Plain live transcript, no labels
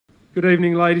Good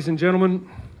evening, ladies and gentlemen.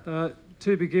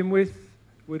 To begin with,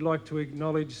 we'd like to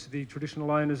acknowledge the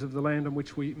traditional owners of the land on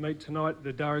which we meet tonight,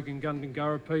 the Darug and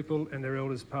Gundungurra people and their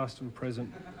elders past and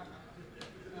present.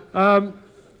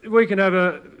 We can have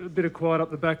a bit of quiet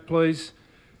up the back, please.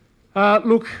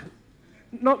 Look,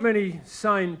 not many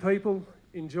sane people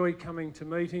enjoy coming to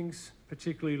meetings,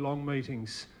 particularly long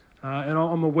meetings. And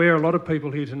I'm aware a lot of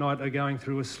people here tonight are going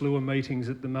through a slew of meetings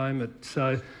at the moment.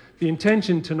 So the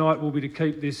intention tonight will be to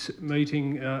keep this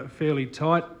meeting fairly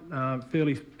tight,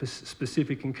 fairly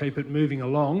specific, and keep it moving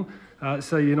along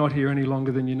so you're not here any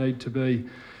longer than you need to be.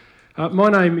 My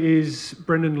name is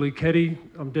Brendan Lucchetti.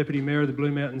 I'm Deputy Mayor of the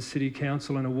Blue Mountains City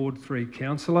Council and a Ward 3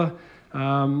 councillor,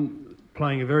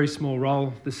 playing a very small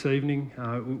role this evening,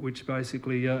 which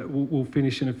basically we'll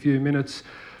finish in a few minutes.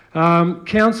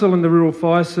 Council and the Rural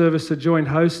Fire Service are joint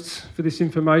hosts for this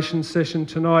information session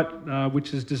tonight,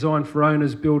 which is designed for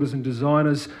owners, builders and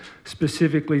designers,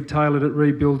 specifically tailored at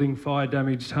rebuilding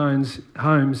fire-damaged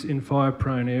homes in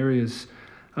fire-prone areas.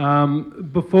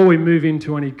 Before we move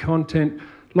into any content,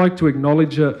 I'd like to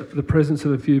acknowledge the presence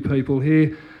of a few people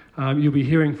here. You'll be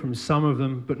hearing from some of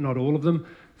them, but not all of them.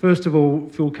 First of all,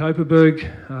 Phil Koperberg,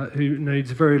 who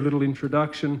needs very little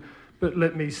introduction. But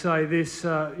let me say this,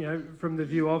 from the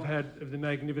view I've had of the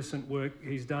magnificent work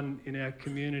he's done in our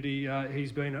community,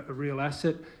 he's been a real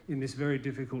asset in this very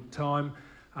difficult time.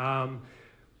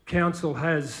 Council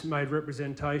has made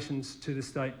representations to the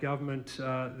state government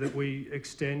that we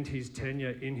extend his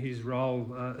tenure in his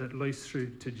role at least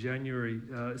through to January,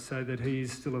 so that he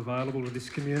is still available to this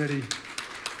community.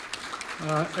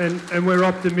 And we're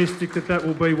optimistic that that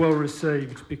will be well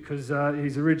received, because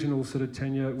his original sort of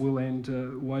tenure will end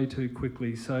way too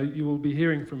quickly. So you will be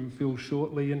hearing from Phil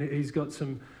shortly, and he's got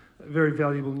some very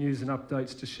valuable news and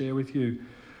updates to share with you.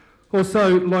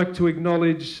 Also like to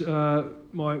acknowledge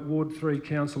my Ward 3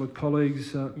 councillor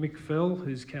colleagues, Mick Fell,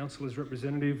 who's councillor's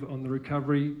representative on the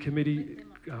Recovery Committee,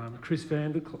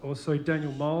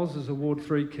 Daniel Miles is a Ward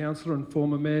 3 councillor and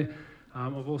former mayor.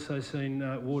 I've also seen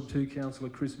Ward 2 councillor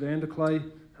Chris Vanderclay,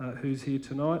 who's here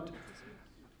tonight.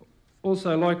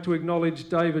 Also like to acknowledge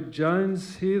David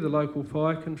Jones here, the local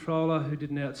fire controller, who did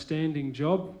an outstanding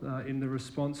job in the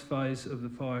response phase of the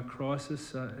fire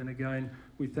crisis. And again,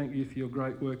 we thank you for your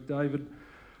great work, David.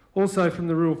 Also from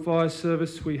the Rural Fire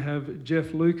Service, we have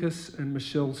Jeff Lucas and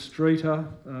Michelle Streeter.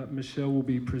 Michelle will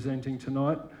be presenting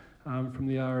tonight from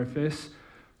the RFS.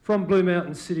 From Blue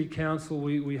Mountains City Council,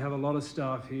 we have a lot of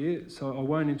staff here, so I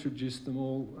won't introduce them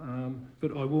all,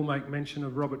 but I will make mention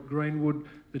of Robert Greenwood,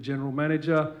 the General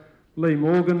Manager, Lee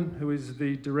Morgan, who is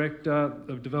the Director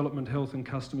of Development, Health and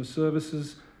Customer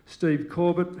Services, Steve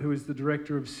Corbett, who is the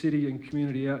Director of City and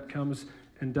Community Outcomes,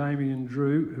 and Damien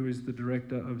Drew, who is the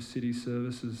Director of City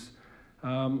Services.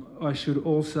 I should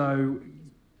also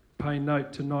pay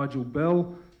note to Nigel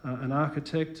Bell, an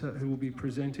architect who will be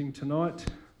presenting tonight.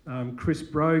 Chris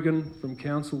Brogan from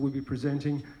Council will be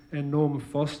presenting, and Norm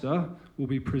Foster will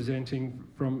be presenting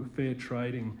from Fair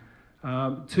Trading.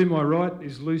 To my right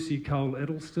is Lucy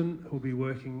Cole-Edelston, who will be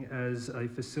working as a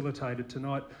facilitator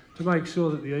tonight to make sure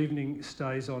that the evening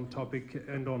stays on topic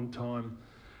and on time.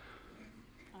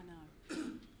 I know.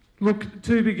 Look,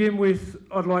 to begin with,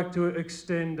 I'd like to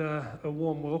extend a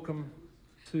warm welcome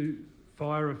to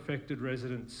fire-affected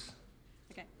residents.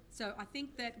 So I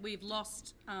think that we've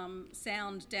lost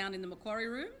sound down in the Macquarie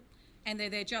room, and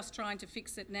they're just trying to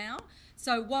fix it now.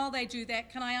 So while they do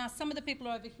that, can I ask some of the people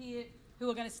over here who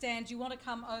are going to stand, do you want to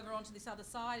come over onto this other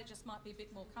side? It just might be a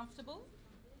bit more comfortable.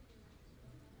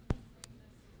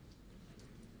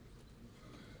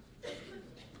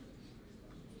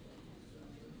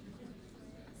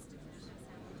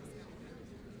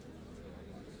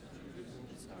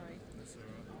 Sorry.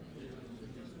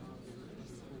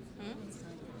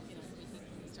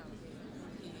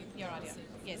 You're right, yeah.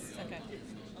 Yes, okay.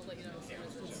 I'll let you know.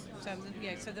 So,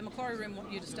 yeah, so the Macquarie room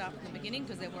want you to start from the beginning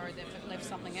because they're worried they've left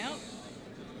something out.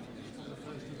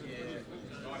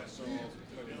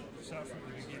 Start from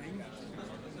the beginning.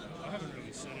 I haven't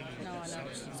really said anything. No, I know.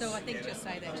 So I think just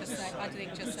say that. Just say. I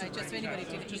think just say. Just for anybody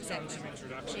to exactly.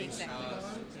 Exactly.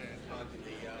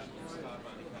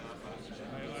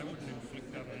 I wouldn't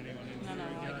inflict that on anyone. No,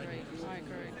 I agree. I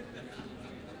agree.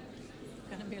 It's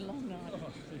going to be a long night. Oh,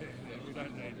 yeah, we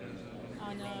don't need that.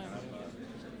 I know.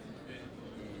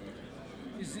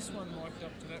 Is this one mic'd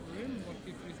up to that room?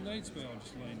 If needs be, I'll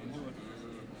just lean into it.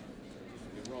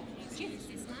 Yes.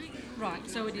 Right,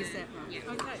 so it is that one. Yeah.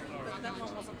 Okay, but that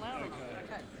one wasn't loud enough.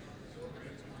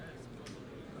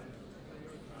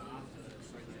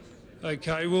 Okay.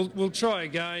 Okay, we'll try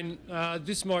again.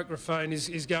 This microphone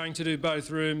is going to do both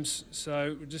rooms,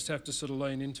 so we just have to sort of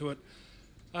lean into it.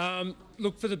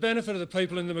 Look, for the benefit of the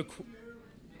people in the Okay,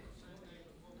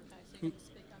 so you can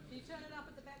speak up. Can you turn it up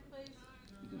at the back, please?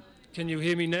 Can you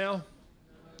hear me now?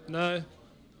 No?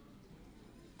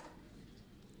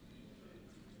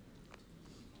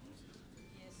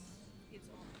 Yes, it's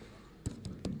on.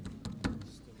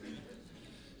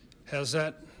 How's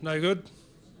that? No good?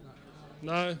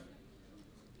 No?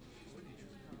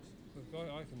 Look,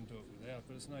 I can do it without,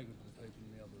 but it's no good for the people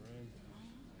in the other room.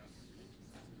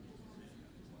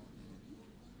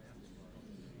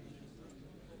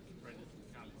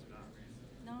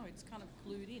 No, it's kind of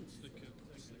glued in.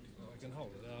 I can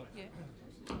hold it up. Yeah.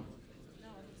 No,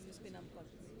 it's just been unplugged.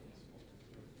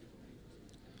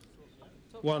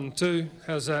 1, 2,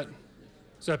 how's that?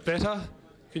 Is that better?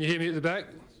 Can you hear me at the back?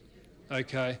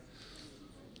 Okay.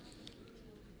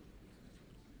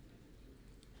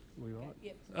 We right?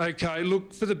 Yep. Okay,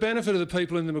 look, for the benefit of the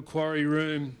people in the Macquarie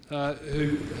room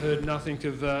who heard nothing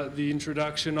of the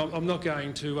introduction, I'm not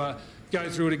going to go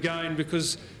through it again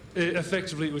because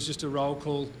effectively it was just a roll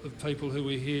call of people who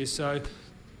were here. So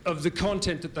of the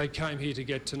content that they came here to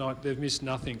get tonight, they've missed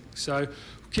nothing. So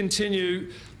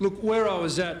continue. Look, where I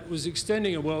was at was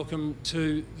extending a welcome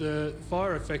to the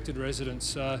fire-affected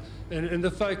residents, and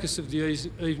the focus of the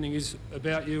evening is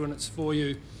about you and it's for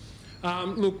you.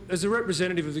 Look, as a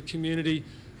representative of the community,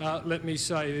 let me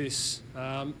say this.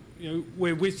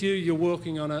 We're with you. You're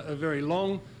working on a very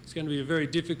long, it's going to be a very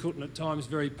difficult and at times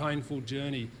very painful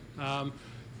journey.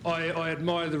 I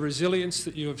admire the resilience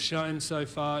that you have shown so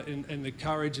far and the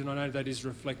courage, and I know that is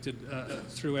reflected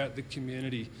throughout the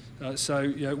community.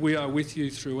 We are with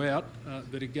you throughout,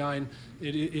 but again,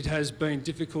 it has been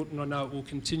difficult, and I know it will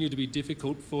continue to be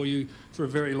difficult for you for a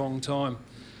very long time.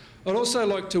 I'd also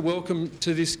like to welcome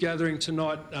to this gathering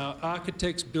tonight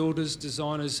architects, builders,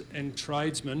 designers and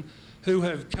tradesmen who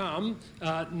have come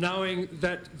knowing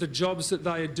that the jobs that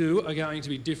they do are going to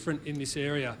be different in this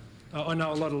area. I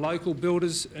know a lot of local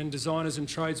builders and designers and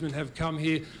tradesmen have come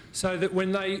here so that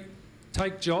when they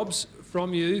take jobs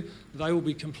from you, they will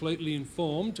be completely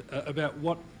informed about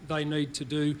what they need to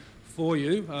do for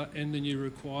you and the new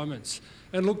requirements.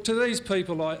 And look, to these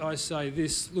people I say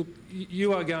this, look,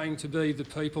 you are going to be the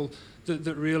people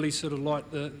that really sort of light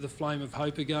the flame of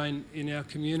hope again in our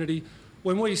community.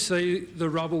 When we see the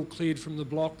rubble cleared from the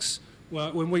blocks,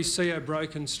 when we see our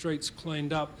broken streets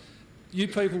cleaned up, you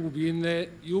people will be in there,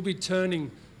 you'll be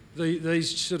turning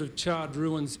these sort of charred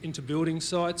ruins into building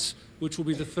sites, which will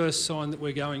be the first sign that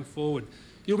we're going forward.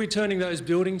 You'll be turning those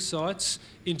building sites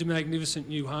into magnificent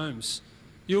new homes.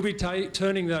 You'll be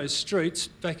turning those streets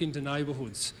back into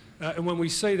neighbourhoods. And when we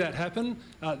see that happen,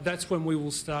 that's when we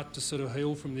will start to sort of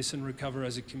heal from this and recover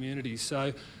as a community.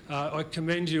 So I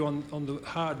commend you on the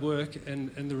hard work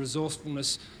and the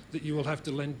resourcefulness that you will have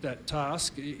to lend that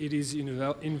task. It is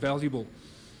invaluable.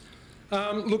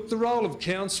 Look, the role of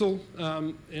council,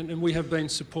 and we have been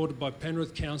supported by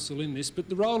Penrith Council in this, but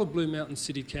the role of Blue Mountain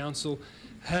City Council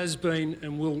has been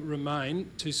and will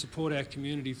remain to support our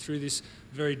community through this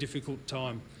very difficult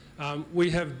time.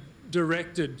 We have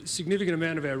directed a significant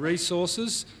amount of our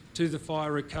resources to the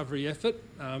fire recovery effort,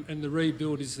 and the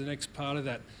rebuild is the next part of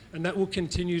that. And that will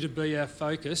continue to be our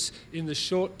focus in the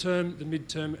short term, the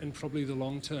mid-term and probably the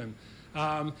long term.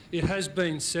 It has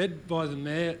been said by the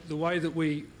Mayor, the way that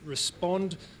we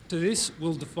respond to this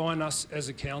will define us as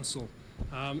a council,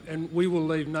 and we will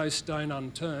leave no stone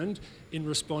unturned in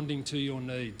responding to your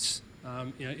needs.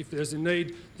 If there's a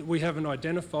need that we haven't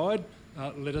identified,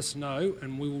 let us know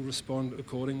and we will respond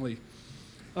accordingly.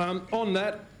 On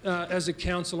that, as a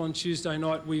council on Tuesday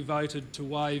night, we voted to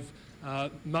waive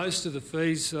most of the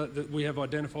fees that we have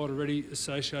identified already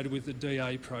associated with the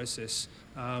DA process.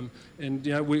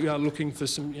 We are looking for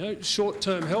some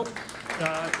short-term help.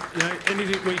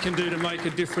 Anything we can do to make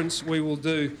a difference, we will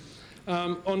do.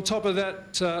 On top of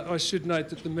that, I should note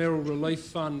that the Mayoral Relief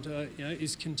Fund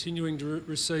is continuing to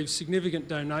receive significant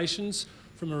donations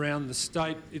from around the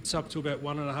state. It's up to about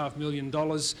 $1.5 million,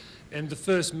 and the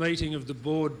first meeting of the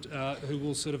board who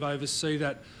will sort of oversee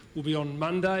that will be on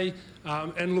Monday.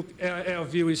 And look, our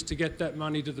view is to get that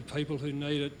money to the people who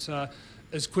need it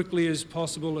as quickly as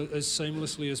possible, as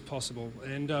seamlessly as possible.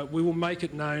 And we will make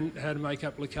it known how to make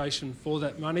application for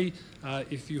that money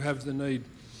if you have the need.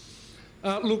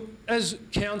 Look, as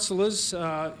councillors,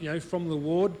 from the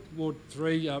Ward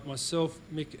 3, myself,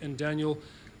 Mick and Daniel,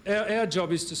 our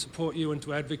job is to support you and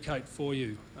to advocate for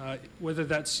you, whether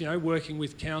that's working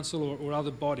with council or other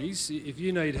bodies. If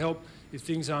you need help, if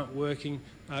things aren't working,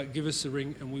 give us a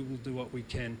ring and we will do what we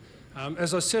can.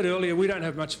 As I said earlier, we don't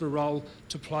have much of a role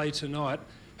to play tonight.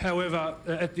 However,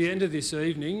 at the end of this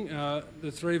evening,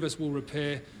 the three of us will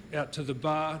repair out to the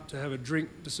bar to have a drink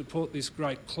to support this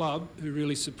great club who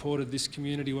really supported this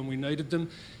community when we needed them.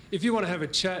 If you want to have a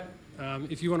chat,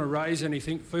 if you want to raise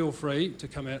anything, feel free to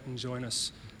come out and join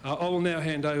us. I will now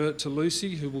hand over to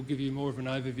Lucy, who will give you more of an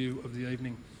overview of the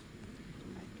evening.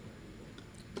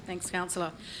 Thanks,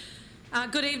 Councillor.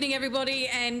 Good evening, everybody,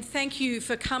 and thank you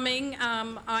for coming.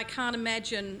 I can't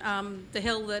imagine the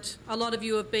hell that a lot of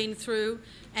you have been through,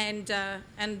 and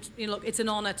you know, look, it's an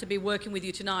honour to be working with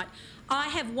you tonight. I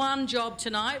have one job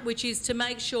tonight, which is to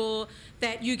make sure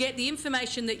that you get the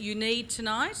information that you need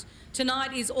tonight.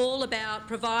 Tonight is all about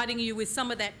providing you with some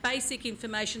of that basic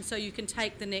information so you can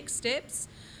take the next steps.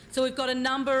 So we've got a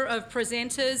number of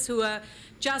presenters who are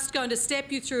just going to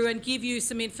step you through and give you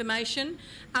some information.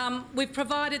 We've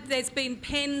provided, there's been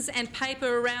pens and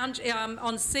paper around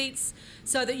on seats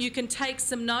so that you can take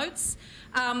some notes.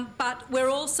 But we're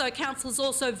also, Council's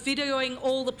also videoing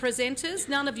all the presenters.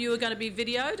 None of you are going to be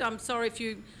videoed. I'm sorry if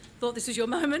you thought this was your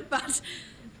moment, but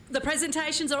the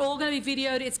presentations are all going to be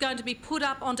videoed. It's going to be put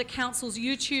up onto Council's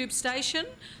YouTube station.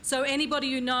 So anybody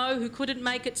you know who couldn't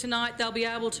make it tonight, they'll be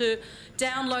able to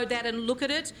download that and look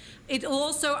at it. It's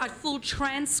also a full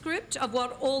transcript of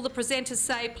what all the presenters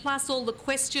say, plus all the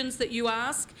questions that you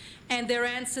ask, and their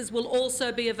answers will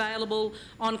also be available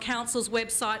on Council's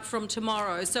website from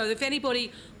tomorrow. So if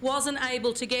anybody wasn't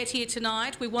able to get here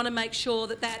tonight, we want to make sure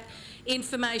that that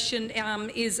information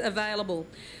is available.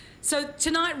 So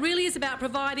tonight really is about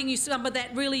providing you some of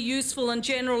that really useful and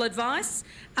general advice,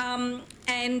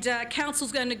 and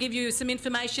Council's going to give you some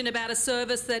information about a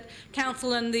service that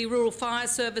Council and the Rural Fire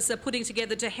Service are putting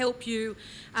together to help you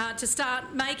to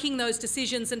start making those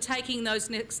decisions and taking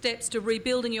those next steps to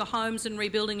rebuilding your homes and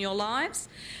rebuilding your lives.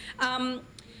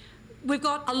 We've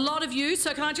got a lot of you,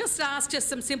 so can I just ask just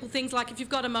some simple things like if you've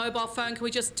got a mobile phone, can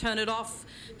we just turn it off,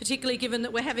 particularly given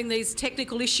that we're having these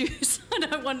technical issues. I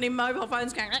don't want any mobile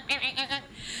phones going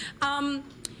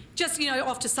just, you know,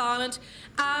 off to silent.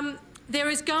 There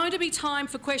is going to be time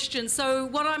for questions, so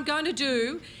what I'm going to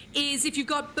do is if you've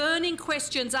got burning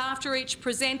questions after each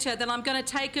presenter, then I'm going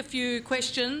to take a few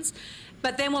questions,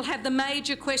 but then we'll have the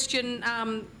major question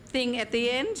thing at the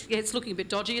end. Yeah, it's looking a bit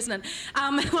dodgy, isn't it?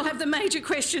 We'll have the major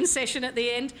question session at the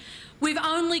end. We've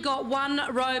only got one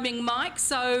roaming mic,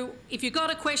 so if you've got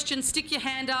a question, stick your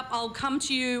hand up. I'll come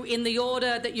to you in the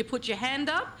order that you put your hand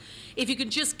up. If you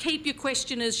could just keep your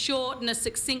question as short and as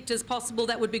succinct as possible,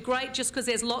 that would be great, just because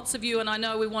there's lots of you and I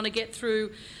know we want to get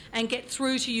through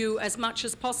to you as much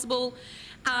as possible.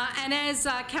 And as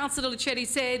Councillor Lucchetti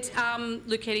said,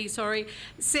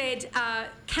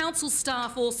 Council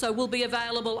staff also will be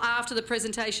available after the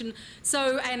presentation,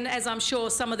 so, and as I'm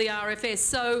sure some of the RFS.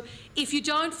 So if you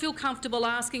don't feel comfortable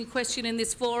asking a question in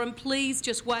this forum, please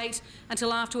just wait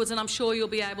until afterwards and I'm sure you'll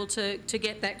be able to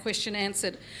get that question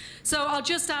answered. So I'll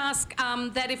just ask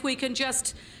that if we can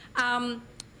just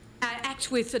act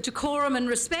with decorum and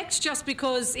respect, just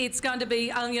because it's going to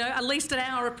be you know, at least an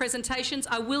hour of presentations.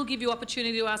 I will give you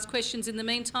opportunity to ask questions in the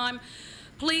meantime.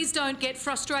 Please don't get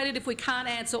frustrated if we can't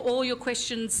answer all your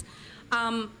questions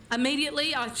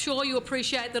immediately. I'm sure you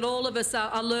appreciate that all of us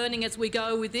are learning as we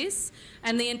go with this,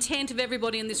 and the intent of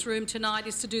everybody in this room tonight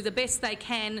is to do the best they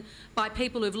can by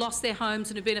people who've lost their homes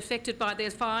and have been affected by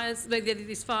these fires,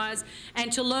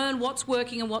 and to learn what's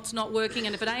working and what's not working,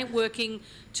 and if it ain't working,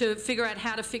 to figure out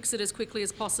how to fix it as quickly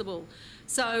as possible.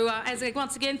 So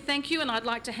once again, thank you, and I'd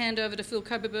like to hand over to Phil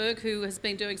Koberberg, who has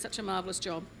been doing such a marvellous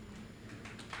job.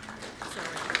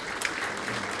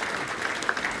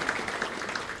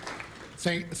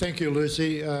 Thank you,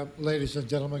 Lucy. Ladies and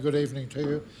gentlemen, good evening to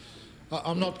you.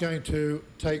 I'm not going to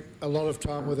take a lot of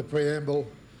time with a preamble.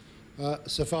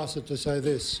 Suffice it to say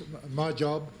this, my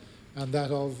job and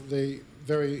that of the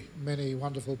very many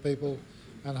wonderful people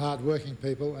and hard-working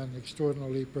people and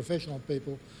extraordinarily professional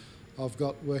people I've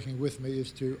got working with me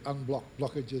is to unblock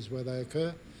blockages where they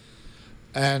occur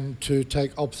and to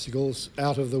take obstacles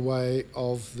out of the way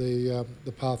of the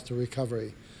path to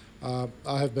recovery. I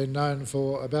have been known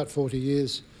for about 40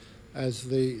 years as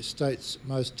the state's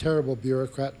most terrible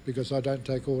bureaucrat because I don't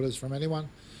take orders from anyone,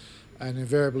 and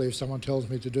invariably if someone tells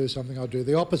me to do something I do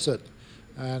the opposite,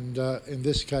 and in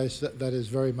this case that is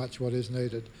very much what is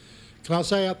needed. Can I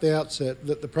say at the outset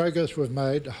that the progress we've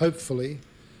made hopefully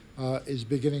is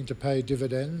beginning to pay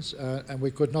dividends, and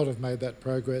we could not have made that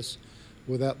progress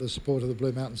without the support of the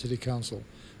Blue Mountain City Council.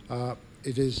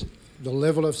 It is the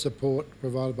level of support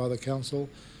provided by the Council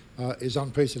is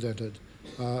unprecedented,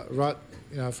 right,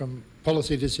 you know, from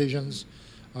policy decisions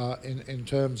in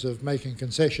terms of making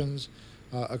concessions,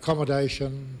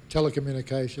 accommodation,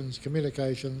 telecommunications,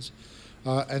 communications,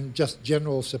 and just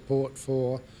general support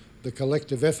for the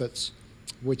collective efforts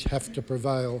which have to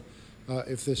prevail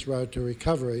if this road to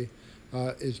recovery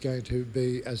is going to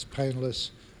be as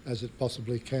painless as it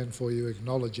possibly can for you,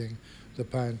 acknowledging the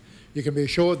pain. You can be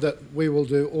assured that we will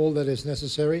do all that is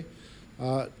necessary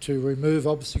to remove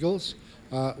obstacles.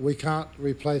 We can't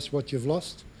replace what you've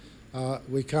lost.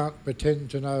 We can't pretend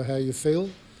to know how you feel.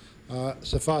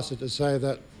 Suffice it to say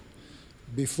that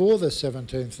before the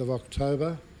 17th of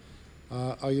October,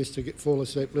 I used to fall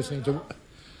asleep listening to...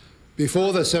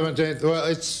 Before the 17th, well,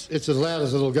 it's as loud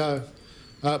as it'll go.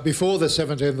 Before the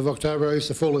 17th of October, I used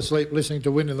to fall asleep listening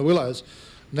to Wind in the Willows.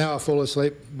 Now I fall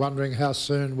asleep wondering how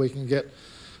soon we can get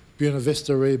Buena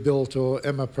Vista rebuilt or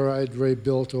Emma Parade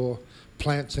rebuilt or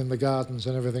plants in the gardens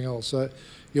and everything else. So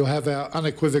you'll have our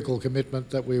unequivocal commitment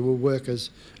that we will work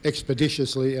as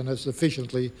expeditiously and as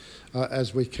efficiently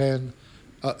as we can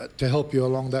to help you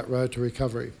along that road to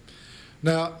recovery.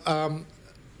 Now,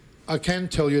 I can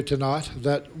tell you tonight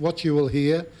that what you will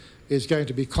hear is going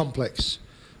to be complex.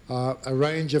 A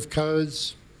range of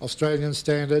codes, Australian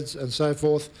standards and so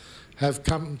forth have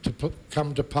come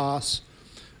to pass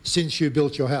since you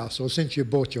built your house or since you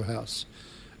bought your house.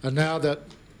 And now that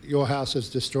your house is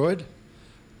destroyed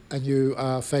and you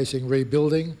are facing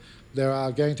rebuilding, there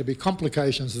are going to be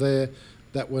complications there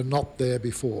that were not there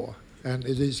before. And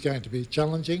it is going to be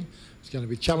challenging. It's going to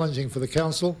be challenging for the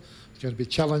council. It's going to be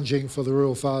challenging for the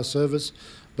Rural Fire Service,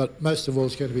 but most of all,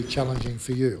 it's going to be challenging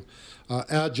for you.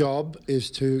 Our job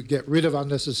is to get rid of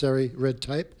unnecessary red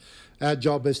tape. Our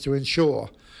job is to ensure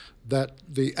that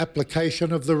the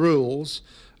application of the rules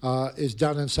is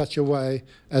done in such a way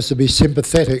as to be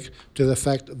sympathetic to the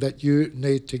fact that you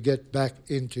need to get back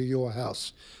into your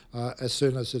house as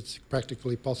soon as it's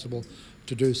practically possible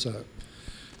to do so.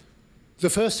 The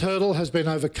first hurdle has been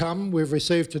overcome. We've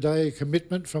received today a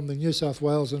commitment from the New South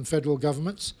Wales and federal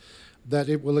governments that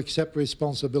it will accept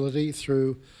responsibility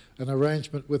through an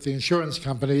arrangement with the insurance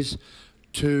companies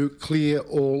to clear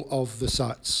all of the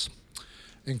sites,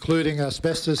 including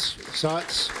asbestos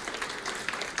sites.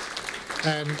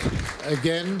 And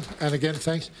again,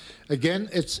 thanks. Again,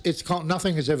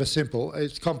 nothing is ever simple.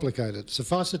 It's complicated.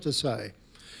 Suffice it to say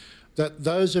that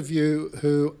those of you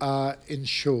who are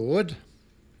insured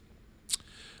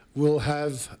will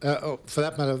have, for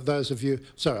that matter, those of you,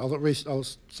 sorry, I'll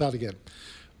start again.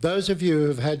 Those of you who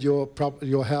have had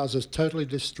your houses totally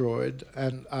destroyed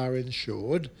and are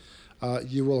insured,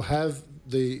 you will have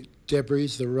the debris,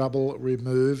 the rubble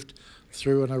removed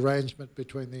through an arrangement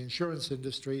between the insurance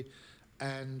industry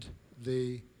and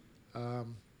the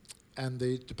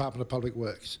Department of Public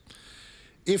Works.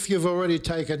 If you've already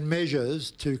taken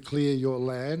measures to clear your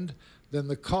land, then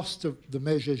the cost of the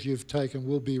measures you've taken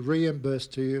will be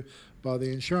reimbursed to you by the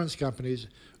insurance companies,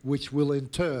 which will in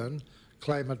turn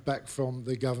claim it back from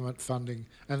the government funding,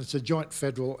 and it's a joint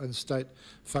federal and state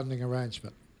funding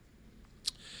arrangement.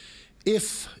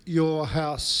 If your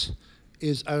house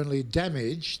is only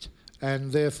damaged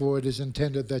and therefore it is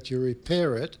intended that you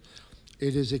repair it,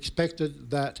 it is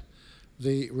expected that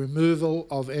the removal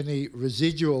of any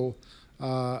residual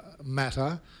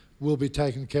matter will be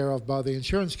taken care of by the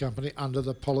insurance company under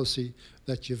the policy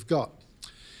that you've got.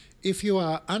 If you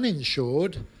are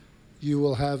uninsured, you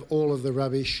will have all of the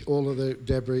rubbish, all of the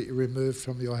debris removed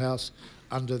from your house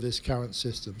under this current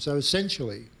system. So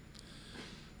essentially,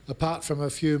 apart from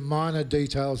a few minor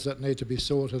details that need to be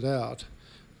sorted out,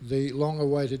 the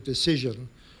long-awaited decision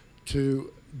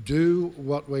to do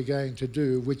what we're going to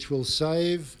do, which will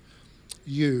save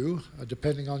you,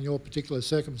 depending on your particular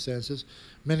circumstances,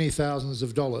 many thousands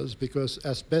of dollars, because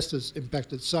asbestos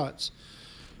impacted sites,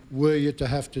 were you to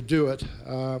have to do it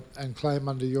and claim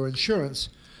under your insurance,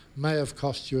 may have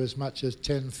cost you as much as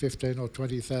 $10,000, $15,000 or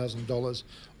 $20,000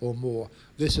 or more.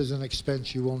 This is an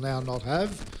expense you will now not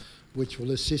have, which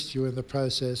will assist you in the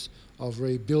process of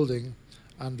rebuilding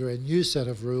under a new set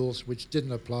of rules which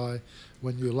didn't apply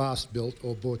when you last built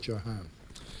or bought your home.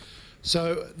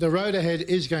 So the road ahead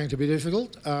is going to be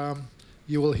difficult.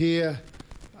 You will hear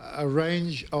a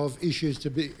range of issues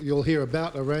you'll hear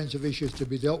about a range of issues to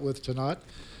be dealt with tonight,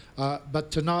 but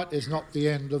tonight is not the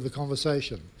end of the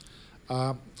conversation.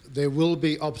 There will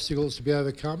be obstacles to be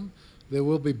overcome, there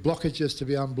will be blockages to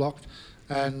be unblocked,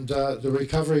 and the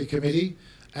Recovery Committee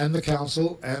and the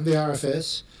Council and the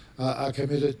RFS are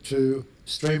committed to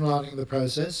streamlining the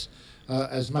process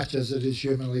as much as it is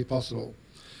humanly possible.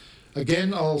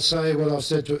 Again, I'll say what I've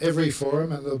said to every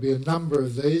forum, and there'll be a number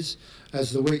of these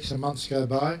as the weeks and months go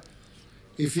by.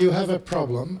 If you have a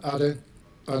problem, I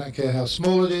don't care how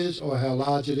small it is or how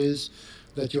large it is,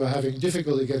 that you are having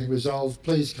difficulty getting resolved,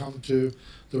 please come to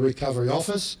the Recovery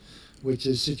Office, which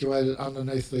is situated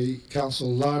underneath the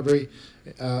Council Library,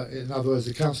 in other words,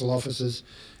 the Council offices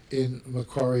in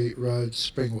Macquarie Road,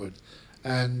 Springwood.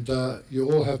 And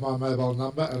you all have my mobile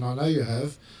number, and I know you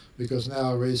have, because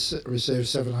now I receive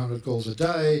 700 calls a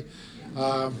day,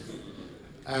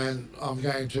 and I'm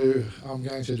going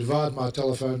to divide my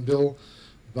telephone bill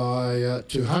by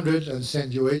 200 and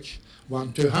send you each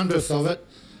 1/200th of it.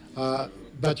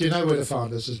 But you know where to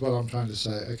find us, is what I'm trying to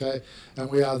say, okay? And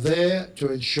we are there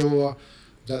to ensure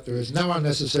that there is no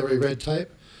unnecessary red tape,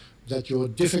 that your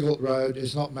difficult road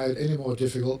is not made any more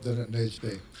difficult than it needs to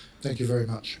be. Thank you very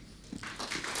much.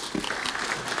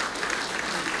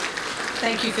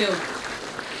 Thank you, Phil.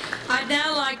 I'd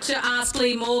now like to ask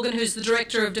Lee Morgan, who's the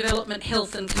Director of Development,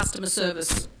 Health and Customer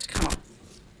Service, to come up.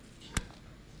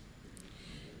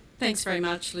 Thanks very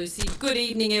much, Lucy. Good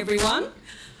evening, everyone.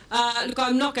 Look,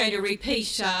 I'm not going to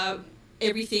repeat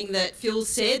everything that Phil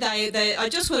said. I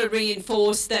just want to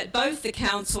reinforce that both the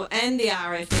Council and the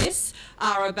RFS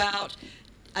are about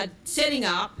setting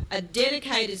up a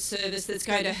dedicated service that's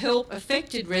going to help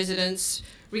affected residents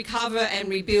recover and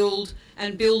rebuild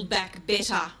and build back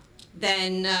better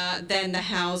than the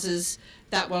houses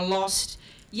that were lost.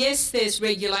 Yes, there's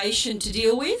regulation to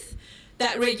deal with.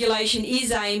 That regulation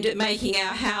is aimed at making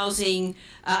our housing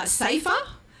safer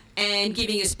and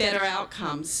giving us better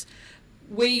outcomes.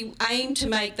 We aim to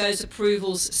make those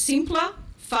approvals simpler,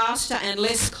 faster and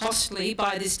less costly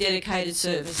by this dedicated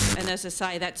service. And as I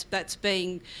say, that's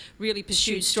being really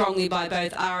pursued strongly by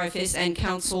both RFS and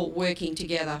Council working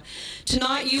together.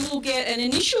 Tonight you will get an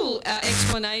initial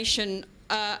explanation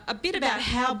a bit about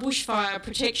how bushfire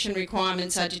protection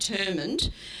requirements are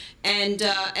determined, and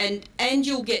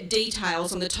you'll get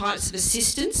details on the types of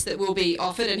assistance that will be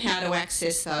offered and how to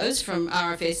access those from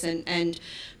RFS and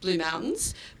Blue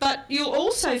Mountains. But you'll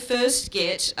also first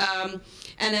get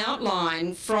an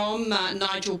outline from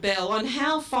Nigel Bell on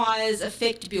how fires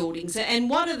affect buildings and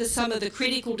what are some of the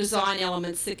critical design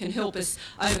elements that can help us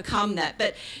overcome that.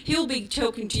 But he'll be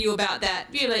talking to you about that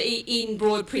really in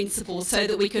broad principles so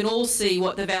that we can all see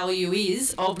what the value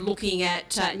is of looking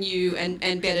at new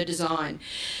and better design.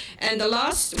 And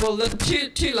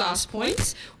the two last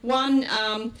points. One,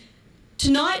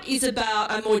 tonight is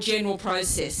about a more general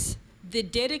process. The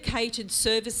dedicated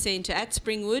service centre at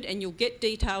Springwood, and you'll get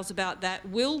details about that,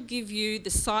 will give you the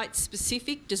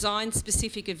site-specific,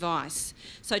 design-specific advice.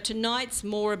 So tonight's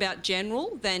more about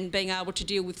general than being able to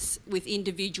deal with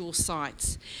individual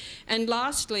sites. And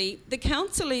lastly, the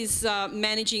Council is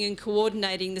managing and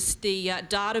coordinating the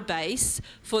database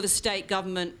for the state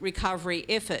government recovery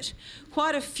effort.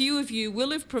 Quite a few of you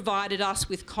will have provided us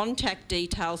with contact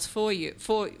details for you,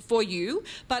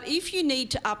 but if you need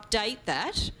to update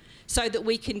that, so that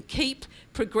we can keep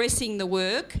progressing the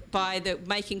work by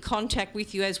making contact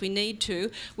with you as we need to.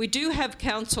 We do have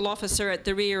Council Officer at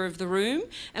the rear of the room,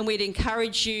 and we'd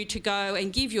encourage you to go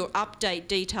and give your update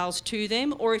details to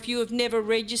them, or if you have never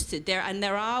registered there, and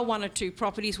there are one or two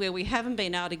properties where we haven't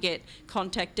been able to get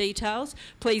contact details,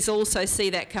 please also see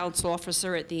that Council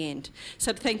Officer at the end.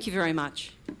 So thank you very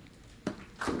much.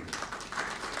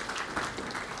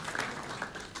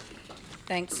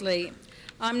 Thanks, Lee.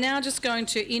 I'm now just going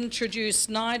to introduce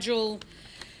Nigel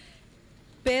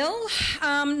Bell.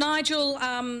 Nigel,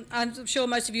 I'm sure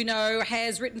most of you know,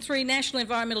 has written 3 national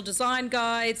environmental design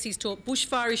guides. He's taught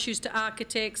bushfire issues to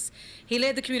architects. He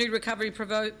led the community recovery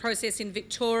process in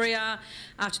Victoria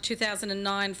after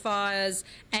 2009 fires,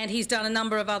 and he's done a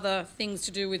number of other things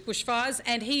to do with bushfires.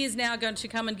 And he is now going to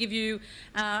come and give you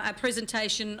a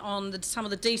presentation on some of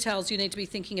the details you need to be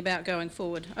thinking about going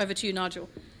forward. Over to you, Nigel.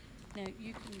 Now,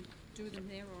 you can do them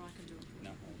there, or I can do them for you. No,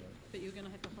 I'll do it. But you're going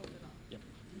to have to hold it up. Yep.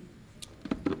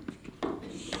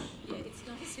 Yeah, it's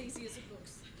not as easy as it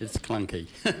looks. It's clunky.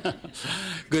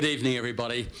 Good evening,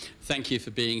 everybody. Thank you for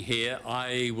being here.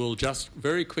 I will just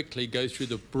very quickly go through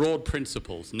the broad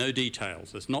principles, no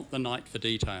details. It's not the night for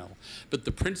detail, but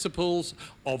the principles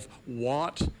of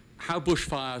how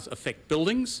bushfires affect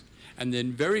buildings, and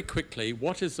then very quickly,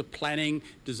 what is the planning,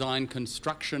 design,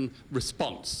 construction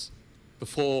response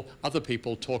before other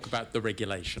people talk about the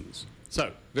regulations.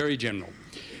 So, very general.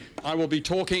 I will be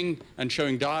talking and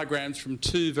showing diagrams from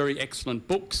 2 very excellent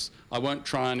books. I won't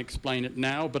try and explain it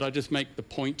now, but I just make the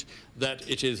point that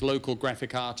it is local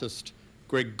graphic artist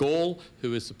Greg Gall,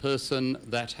 who is the person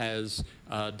that has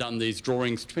done these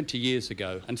drawings 20 years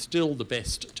ago and still the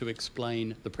best to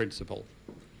explain the principle.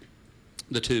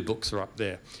 The 2 books are up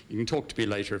there. You can talk to me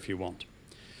later if you want.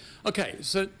 Okay,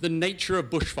 so the nature of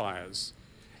bushfires.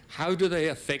 How do they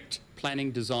affect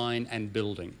planning, design and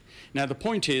building? Now the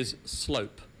point is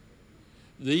slope.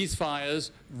 These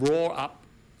fires roar up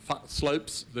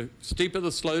slopes. The steeper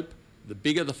the slope, the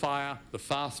bigger the fire, the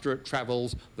faster it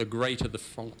travels, the greater the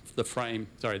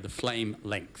flame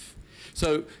length.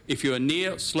 So if you're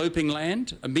near sloping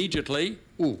land, immediately,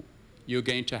 you're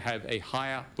going to have a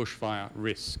higher bushfire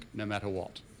risk, no matter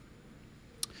what.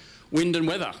 Wind and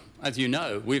weather. As you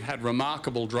know, we've had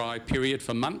remarkable dry period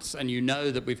for months, and you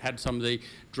know that we've had some of the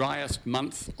driest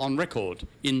months on record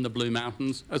in the Blue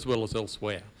Mountains as well as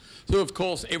elsewhere. So of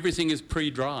course everything is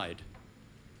pre-dried.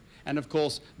 And of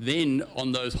course then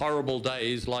on those horrible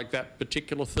days like that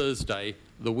particular Thursday,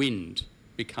 the wind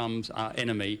becomes our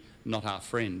enemy, not our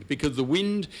friend. Because the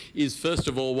wind is first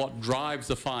of all what drives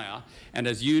the fire, and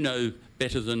as you know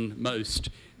better than most,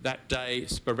 that day,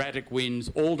 sporadic winds,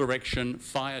 all direction,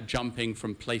 fire jumping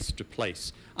from place to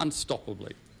place,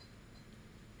 unstoppably.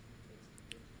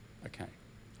 Okay.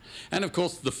 And of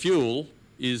course, the fuel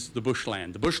is the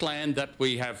bushland. The bushland that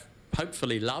we have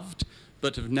hopefully loved,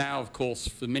 but have now, of course,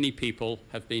 for many people,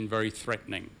 have been very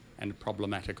threatening and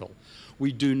problematical.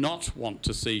 We do not want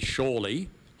to see, surely,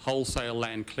 wholesale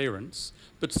land clearance,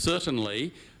 but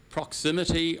certainly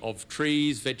proximity of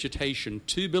trees, vegetation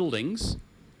to buildings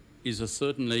is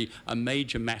certainly a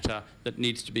major matter that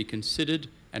needs to be considered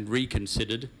and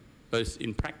reconsidered, both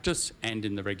in practice and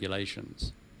in the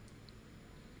regulations.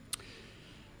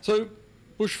 So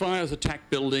bushfires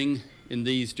attack building in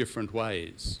these different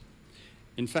ways.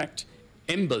 In fact,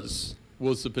 embers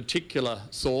was the particular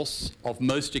source of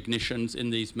most ignitions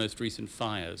in these most recent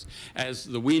fires, as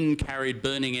the wind carried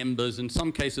burning embers, in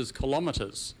some cases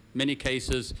kilometres, many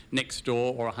cases next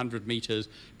door or 100 metres,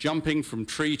 jumping from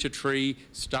tree to tree,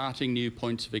 starting new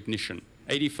points of ignition.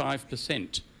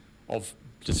 85% of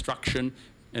destruction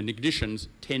and ignitions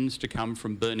tends to come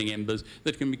from burning embers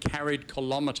that can be carried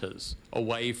kilometres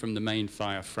away from the main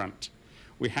fire front.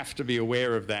 We have to be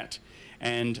aware of that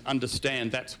and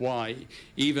understand that's why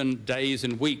even days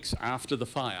and weeks after the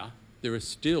fire, there are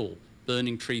still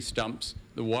burning tree stumps,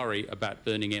 the worry about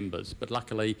burning embers. But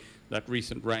luckily, that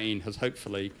recent rain has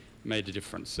hopefully made a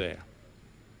difference there.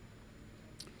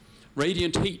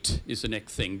 Radiant heat is the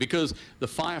next thing, because the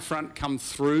fire front comes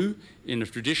through in a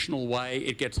traditional way,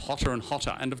 it gets hotter and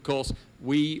hotter, and of course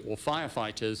we, or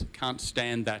firefighters, can't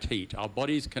stand that heat. Our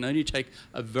bodies can only take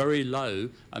a very low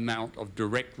amount of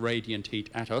direct radiant heat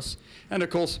at us, and of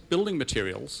course building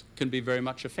materials can be very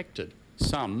much affected,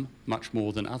 some much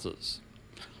more than others.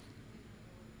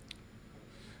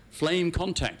 Flame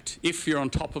contact. If you're on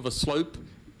top of a slope,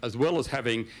 as well as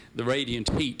having the radiant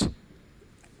heat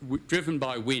driven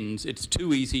by winds, it's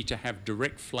too easy to have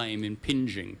direct flame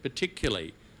impinging,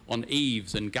 particularly on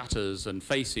eaves and gutters and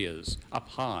fascias up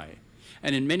high.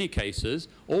 And in many cases,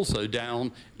 also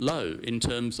down low in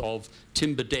terms of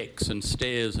timber decks and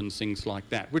stairs and things like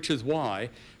that, which is why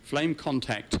flame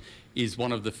contact is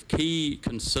one of the key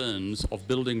concerns of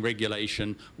building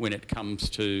regulation when it comes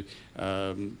to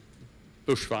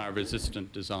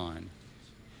bushfire-resistant design.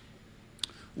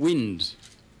 Wind.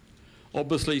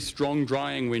 Obviously, strong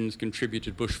drying winds contribute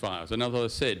to bushfires. And as I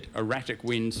said, erratic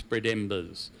winds spread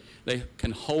embers. They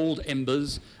can hold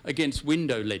embers against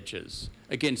window ledges,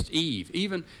 against eave,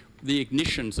 even the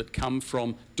ignitions that come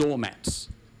from doormats.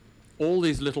 All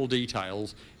these little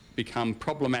details become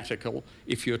problematical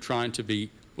if you're trying to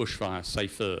be bushfire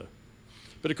safer.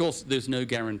 But of course, there's no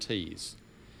guarantees.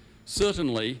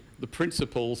 Certainly, the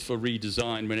principles for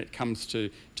redesign when it comes to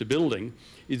building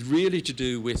is really to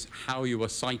do with how you are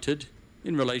sited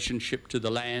in relationship to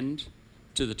the land,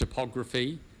 to the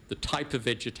topography, the type of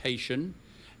vegetation,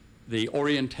 the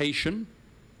orientation,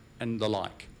 and the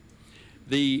like.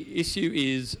 The issue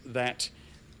is that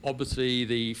obviously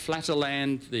the flatter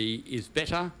land is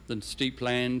better than steep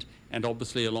land, and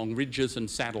obviously along ridges and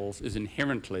saddles is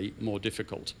inherently more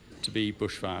difficult to be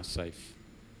bushfire safe.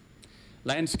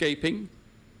 Landscaping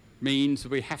means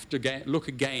we have to look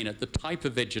again at the type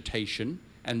of vegetation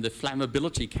and the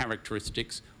flammability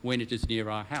characteristics when it is near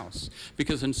our house.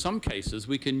 Because in some cases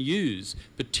we can use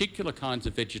particular kinds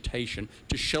of vegetation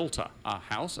to shelter our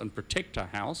house and protect our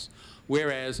house,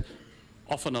 whereas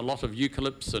often a lot of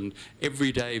eucalypts and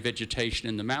everyday vegetation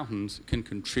in the mountains can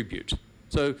contribute.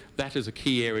 So that is a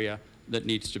key area that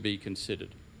needs to be considered.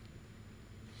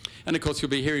 And of course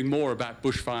you'll be hearing more about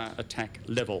bushfire attack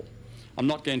level. I'm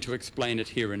not going to explain it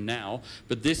here and now,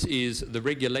 but this is the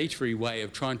regulatory way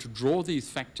of trying to draw these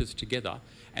factors together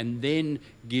and then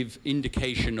give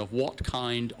indication of what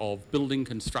kind of building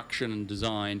construction and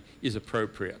design is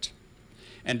appropriate.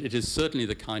 And it is certainly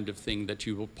the kind of thing that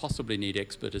you will possibly need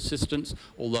expert assistance,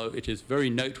 although it is very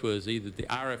noteworthy that the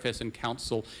RFS and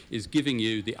Council is giving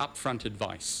you the upfront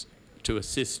advice to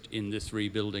assist in this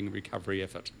rebuilding recovery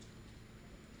effort.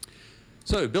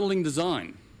 So, building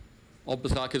design.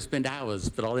 Obviously, I could spend hours,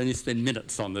 but I'll only spend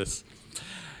minutes on this.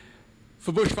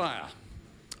 For bushfire,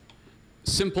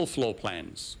 simple floor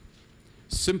plans.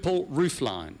 Simple roof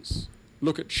lines.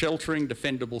 Look at sheltering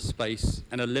defendable space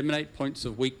and eliminate points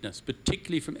of weakness,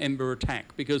 particularly from ember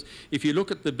attack. Because if you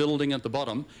look at the building at the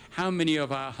bottom, how many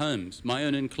of our homes, my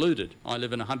own included, I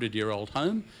live in a 100-year-old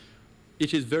home,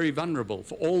 it is very vulnerable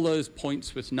for all those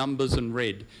points with numbers in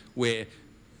red where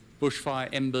bushfire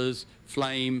embers,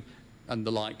 flame and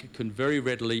the like can very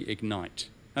readily ignite.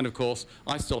 And of course,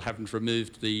 I still haven't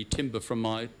removed the timber from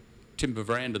my timber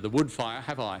veranda, the wood fire,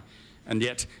 have I? And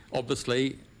yet,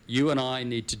 obviously, you and I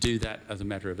need to do that as a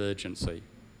matter of urgency.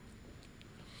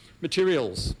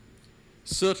 Materials.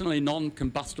 Certainly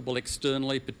non-combustible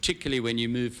externally, particularly when you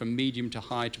move from medium to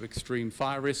high to extreme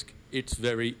fire risk. It's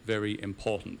very, very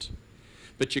important.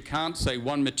 But you can't say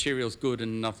one material's good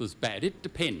and another's bad. It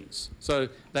depends. So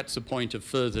that's a point of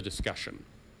further discussion.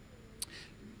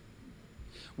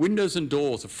 Windows and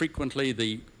doors are frequently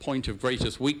the point of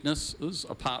greatest weaknesses,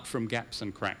 apart from gaps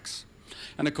and cracks.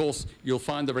 And of course, you'll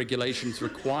find the regulations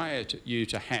require you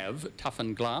to have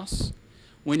toughened glass.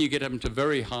 When you get up to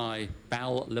very high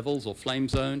BAL levels or flame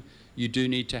zone, you do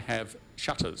need to have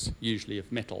shutters, usually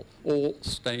of metal, or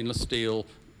stainless steel,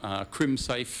 crim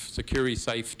safe, security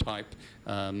safe type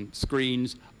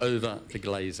screens over the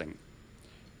glazing.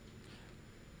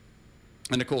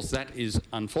 And of course, that is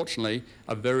unfortunately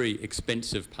a very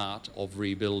expensive part of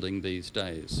rebuilding these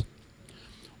days.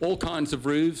 All kinds of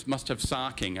roofs must have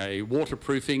sarking, a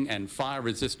waterproofing and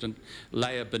fire-resistant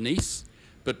layer beneath.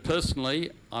 But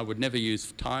personally, I would never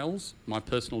use tiles, my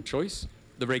personal choice.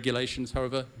 The regulations,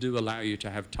 however, do allow you to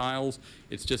have tiles.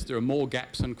 It's just there are more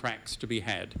gaps and cracks to be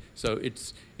had. So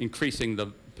it's increasing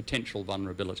the potential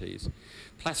vulnerabilities.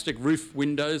 Plastic roof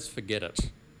windows, forget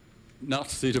it. Not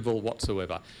suitable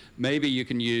whatsoever. Maybe you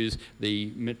can use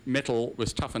the metal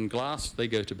with toughened glass. They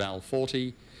go to BAL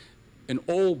 40. In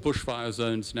all bushfire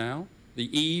zones now,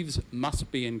 the eaves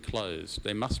must be enclosed.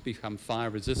 They must become fire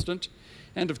resistant.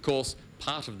 And of course,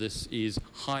 part of this is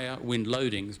higher wind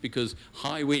loadings because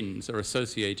high winds are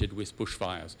associated with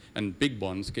bushfires and big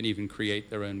ones can even create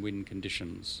their own wind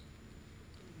conditions.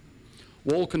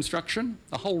 Wall construction,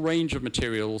 a whole range of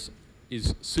materials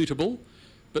is suitable,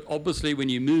 but obviously when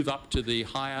you move up to the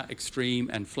higher extreme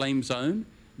and flame zone,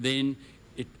 then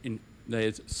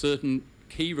there's certain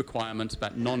key requirements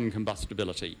about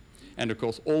non-combustibility. And of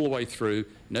course, all the way through,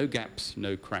 no gaps,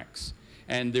 no cracks.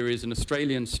 And there is an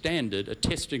Australian standard, a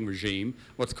testing regime,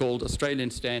 what's called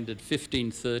Australian Standard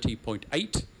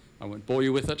 1530.8. I won't bore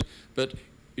you with it, but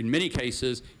in many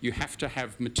cases, you have to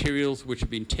have materials which have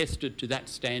been tested to that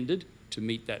standard to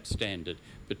meet that standard,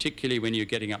 particularly when you're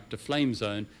getting up to flame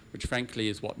zone, which frankly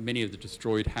is what many of the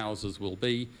destroyed houses will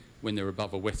be when they're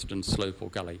above a western slope or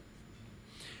gully.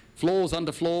 Floors,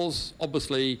 underfloors,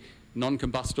 obviously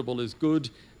non-combustible is good.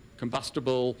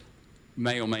 Combustible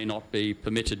may or may not be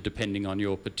permitted depending on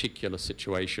your particular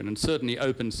situation. And certainly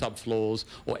open subfloors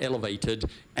or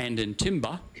elevated and in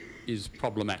timber is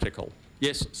problematical.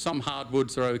 Yes, some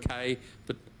hardwoods are okay,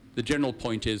 but the general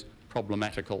point is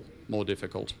problematical, more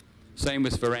difficult. Same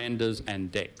with verandas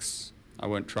and decks. I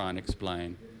won't try and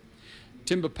explain.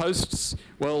 Timber posts,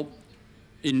 well,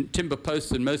 in timber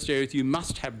posts in most areas, you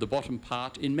must have the bottom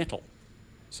part in metal.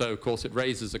 So, of course, it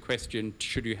raises the question,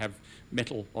 should you have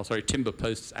timber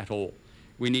posts at all?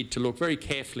 We need to look very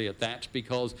carefully at that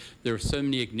because there are so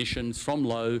many ignitions from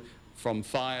low, from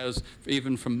fires,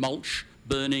 even from mulch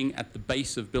burning at the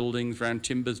base of buildings around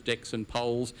timbers, decks and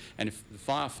poles. And if the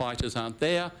firefighters aren't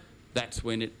there, that's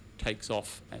when it takes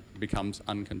off and becomes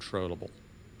uncontrollable.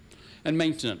 And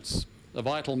maintenance. The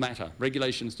vital matter.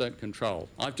 Regulations don't control.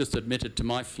 I've just admitted to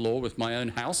my flaw with my own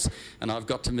house and I've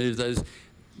got to move those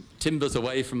timbers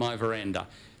away from my veranda.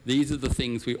 These are the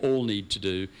things we all need to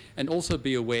do. And also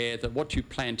be aware that what you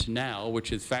plant now,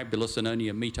 which is fabulous and only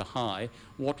a metre high,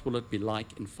 what will it be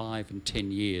like in 5 and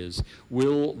 10 years?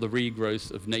 Will the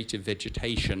regrowth of native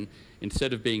vegetation,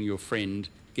 instead of being your friend,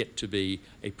 get to be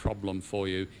a problem for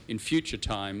you in future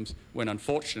times when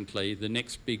unfortunately the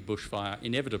next big bushfire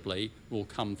inevitably will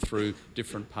come through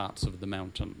different parts of the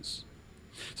mountains.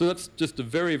 So that's just a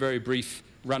very, very brief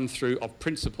run through of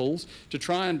principles to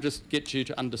try and just get you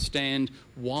to understand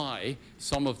why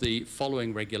some of the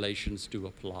following regulations do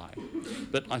apply.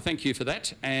 But I thank you for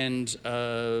that, and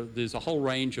there's a whole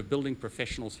range of building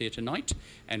professionals here tonight,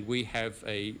 and we have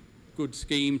a good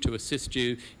scheme to assist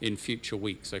you in future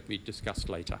weeks that can be discussed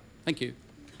later. Thank you.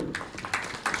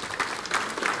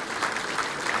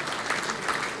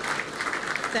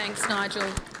 Thanks, Nigel.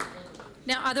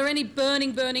 Now, are there any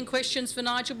burning questions for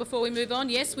Nigel before we move on?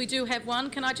 Yes, we do have one.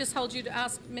 Can I just hold you to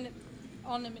ask a minute?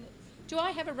 Do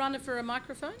I have a runner for a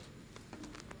microphone?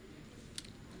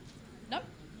 No?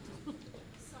 Sorry,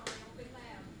 I'll be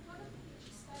loud. One of the things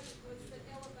you stated was that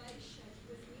elevation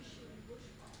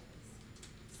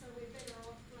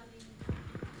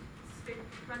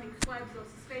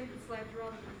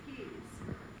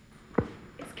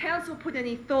council put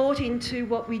any thought into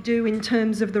what we do in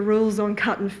terms of the rules on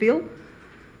cut and fill?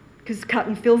 Because cut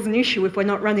and fill's an issue if we're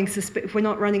not running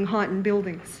heightened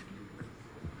buildings.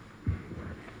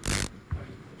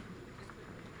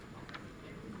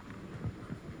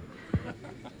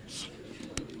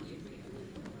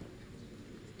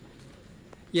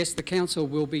 Yes, the council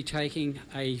will be taking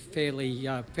a fairly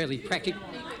practical.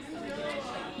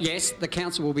 Yes, the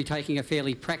council will be taking a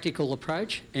fairly practical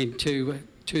approach, and to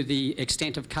the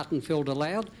extent of cut and fill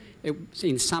allowed.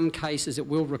 In some cases, it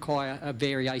will require a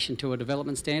variation to a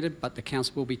development standard, but the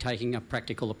council will be taking a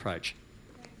practical approach.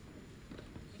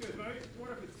 Excuse me,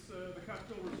 what if it's the cut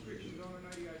fill restrictions on an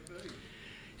 88B?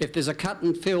 If there's a cut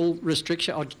and fill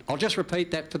restriction, I'll just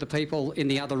repeat that for the people in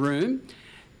the other room.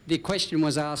 The question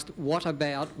was asked, what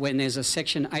about when there's a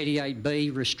Section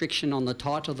 88B restriction on the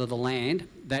title of the land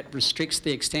that restricts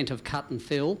the extent of cut and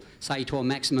fill, say to a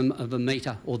maximum of 1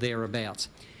 metre or thereabouts?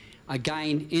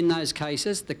 Again, in those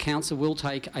cases, the council will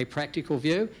take a practical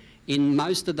view. In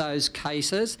most of those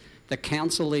cases, the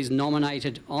council is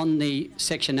nominated on the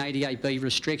Section 88B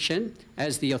restriction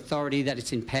as the authority that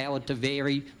it's empowered to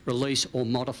vary, release or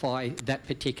modify that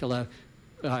particular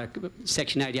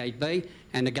Section 88B,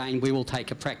 and again we will take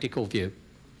a practical view.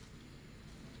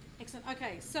 Excellent.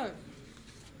 Okay,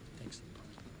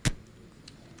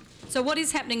 so what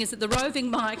is happening is that the roving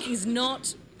mic is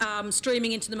not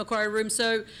streaming into the Macquarie room,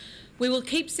 so we will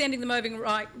keep sending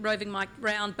the roving mic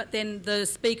round, but then the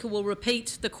speaker will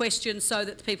repeat the question so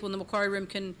that the people in the Macquarie room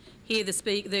can hear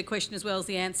the question as well as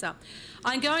the answer.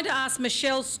 I'm going to ask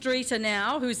Michelle Streeter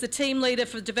now, who's the team leader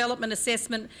for development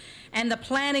assessment and the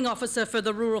planning officer for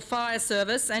the Rural Fire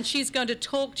Service, and she's going to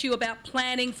talk to you about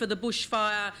planning for the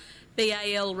bushfire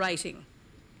BAL rating.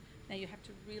 Now you have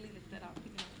to really lift that up.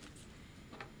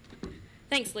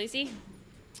 Thanks, Lucy.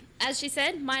 As she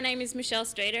said, my name is Michelle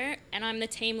Streeter and I'm the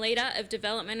team leader of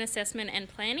development assessment and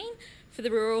planning for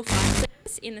the Rural Fire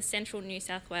Service in the central New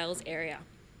South Wales area.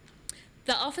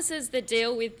 The officers that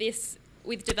deal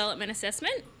with development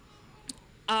assessment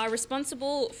are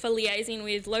responsible for liaising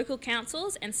with local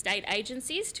councils and state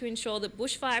agencies to ensure that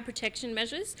bushfire protection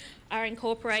measures are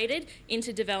incorporated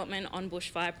into development on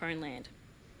bushfire prone land.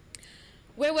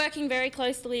 We're working very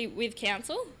closely with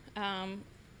council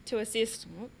to assist.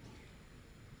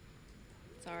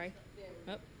 Sorry.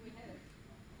 Oh.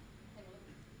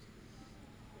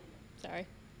 Sorry.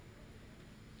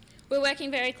 We're working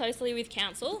very closely with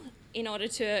council in order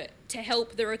to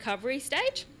help the recovery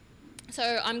stage.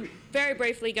 So I'm very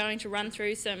briefly going to run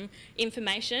through some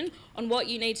information on what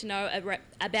you need to know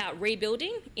about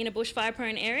rebuilding in a bushfire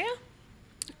prone area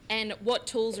and what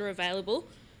tools are available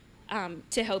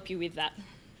to help you with that.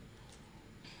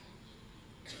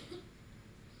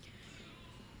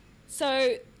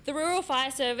 So the Rural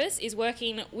Fire Service is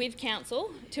working with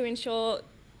council to ensure,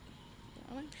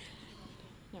 no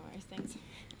worries, thanks,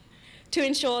 to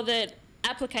ensure that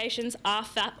applications are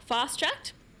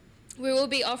fast-tracked. We will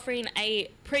be offering a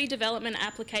pre-development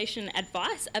application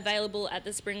advice available at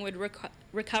the Springwood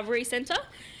Recovery Centre,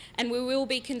 and we will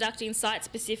be conducting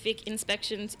site-specific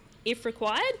inspections if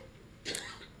required.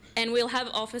 And we'll have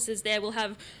officers there. We'll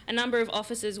have a number of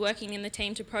officers working in the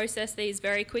team to process these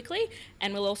very quickly,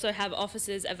 and we'll also have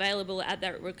officers available at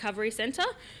that recovery centre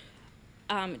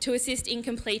to assist in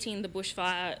completing the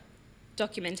bushfire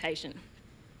documentation.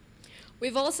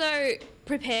 We've also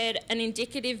prepared an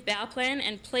indicative BAU plan,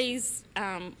 and please,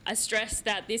 I stress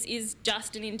that this is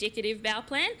just an indicative BAU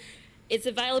plan. It's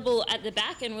available at the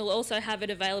back, and we'll also have it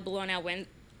available on our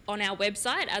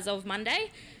website as of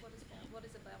Monday. What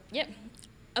is a BAU plan? Yep.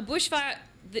 A bushfire,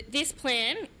 this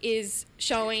plan is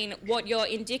showing what your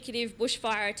indicative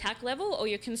bushfire attack level or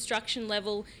your construction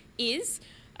level is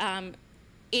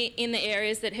in the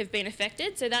areas that have been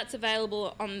affected. So that's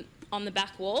available on the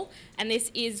back wall, and this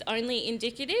is only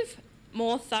indicative.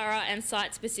 More thorough and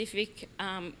site-specific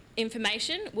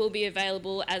information will be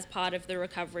available as part of the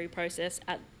recovery process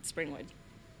at Springwood.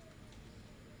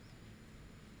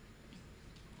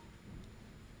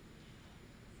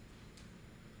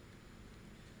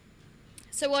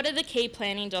 So what are the key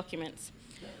planning documents?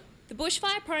 The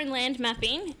bushfire-prone land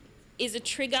mapping is a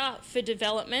trigger for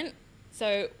development.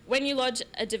 So when you lodge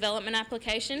a development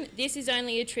application, this is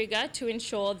only a trigger to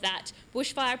ensure that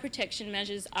bushfire protection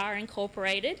measures are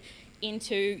incorporated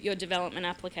into your development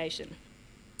application.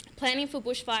 Planning for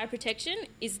bushfire protection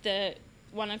is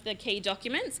one of the key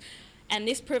documents, and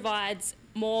this provides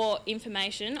more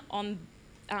information on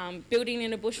building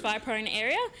in a bushfire-prone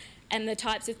area and the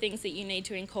types of things that you need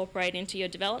to incorporate into your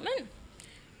development.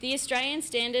 The Australian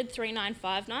Standard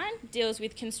 3959 deals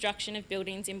with construction of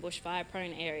buildings in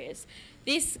bushfire-prone areas.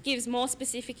 This gives more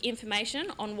specific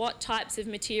information on what types of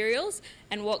materials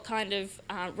and what kind of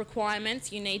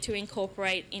requirements you need to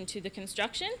incorporate into the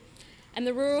construction. And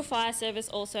the Rural Fire Service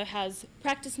also has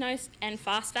practice notes and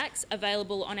fast facts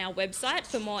available on our website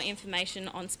for more information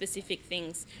on specific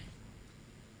things.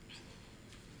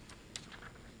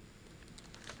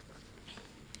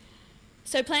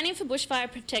 So Planning for Bushfire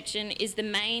Protection is the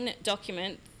main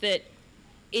document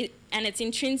and it's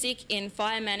intrinsic in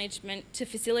fire management to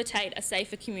facilitate a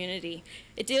safer community.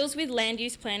 It deals with land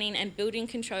use planning and building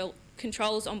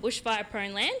controls on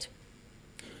bushfire-prone land.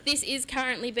 This is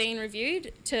currently being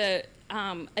reviewed to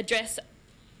address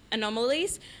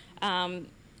anomalies,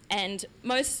 and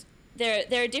there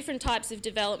are different types of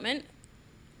development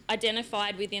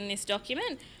identified within this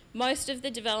document. Most of the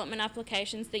development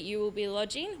applications that you will be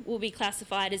lodging will be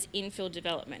classified as infill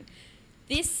development.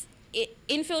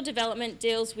 Infill development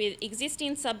deals with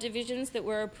existing subdivisions that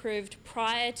were approved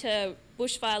prior to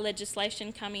bushfire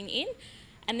legislation coming in,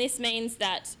 and this means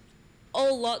that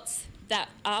all lots that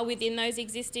are within those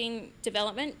existing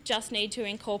development just need to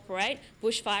incorporate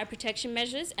bushfire protection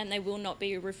measures, and they will not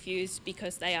be refused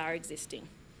because they are existing.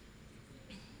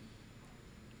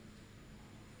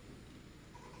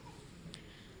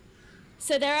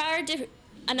 So there are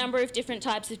a number of different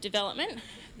types of development.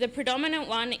 The predominant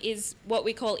one is what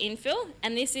we call infill,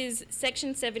 and this is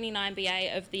Section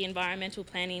 79BA of the Environmental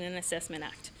Planning and Assessment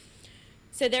Act.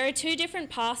 So there are two different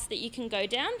paths that you can go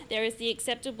down. There is the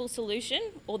acceptable solution,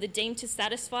 or the deemed to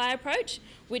satisfy approach,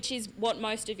 which is what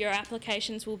most of your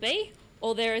applications will be,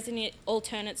 or there is an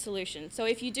alternate solution. So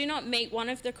if you do not meet one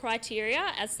of the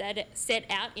criteria as set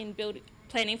out in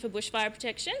Planning for Bushfire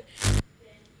Protection,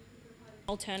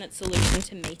 alternate solution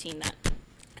to meeting that.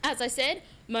 As I said,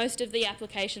 most of the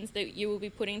applications that you will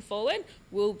be putting forward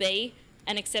will be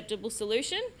an acceptable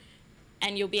solution,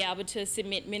 and you'll be able to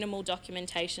submit minimal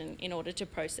documentation in order to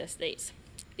process these.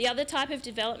 The other type of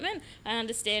development, I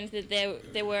understand that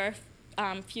there were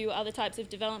a few other types of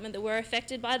development that were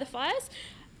affected by the fires,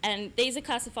 and these are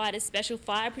classified as special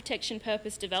fire protection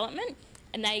purpose development,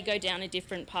 and they go down a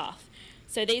different path.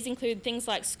 So these include things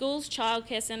like schools,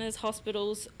 childcare centres,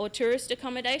 hospitals, or tourist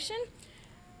accommodation.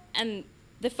 And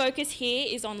the focus here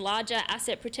is on larger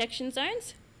asset protection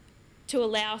zones to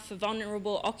allow for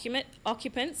vulnerable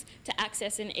occupants to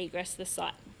access and egress the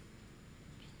site.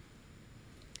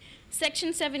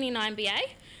 Section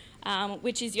 79BA,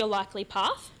 which is your likely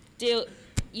path, you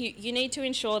need to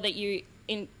ensure that you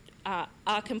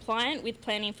are compliant with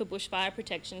Planning for Bushfire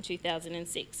Protection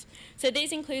 2006. So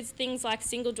these include things like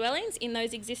single dwellings in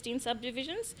those existing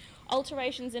subdivisions,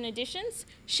 alterations and additions,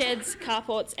 sheds,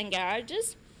 carports and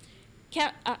garages.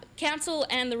 Council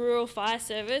and the Rural Fire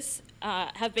Service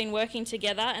have been working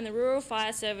together, and the Rural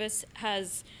Fire Service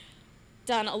has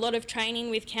done a lot of training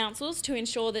with councils to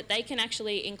ensure that they can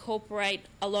actually incorporate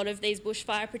a lot of these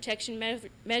bushfire protection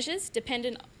measures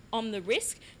dependent on the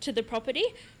risk to the property.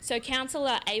 So council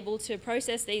are able to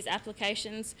process these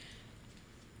applications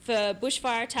for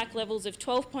bushfire attack levels of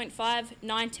 12.5,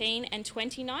 19 and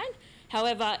 29.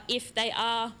 However, if they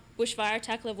are bushfire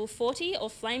attack level 40 or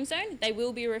flame zone, they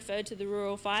will be referred to the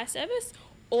Rural Fire Service,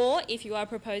 or if you are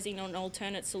proposing an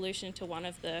alternate solution to one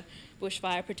of the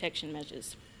bushfire protection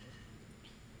measures.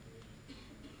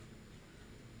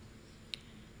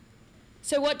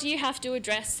 So what do you have to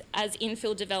address as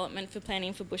infill development for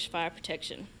Planning for Bushfire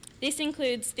Protection? This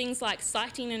includes things like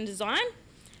siting and design,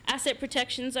 asset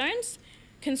protection zones,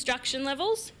 construction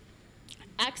levels,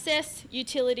 access,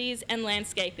 utilities and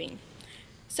landscaping.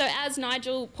 So as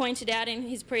Nigel pointed out in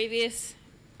his previous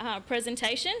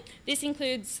presentation, this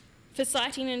includes, for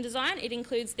siting and design, it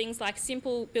includes things like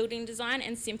simple building design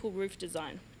and simple roof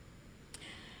design.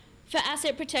 For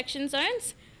asset protection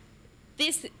zones,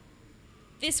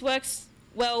 this works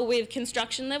well with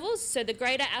construction levels. So the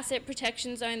greater asset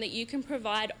protection zone that you can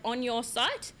provide on your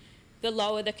site, the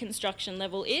lower the construction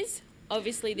level is.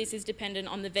 Obviously this is dependent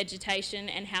on the vegetation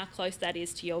and how close that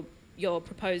is to your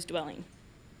proposed dwelling.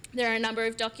 There are a number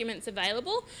of documents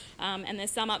available, and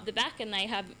there's some up the back, and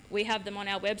we have them on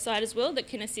our website as well that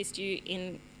can assist you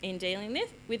in dealing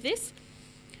with this.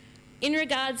 In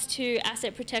regards to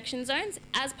asset protection zones,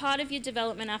 as part of your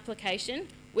development application,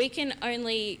 we can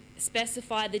only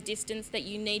specify the distance that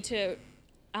you need to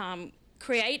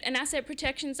create an asset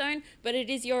protection zone, but it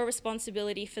is your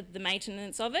responsibility for the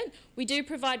maintenance of it. We do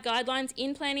provide guidelines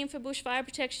in Planning for Bushfire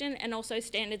Protection and also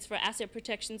standards for asset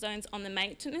protection zones on the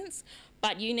maintenance,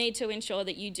 but you need to ensure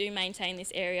that you do maintain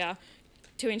this area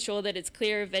to ensure that it's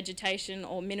clear of vegetation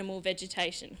or minimal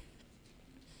vegetation.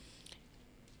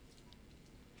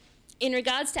 In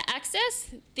regards to access,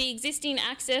 the existing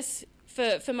access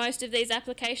for most of these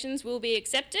applications will be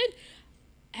accepted.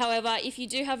 However, if you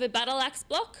do have a battle axe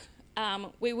block,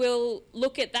 we will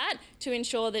look at that to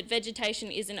ensure that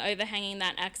vegetation isn't overhanging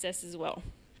that access as well.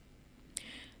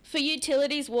 For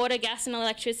utilities, water, gas and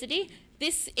electricity,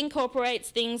 this incorporates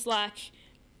things like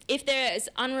if there is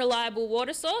unreliable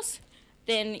water source,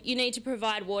 then you need to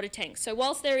provide water tanks. So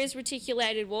whilst there is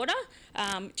reticulated water,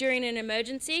 during an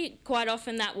emergency, quite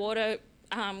often that water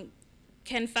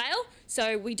can fail.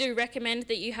 So we do recommend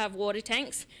that you have water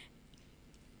tanks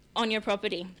on your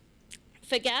property.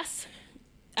 For gas,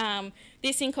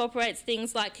 this incorporates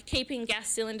things like keeping gas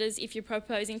cylinders, if you're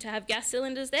proposing to have gas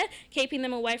cylinders there, keeping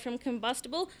them away from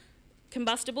combustibles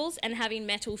and having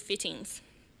metal fittings.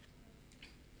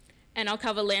 And I'll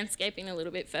cover landscaping a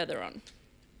little bit further on.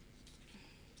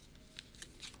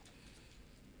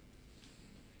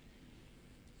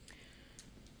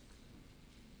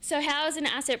 So how is an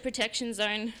asset protection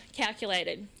zone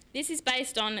calculated? This is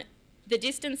based on the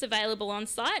distance available on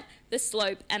site, the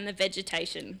slope and the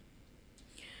vegetation.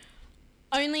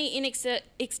 Only in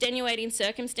extenuating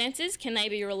circumstances can they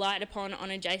be relied upon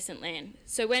on adjacent land.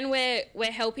 So when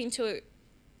we're helping to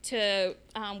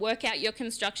work out your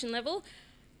construction level,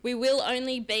 we will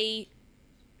only be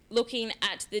looking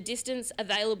at the distance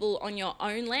available on your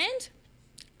own land,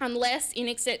 unless in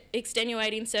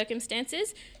extenuating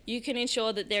circumstances you can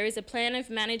ensure that there is a plan of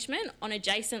management on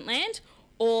adjacent land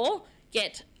or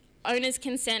get owner's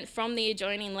consent from the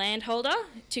adjoining landholder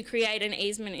to create an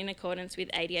easement in accordance with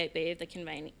 88B of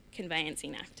the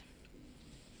Conveyancing Act.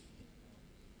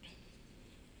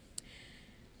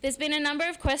 There's been a number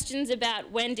of questions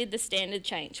about when did the standard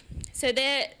change. So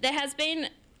there has been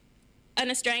an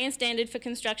Australian standard for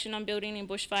construction on building in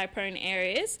bushfire-prone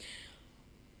areas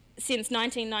since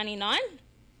 1999.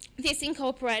 This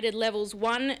incorporated levels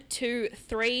 1, 2,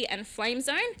 3 and flame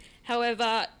zone.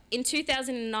 However, in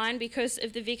 2009, because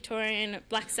of the Victorian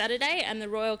Black Saturday and the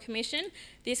Royal Commission,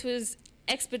 this was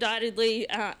expeditedly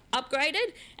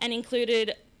upgraded and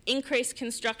included increased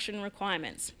construction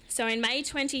requirements. So in May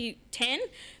 2010,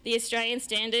 the Australian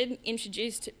standard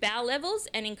introduced bow levels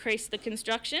and increased the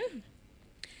construction.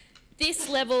 This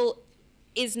level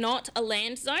is not a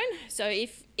land zone. So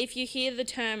if you hear the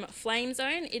term flame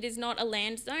zone, it is not a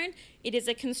land zone. It is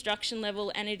a construction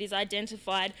level and it is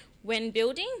identified when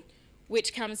building,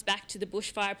 which comes back to the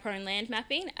bushfire-prone land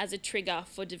mapping as a trigger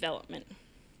for development.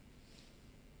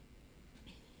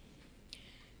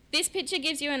 This picture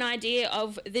gives you an idea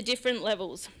of the different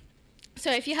levels.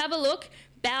 So if you have a look,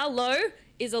 bow low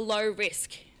is a low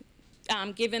risk,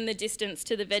 given the distance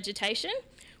to the vegetation.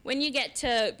 When you get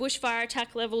to bushfire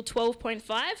attack level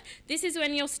 12.5, this is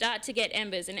when you'll start to get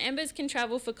embers. And embers can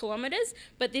travel for kilometres,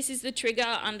 but this is the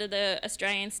trigger under the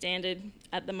Australian standard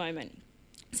at the moment.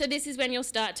 So this is when you'll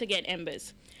start to get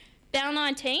embers. Bow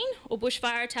 19, or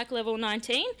bushfire attack level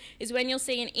 19, is when you'll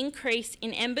see an increase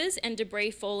in embers and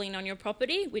debris falling on your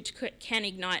property, which can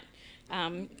ignite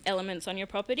elements on your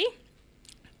property.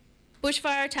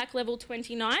 Bushfire attack level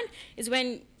 29 is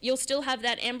when you'll still have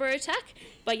that ember attack,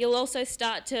 but you'll also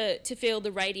start to feel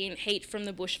the radiant heat from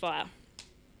the bushfire.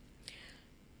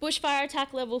 Bushfire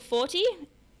attack level 40,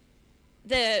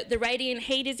 the radiant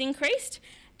heat is increased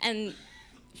and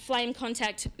flame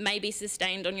contact may be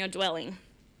sustained on your dwelling.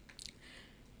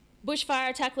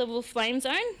 Bushfire attack level flame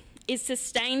zone is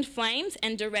sustained flames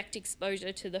and direct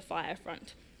exposure to the fire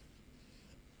front.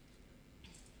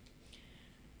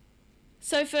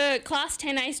 So for Class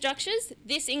 10A structures,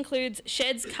 this includes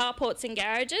sheds, carports and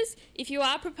garages. If you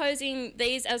are proposing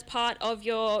these as part of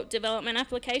your development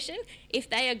application, if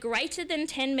they are greater than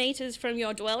 10 metres from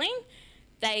your dwelling,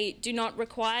 they do not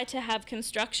require to have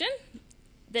construction.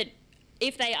 That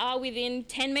if they are within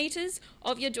 10 metres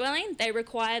of your dwelling, they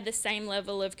require the same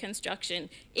level of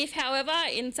construction. If, however,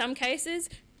 in some cases,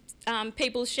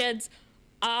 people's sheds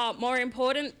are more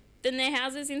important than their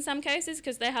houses in some cases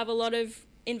because they have a lot of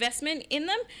investment in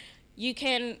them, you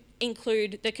can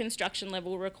include the construction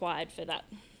level required for that.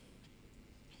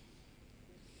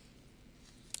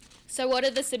 So what are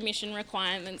the submission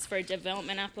requirements for a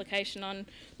development application on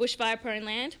bushfire-prone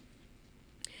land?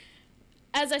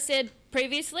 As I said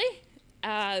previously,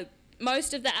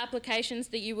 most of the applications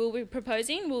that you will be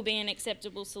proposing will be an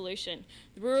acceptable solution.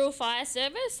 The Rural Fire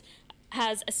Service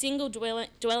has a single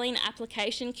dwelling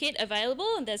application kit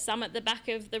available, and there's some at the back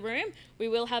of the room. We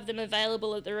will have them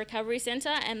available at the Recovery Centre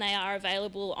and they are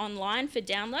available online for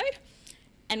download,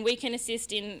 and we can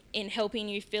assist in helping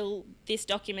you fill this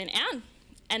document out.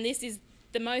 And this is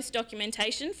the most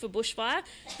documentation for bushfire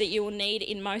that you will need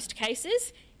in most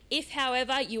cases. If,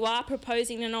 however, you are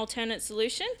proposing an alternate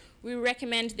solution, we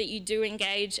recommend that you do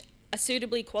engage a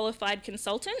suitably qualified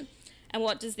consultant. And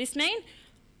what does this mean?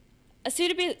 A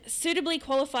suitably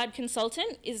qualified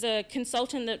consultant is a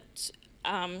consultant that's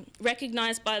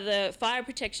recognised by the Fire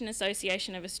Protection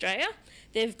Association of Australia.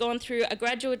 They've gone through a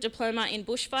graduate diploma in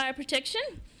bushfire protection,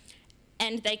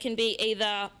 and they can be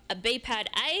either a BPAD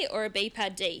A or a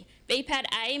BPAD D. BPAD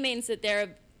A means that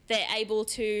they're able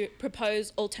to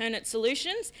propose alternate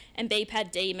solutions, and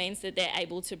BPAD D means that they're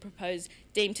able to propose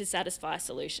deemed to satisfy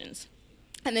solutions.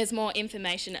 And there's more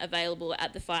information available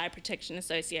at the Fire Protection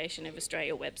Association of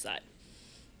Australia website.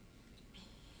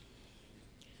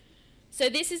 So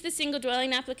this is the single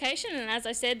dwelling application, and as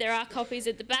I said, there are copies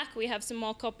at the back. We have some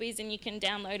more copies and you can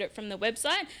download it from the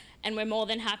website, and we're more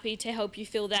than happy to help you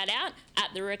fill that out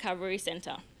at the Recovery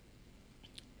Centre.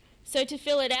 So to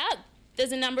fill it out,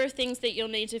 there's a number of things that you'll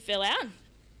need to fill out.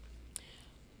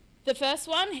 The first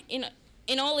one,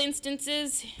 in all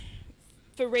instances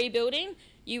for rebuilding,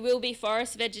 you will be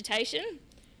forest vegetation.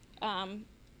 The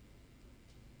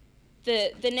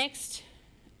next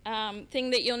thing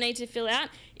that you'll need to fill out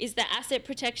is the asset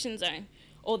protection zone,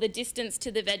 or the distance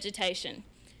to the vegetation.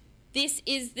 This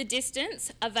is the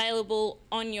distance available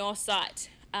on your site.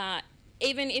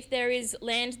 Even if there is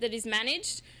land that is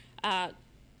managed on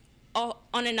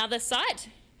another site,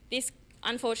 this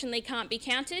unfortunately can't be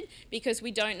counted because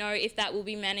we don't know if that will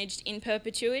be managed in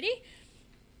perpetuity.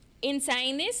 In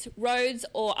saying this, roads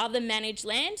or other managed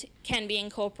land can be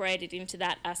incorporated into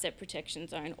that asset protection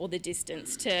zone, or the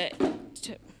distance to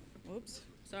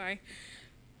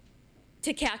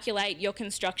calculate your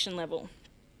construction level.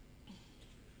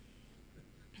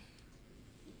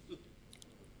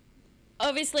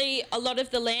 Obviously, a lot of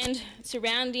the land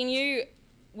surrounding you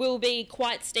will be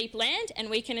quite steep land, and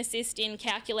we can assist in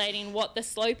calculating what the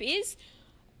slope is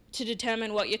to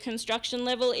determine what your construction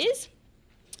level is.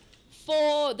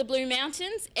 For the Blue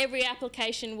Mountains, every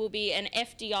application will be an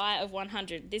FDI of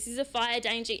 100. This is a fire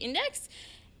danger index,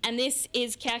 and this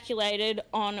is calculated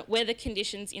on weather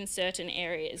conditions in certain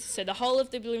areas. So the whole of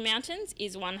the Blue Mountains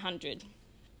is 100.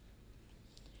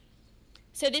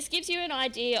 So this gives you an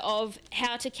idea of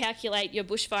how to calculate your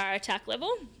bushfire attack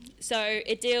level. So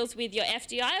it deals with your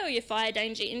FDI, or your fire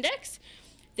danger index,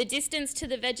 the distance to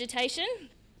the vegetation,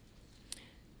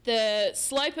 the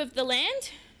slope of the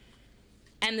land,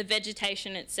 and the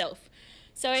vegetation itself.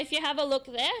 So if you have a look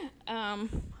there, I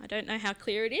don't know how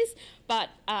clear it is, but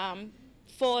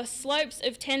for slopes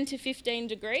of 10 to 15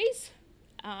 degrees,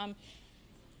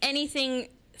 anything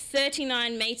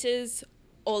 39 metres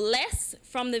or less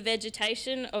from the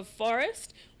vegetation of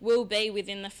forest will be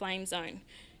within the flame zone.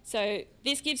 So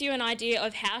this gives you an idea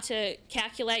of how to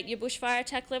calculate your bushfire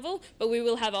attack level, but we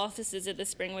will have officers at the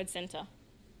Springwood Centre.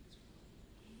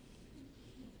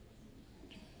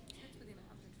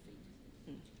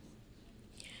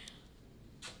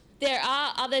 There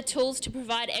are other tools to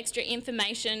provide extra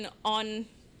information on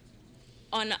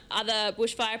other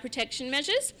bushfire protection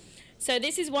measures. So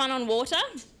this is one on water.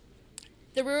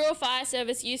 The Rural Fire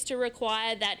Service used to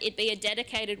require that it be a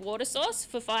dedicated water source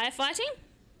for firefighting.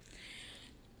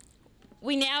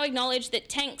 We now acknowledge that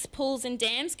tanks, pools and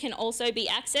dams can also be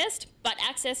accessed, but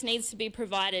access needs to be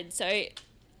provided. So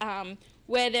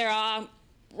where there are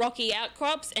rocky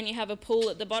outcrops and you have a pool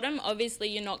at the bottom, obviously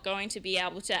you're not going to be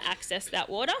able to access that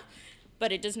water,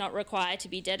 but it does not require to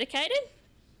be dedicated.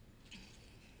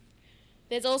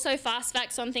 There's also fast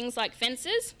facts on things like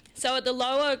fences. So at the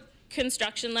lower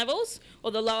construction levels,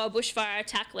 or the lower bushfire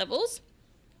attack levels,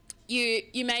 you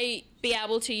may be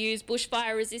able to use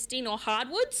bushfire resisting or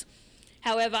hardwoods.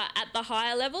 However, at the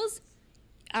higher levels,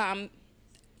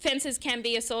 fences can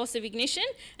be a source of ignition,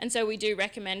 and so we do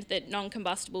recommend that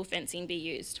non-combustible fencing be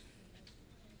used.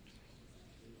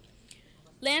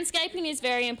 Landscaping is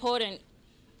very important.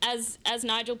 As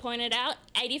Nigel pointed out,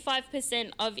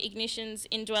 85% of ignitions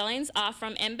in dwellings are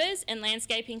from embers, and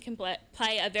landscaping can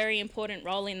play a very important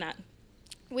role in that.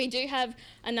 We do have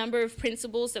a number of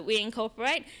principles that we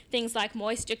incorporate, things like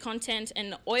moisture content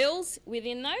and oils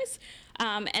within those,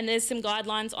 and there's some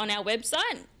guidelines on our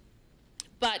website.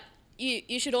 But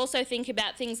you should also think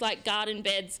about things like garden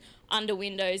beds under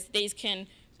windows. These can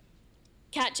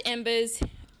catch embers,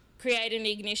 create an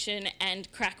ignition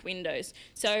and crack windows.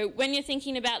 So when you're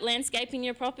thinking about landscaping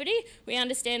your property, we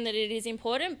understand that it is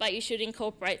important, but you should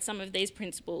incorporate some of these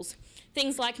principles.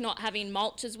 Things like not having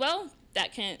mulch as well,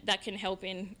 that can help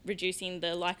in reducing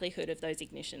the likelihood of those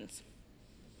ignitions.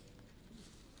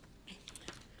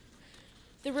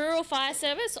 The Rural Fire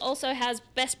Service also has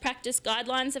best practice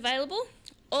guidelines available.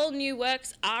 All new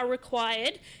works are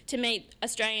required to meet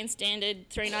Australian Standard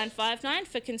 3959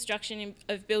 for construction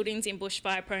of buildings in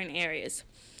bushfire-prone areas.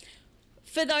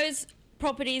 For those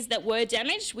properties that were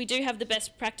damaged, we do have the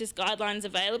best practice guidelines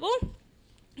available,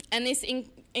 and this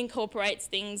incorporates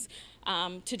things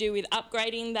to do with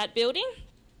upgrading that building,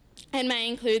 and may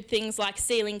include things like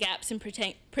sealing gaps and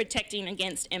protecting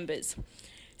against embers.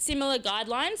 Similar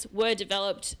guidelines were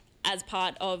developed as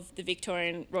part of the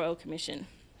Victorian Royal Commission.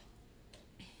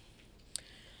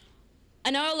 I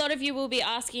know a lot of you will be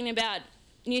asking about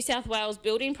New South Wales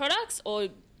building products or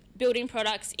building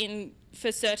products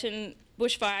for certain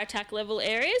bushfire attack level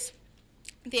areas.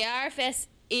 The RFS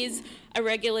is a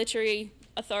regulatory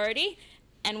authority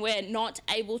and we're not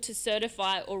able to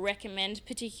certify or recommend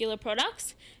particular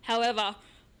products. However,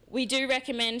 we do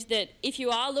recommend that if you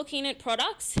are looking at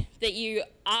products, that you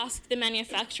ask the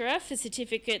manufacturer for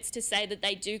certificates to say that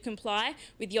they do comply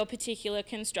with your particular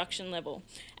construction level,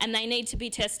 and they need to be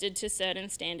tested to certain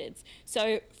standards.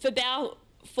 So for BAU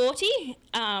 40,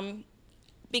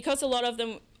 because a lot of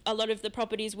the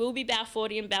properties will be BAU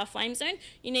 40 and BAU flame zone,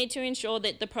 you need to ensure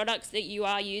that the products that you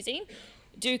are using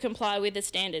do comply with the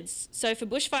standards. So for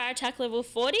bushfire attack level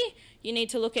 40, you need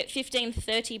to look at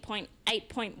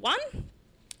 1530.8.1,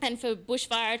 and for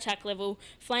bushfire attack level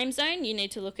flame zone, you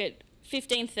need to look at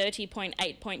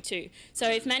 1530.8.2. So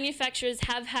if manufacturers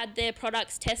have had their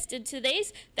products tested to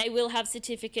these, they will have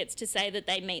certificates to say that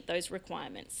they meet those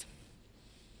requirements.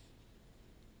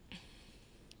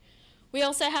 We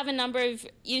also have a number of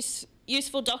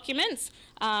useful documents,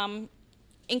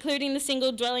 including the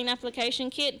single dwelling application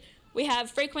kit. We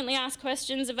have frequently asked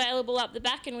questions available up the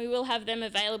back, and we will have them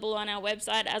available on our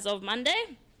website as of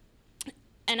Monday.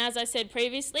 And as I said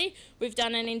previously, we've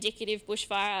done an indicative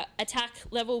bushfire attack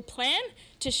level plan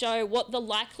to show what the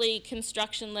likely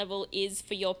construction level is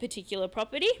for your particular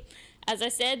property. As I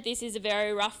said, this is a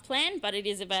very rough plan, but it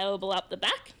is available up the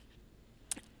back.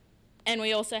 And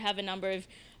we also have a number of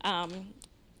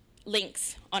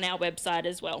links on our website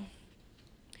as well.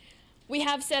 We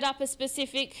have set up a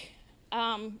specific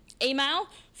email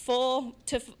to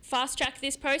fast track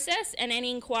this process, and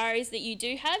any inquiries that you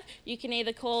do have, you can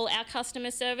either call our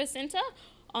customer service centre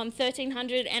on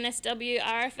 1300 NSW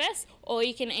RFS, or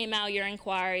you can email your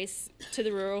inquiries to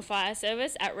the Rural Fire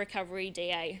Service at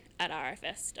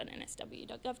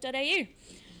recoveryda@rfs.nsw.gov.au.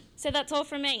 So that's all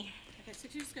from me. Okay, so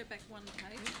could you just go back one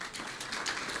page?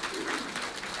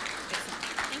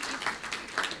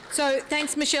 So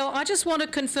thanks, Michelle. I just want to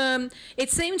confirm, it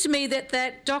seemed to me that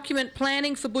that document,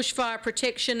 Planning for Bushfire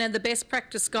Protection, and the Best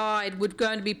Practice Guide would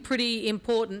going to be pretty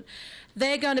important.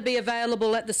 They're going to be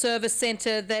available at the service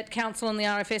centre that Council and the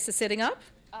RFS are setting up?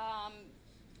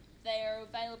 They are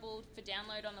available for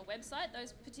download on the website,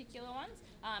 those particular ones,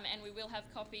 and we will have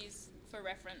copies for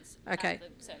reference at the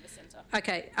service centre.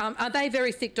 Okay. Are they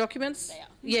very thick documents? They are.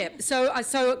 Yeah. So I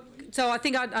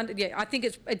think I think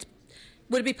it's.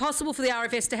 Would it be possible for the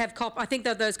RFS to have I think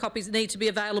that those copies need to be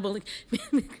available.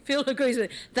 Phil agrees with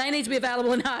me. They need to be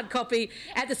available in hard copy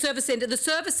at the service centre. The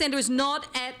service centre is not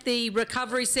at the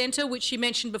recovery centre, which she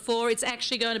mentioned before. It's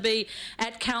actually going to be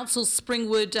at Council's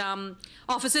Springwood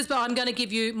offices, but I'm going to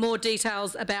give you more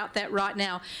details about that right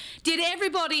now. Did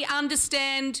everybody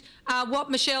understand what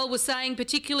Michelle was saying,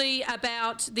 particularly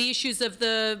about the issues of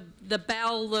the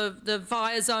BAL, the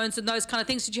fire zones and those kind of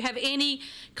things? Did you have any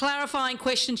clarifying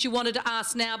questions you wanted to ask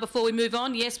now before we move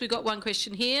on? Yes, we've got one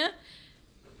question here.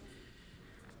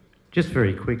 Just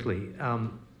very quickly,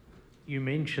 you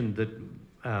mentioned that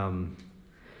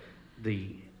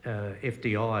the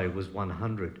FDI was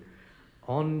 100.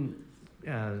 On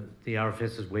the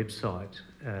RFS's website,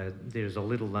 there's a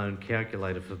little known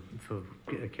calculator for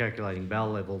calculating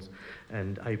BAL levels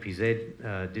and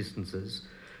APZ distances.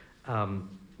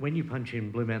 When you punch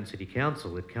in Blue Mountain City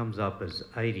Council, it comes up as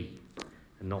 80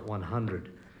 and not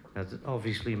 100. Now, that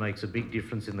obviously makes a big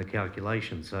difference in the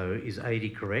calculation. So is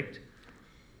 80 correct?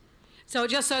 So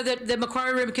just so that the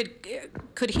Macquarie Room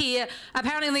could hear,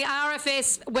 apparently on the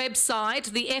RFS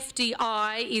website, the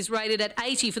FDI is rated at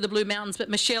 80 for the Blue Mountains, but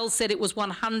Michelle said it was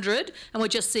 100, and we're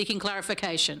just seeking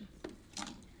clarification.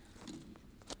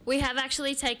 We have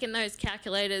actually taken those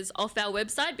calculators off our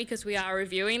website because we are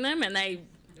reviewing them, and they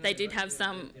did have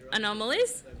some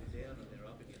anomalies.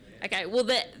 Okay, well,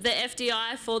 the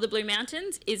FDI for the Blue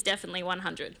Mountains is definitely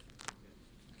 100.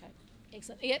 Okay,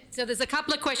 excellent. Yep, so there's a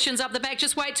couple of questions up the back.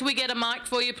 Just wait till we get a mic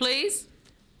for you, please.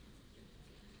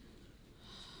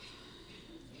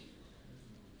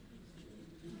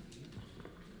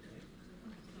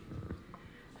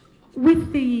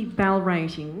 With the BAL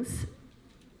ratings,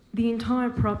 the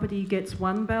entire property gets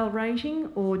one BAL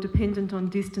rating, or dependent on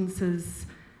distances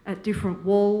at different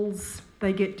walls,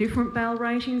 they get different BAL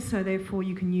ratings, so therefore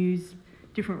you can use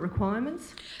different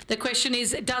requirements. The question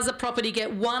is, does a property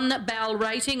get one BAL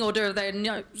rating, or do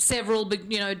they several,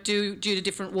 due to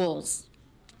different walls?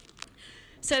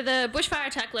 So the bushfire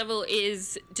attack level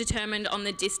is determined on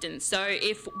the distance. So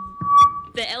if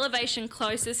the elevation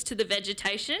closest to the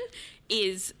vegetation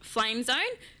is flame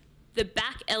zone, the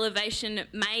back elevation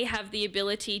may have the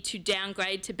ability to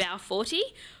downgrade to BAL 40,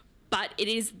 but it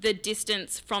is the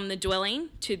distance from the dwelling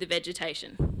to the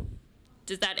vegetation.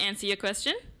 Does that answer your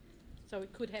question? So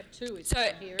it could have two.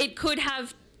 It could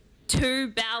have two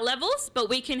BAL levels, but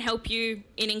we can help you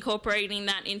in incorporating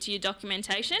that into your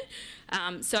documentation.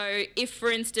 So if,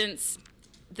 for instance,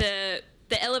 the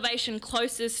elevation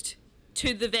closest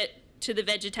to the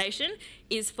vegetation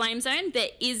is flame zone,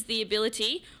 there is the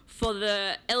ability for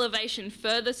the elevation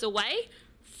furthest away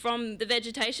from the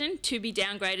vegetation to be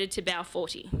downgraded to BAL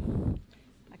 40.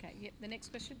 Okay, yep, the next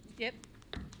question. Yep.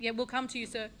 Yeah, we'll come to you,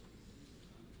 sir.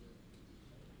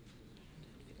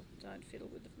 Don't fiddle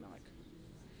with the mic.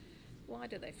 Why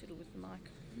do they fiddle with the mic?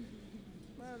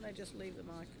 Why don't they just leave the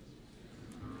mic?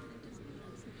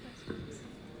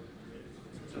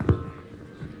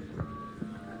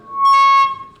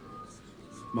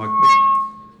 My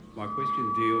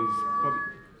question deals probably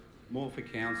more for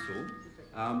council.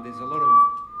 There's a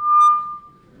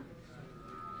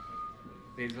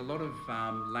lot of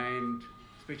land,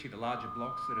 especially the larger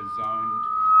blocks, that are zoned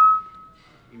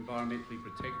environmentally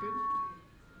protected.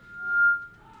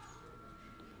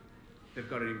 They've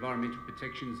got an environmental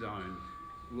protection zone.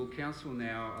 Will council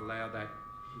now allow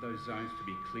those zones to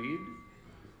be cleared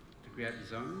to create the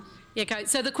zones? Yeah, okay.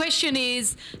 So the question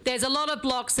is, there's a lot of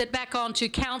blocks that back onto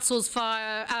council's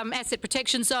fire asset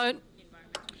protection zone.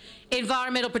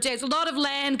 Environmental protection. A lot of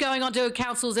land going onto a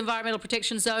council's environmental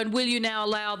protection zone. Will you now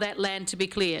allow that land to be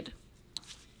cleared?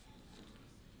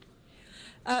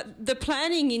 The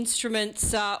planning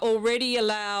instruments already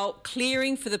allow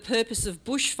clearing for the purpose of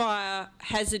bushfire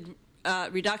hazard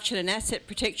reduction and asset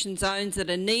protection zones that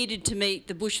are needed to meet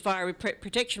the bushfire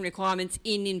protection requirements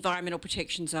in the environmental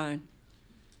protection zone.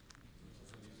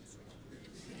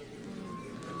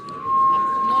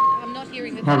 I'm not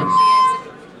hearing the answer.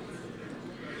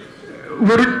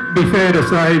 Would it be fair to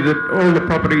say that all the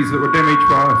properties that were damaged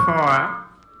by a fire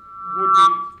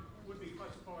would be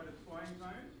classified as flame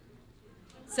zone?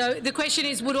 So the question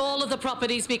is, would all of the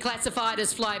properties be classified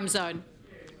as flame zone?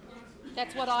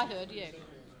 That's what I heard, yeah.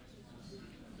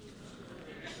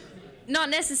 Not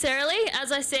necessarily.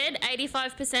 As I said,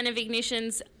 85% of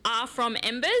ignitions are from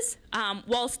embers,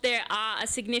 whilst there are a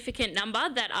significant number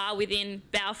that are within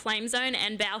BAL flame zone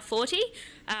and BAL 40.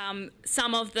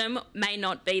 Some of them may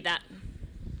not be that.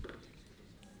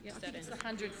 Yeah, I think it's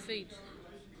 100 feet.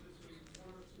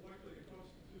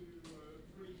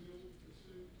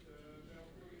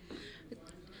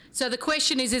 So the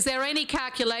question is there any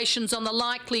calculations on the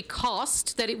likely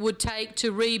cost that it would take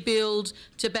to rebuild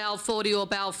to BAL 40 or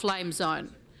BAL flame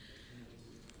zone?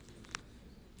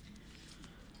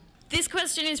 This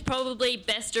question is probably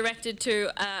best directed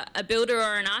to a builder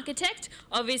or an architect.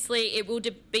 Obviously, it will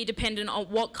be dependent on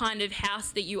what kind of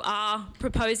house that you are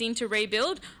proposing to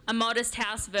rebuild. A modest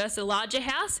house versus a larger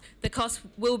house, the cost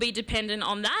will be dependent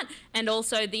on that, and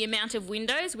also the amount of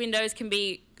windows. Windows can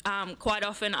be quite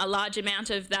often a large amount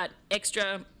of that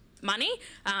extra money.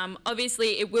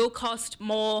 Obviously, it will cost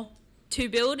more to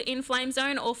build in flame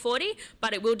zone or 40,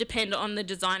 but it will depend on the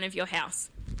design of your house.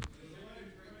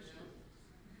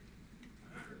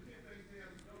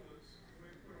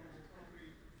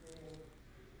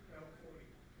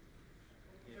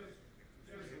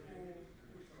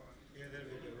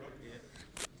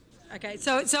 Okay,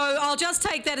 so I'll just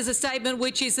take that as a statement,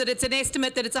 which is that it's an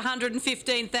estimate that it's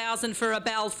 115,000 for a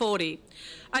BAL 40.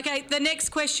 Okay, the next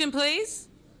question, please.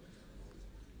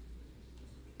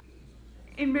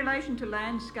 In relation to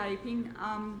landscaping,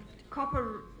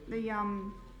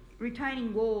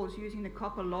 retaining walls using the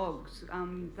copper logs,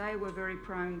 they were very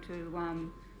prone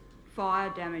to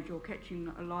fire damage or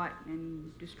catching alight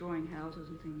and destroying houses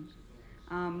and things.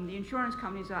 The insurance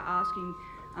companies are asking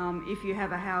if you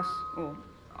have a house, or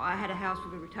I had a house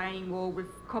with a retaining wall with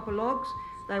copper logs.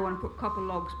 They want to put copper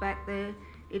logs back there.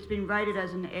 It's been rated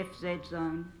as an FZ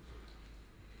zone.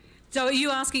 So are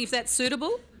you asking if that's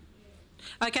suitable?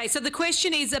 Okay, so the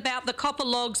question is about the copper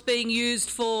logs being used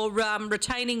for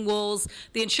retaining walls.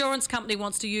 The insurance company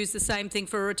wants to use the same thing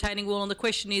for a retaining wall, and the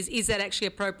question is that actually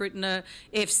appropriate in a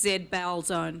FZ BAL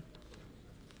zone?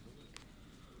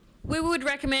 We would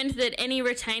recommend that any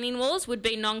retaining walls would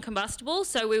be non-combustible,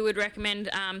 so we would recommend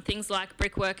things like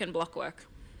brickwork and blockwork.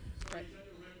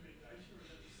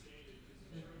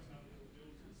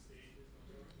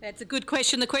 That's a good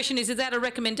question. The question is that a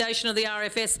recommendation of the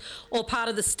RFS or part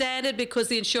of the standard, because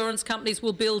the insurance companies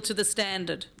will bill to the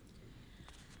standard?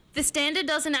 The standard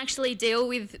doesn't actually deal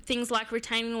with things like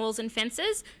retaining walls and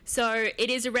fences, so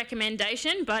it is a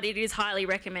recommendation, but it is highly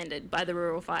recommended by the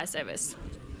Rural Fire Service.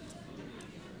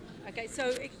 Okay, so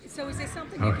is there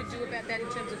something you could do about that in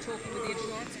terms of talking with the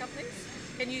insurance companies?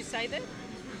 Can you say that?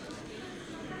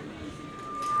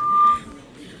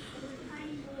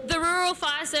 The Rural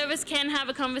Fire Service can have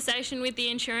a conversation with the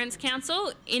Insurance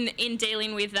Council in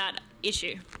dealing with that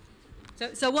issue.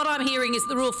 So what I'm hearing is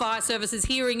the Rural Fire Service is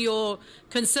hearing your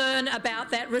concern about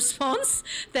that response,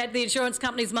 that the insurance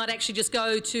companies might actually just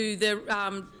go to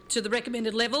the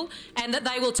recommended level, and that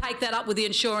they will take that up with the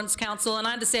Insurance Council. And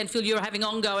I understand, Phil, you're having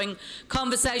ongoing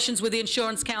conversations with the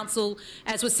Insurance Council,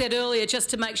 as was said earlier,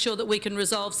 just to make sure that we can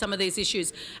resolve some of these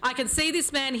issues. I can see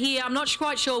this man here. I'm not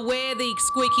quite sure where the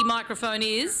squeaky microphone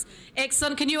is.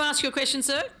 Excellent. Can you ask your question,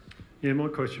 sir? Yeah, my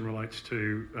question relates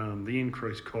to the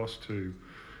increased cost to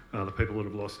the people that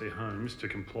have lost their homes to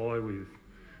comply with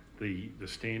the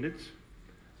standards.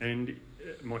 And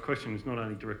my question is not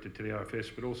only directed to the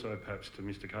RFS, but also perhaps to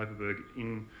Mr. Koperberg,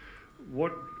 in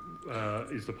what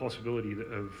is the possibility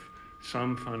of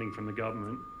some funding from the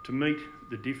government to meet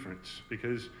the difference?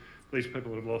 Because these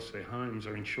people that have lost their homes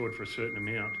are insured for a certain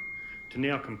amount. To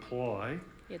now comply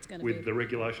with the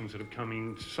regulations that have come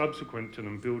in subsequent to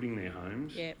them building their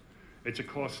homes, it's a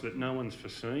cost that no one's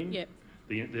foreseen.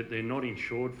 That they're not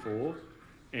insured for,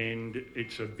 and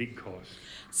it's a big cost.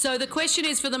 So the question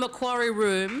is for the Macquarie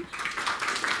Room,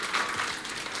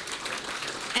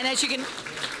 and as you can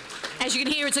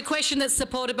hear, it's a question that's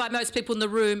supported by most people in the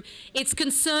room. It's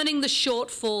concerning the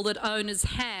shortfall that owners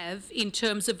have in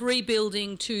terms of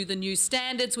rebuilding to the new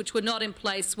standards, which were not in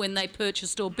place when they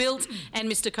purchased or built,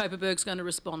 and Mr. Koperberg's going to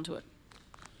respond to it.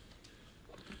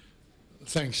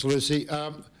 Thanks, Lucy.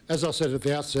 As I said at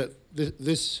the outset,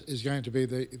 this is going to be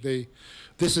the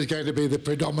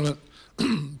predominant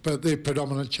the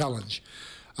predominant challenge.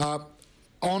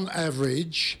 On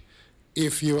average,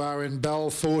 if you are in BAL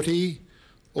 40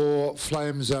 or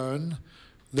flame zone,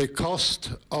 the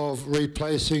cost of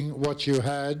replacing what you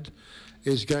had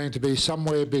is going to be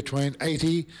somewhere between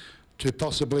 $80,000 to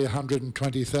possibly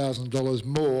 $120,000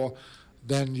 more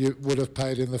than you would have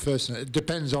paid in the first. It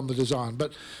depends on the design,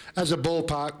 but as a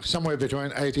ballpark, somewhere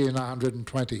between 80 and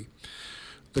 120.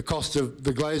 The cost of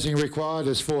the glazing required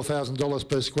is $4,000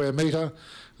 per square metre.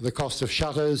 The cost of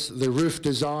shutters, the roof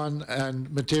design and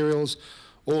materials,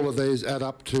 all of these add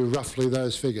up to roughly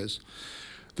those figures.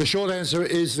 The short answer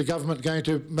is the government going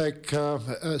to make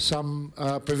some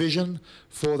provision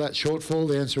for that shortfall.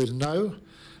 The answer is no.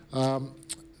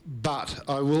 But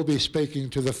I will be speaking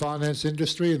to the finance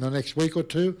industry in the next week or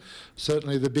two,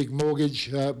 certainly the big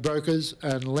mortgage brokers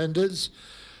and lenders,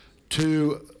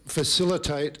 to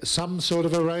facilitate some sort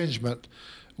of arrangement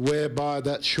whereby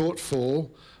that shortfall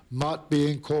might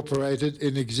be incorporated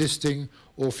in existing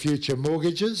or future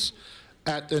mortgages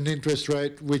at an interest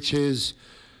rate which is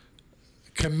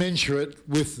commensurate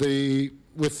with the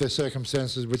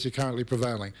circumstances which are currently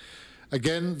prevailing.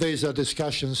 Again, these are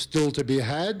discussions still to be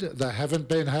had. They haven't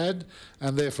been had,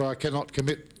 and therefore I cannot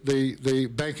commit the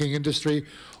banking industry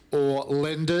or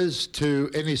lenders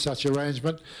to any such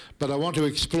arrangement, but I want to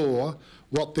explore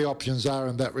what the options are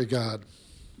in that regard.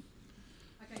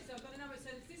 Okay, so I've got a number. So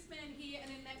it's this man here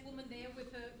and then that woman there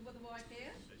with the white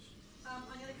hair. I'm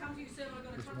going to come to you, sir. I've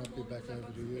got a couple more because I've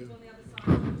got some people on the other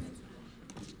side.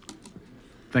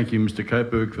 Thank you, Mr.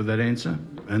 Koperberg, for that answer.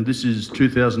 And this is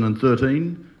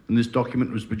 2013. And this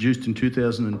document was produced in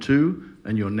 2002,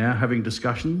 and you're now having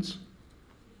discussions?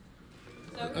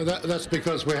 That's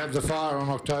because we had the fire on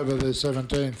October the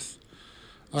 17th.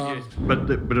 Yes, but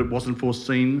it wasn't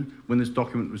foreseen when this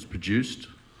document was produced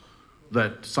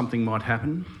that something might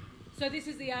happen? So this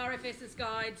is the RFS's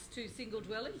guides to single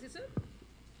dwellings, is it?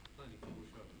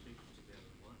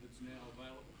 It's now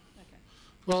available. Okay.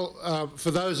 Well,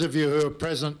 for those of you who are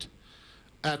present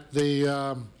at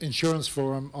the insurance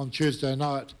forum on Tuesday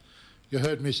night, you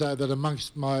heard me say that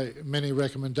amongst my many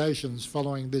recommendations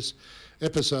following this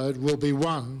episode will be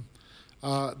one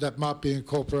that might be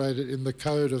incorporated in the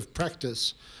code of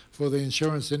practice for the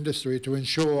insurance industry to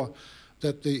ensure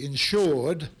that the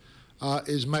insured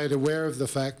is made aware of the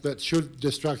fact that should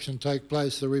destruction take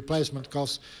place, the replacement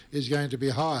cost is going to be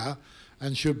higher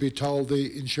and should be told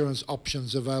the insurance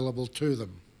options available to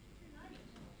them.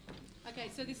 Okay,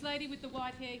 so this lady with the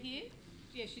white hair here,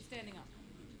 yeah, she's standing up.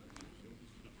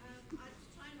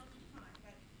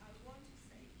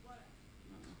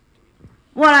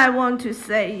 What I want to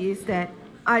say is that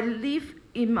I live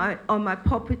on my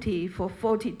property for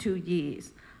 42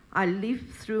 years. I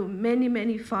lived through many,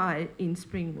 many fires in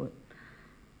Springwood.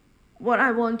 What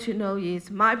I want to know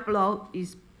is my block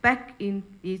is back in,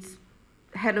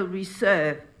 had a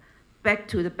reserve back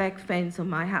to the back fence of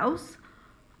my house.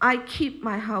 I keep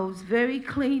my house very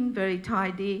clean, very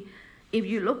tidy. If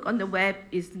you look on the web,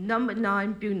 it's number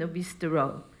 9 Buena Vista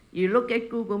Road. You look at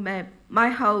Google Maps, my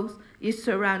house is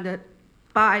surrounded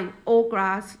by all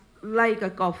grass like a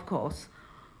golf course.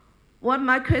 What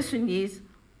my question is,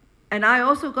 and I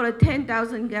also got a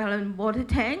 10,000-gallon water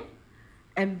tank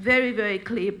and very, very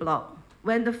clear block.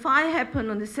 When the fire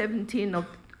happened on the 17th of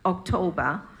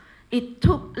October, it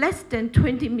took less than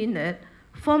 20 minutes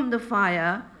from the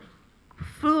fire,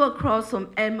 flew across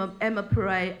from Emma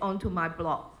Parade onto my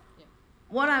block. Yeah.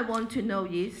 What I want to know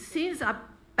is, since I'm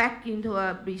back into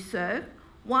a reserve,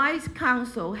 why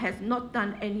council has not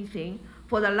done anything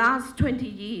for the last 20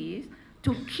 years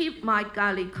to keep my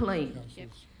gully clean? Yep.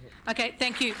 Okay,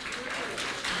 thank you.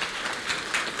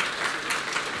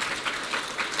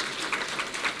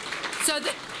 So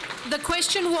the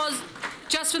question was,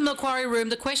 just from the Macquarie room,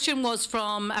 the question was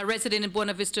from a resident in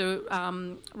Buena Vista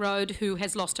Road who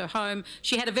has lost her home.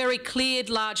 She had a very cleared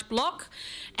large block,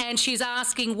 and she's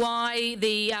asking why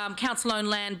the council-owned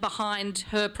land behind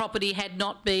her property had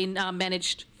not been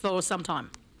managed for some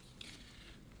time.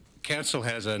 Council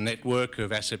has a network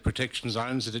of asset protection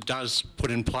zones that it does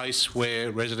put in place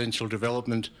where residential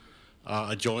development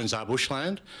adjoins our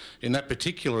bushland. In that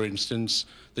particular instance,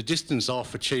 the distance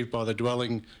off achieved by the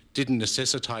dwelling didn't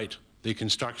necessitate the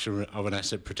construction of an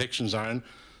asset protection zone.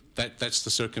 That's the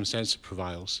circumstance that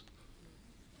prevails.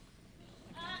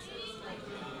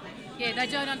 Yeah, they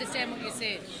don't understand what you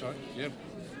said. Sorry, yep.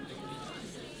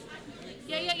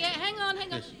 Yeah, hang on.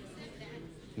 Yes.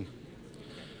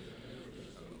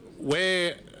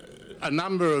 Where a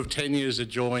number of tenures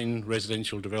adjoin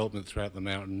residential development throughout the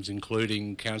mountains,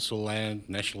 including council land,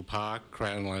 national park,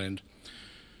 crown land,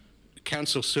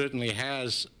 council certainly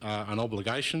has an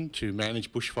obligation to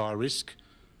manage bushfire risk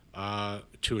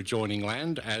to adjoining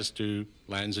land, as do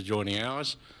lands adjoining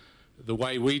ours. The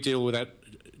way we deal with that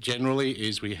generally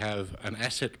is we have an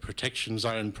asset protection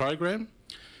zone program.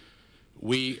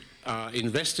 We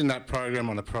invest in that program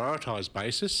on a prioritised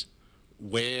basis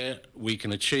where we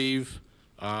can achieve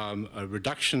a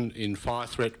reduction in fire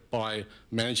threat by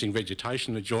managing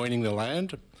vegetation adjoining the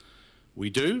land. We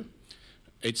do.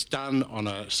 It's done on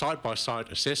a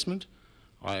site-by-site assessment.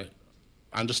 I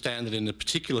understand that in the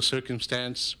particular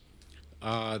circumstance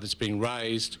that's being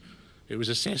raised, it was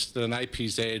assessed that an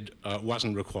APZ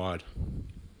wasn't required.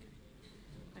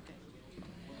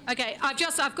 Okay,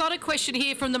 I've got a question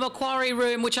here from the Macquarie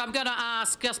room, which I'm going to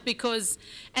ask just because,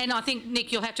 and I think,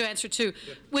 Nick, you'll have to answer it too,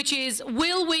 which is,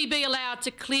 will we be allowed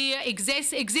to clear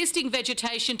existing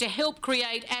vegetation to help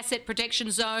create asset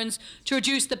protection zones to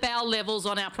reduce the bowel levels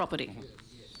on our property?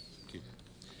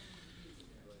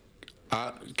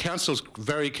 Council's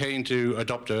very keen to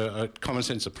adopt a common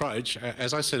sense approach.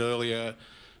 As I said earlier,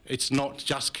 it's not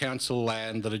just council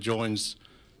land that adjoins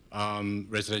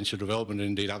residential development and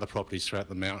indeed other properties throughout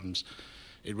the mountains.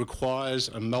 It requires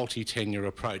a multi-tenure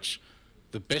approach.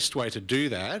 The best way to do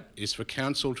that is for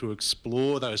council to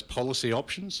explore those policy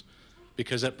options,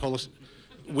 because that policy,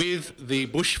 with the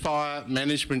Bushfire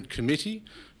Management Committee,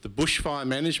 the Bushfire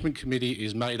Management Committee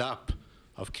is made up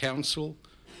of council,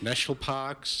 national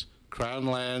parks, crown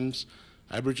lands,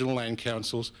 Aboriginal land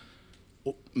councils.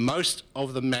 Most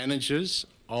of the managers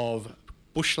of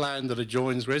bushland that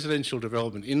adjoins residential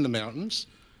development in the mountains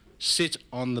sit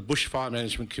on the Bushfire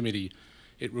Management Committee.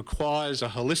 It requires a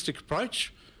holistic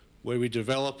approach where we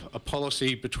develop a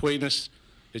policy between us.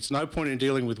 It's no point in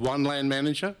dealing with one land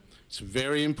manager. It's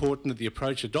very important that the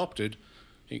approach adopted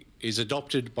is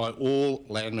adopted by all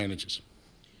land managers.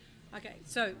 Okay,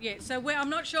 so yeah, so I'm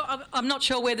not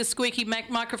sure where the squeaky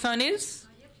microphone is.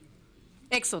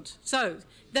 Excellent. So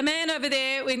the man over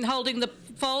there holding the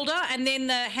folder, and then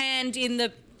the hand in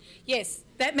the, yes,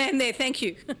 that man there. Thank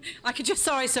you.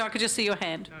 Sorry, sir, I could just see your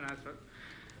hand. No, that's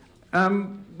right.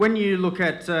 When you look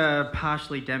at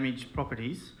partially damaged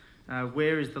properties,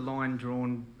 where is the line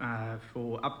drawn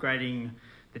for upgrading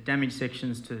the damaged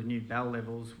sections to new bell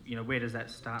levels? You know, where does that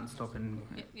start and stop? And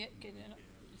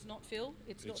it's not Phil.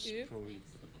 It's not you. Probably,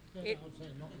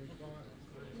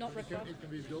 not required. It can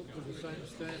be built to the same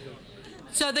standard.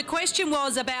 So the question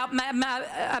was about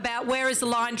where is the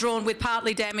line drawn with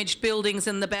partly damaged buildings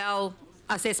and the bowel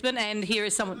assessment, and here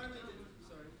is someone.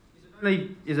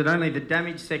 Is it only the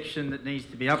damaged section that needs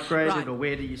to be upgraded, right, or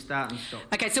where do you start and stop?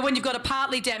 Okay, so when you've got a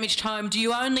partly damaged home, do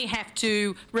you only have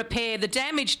to repair the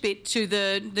damaged bit to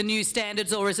the new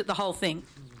standards, or is it the whole thing?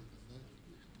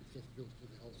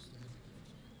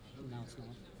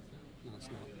 No, it's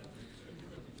not.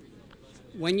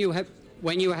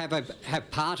 When you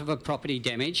have part of a property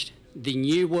damaged, the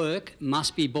new work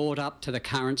must be brought up to the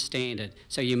current standard.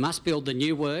 So you must build the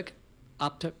new work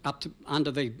to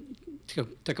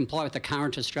comply with the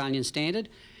current Australian standard.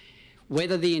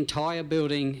 Whether the entire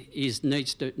building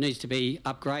needs to be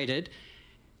upgraded,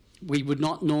 we would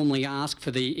not normally ask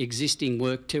for the existing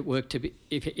work to be,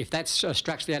 if that's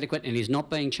structurally adequate and is not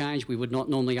being changed, we would not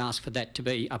normally ask for that to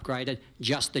be upgraded.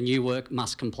 Just the new work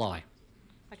must comply.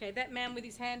 Okay, that man with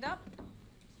his hand up.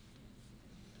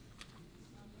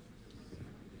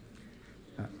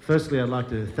 Firstly, I'd like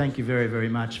to thank you very, very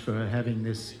much for having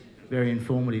this very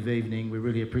informative evening. We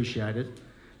really appreciate it,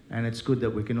 and it's good that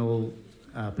we can all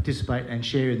participate and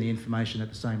share in the information at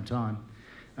the same time.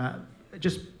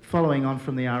 Just following on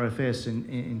from the RFS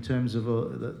in terms of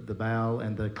the bowl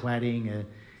and the cladding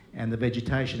and the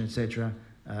vegetation, etc.,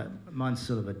 mine's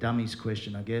sort of a dummies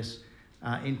question, I guess.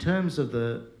 In terms of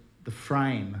the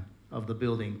frame of the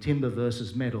building, timber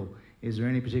versus metal, is there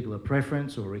any particular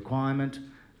preference or requirement?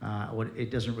 Or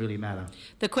it doesn't really matter?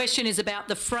 The question is about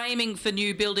the framing for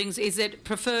new buildings. Is it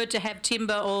preferred to have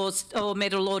timber or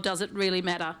metal, or does it really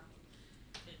matter?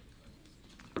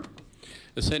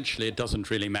 Essentially, it doesn't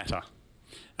really matter.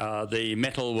 The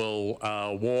metal will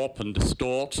warp and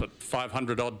distort at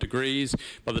 500 odd degrees.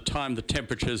 By the time the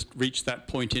temperatures reach that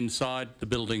point inside, the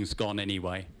building's gone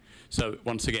anyway. So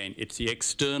once again, it's the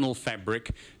external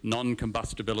fabric,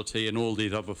 non-combustibility and all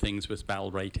these other things with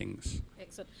BAL ratings.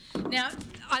 Excellent. Now,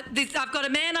 I've got a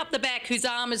man up the back whose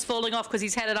arm is falling off because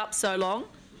he's had it up so long.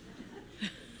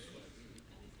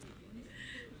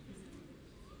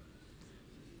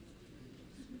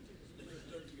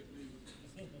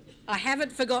 I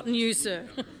haven't forgotten you, sir.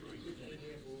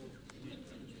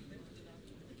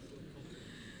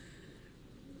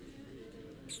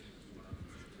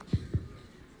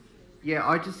 Yeah,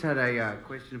 I just had a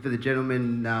question for the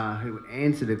gentleman who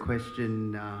answered a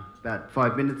question about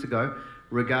 5 minutes ago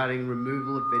regarding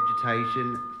removal of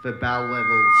vegetation for BAL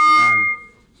levels.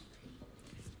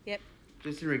 Yep.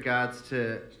 Just in regards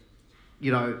to,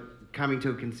 you know, coming to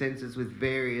a consensus with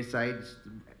various aides,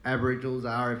 Aboriginals,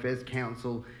 RFS,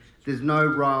 Council, there's no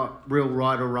real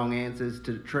right or wrong answers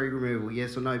to tree removal,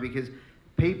 yes or no, because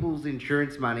people's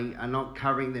insurance money are not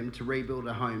covering them to rebuild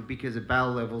a home because of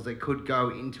BAL levels that could go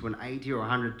into an $80,000 or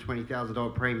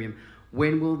 $120,000 premium.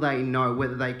 When will they know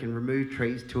whether they can remove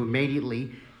trees to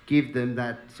immediately give them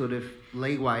that sort of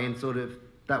leeway and sort of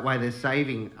that way they're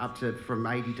saving up to from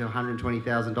 $80,000 to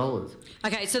 $120,000?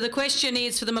 Okay, so the question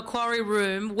is for the Macquarie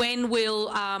Room, when will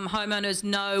homeowners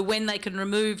know when they can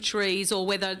remove trees, or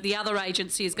whether the other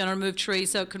agency is going to remove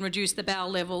trees so it can reduce the BAL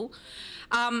level?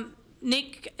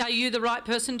 Nick, are you the right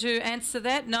person to answer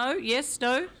that? No? Yes?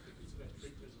 No?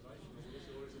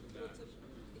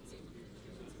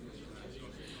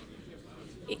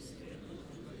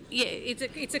 Yeah,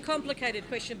 it's a complicated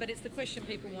question, but it's the question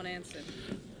people want answered.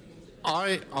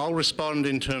 I'll respond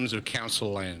in terms of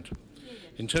council land.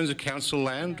 In terms of council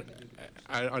land,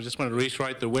 I just want to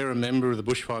reiterate that we're a member of the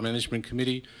Bushfire Management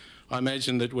Committee. I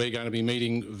imagine that we're going to be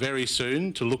meeting very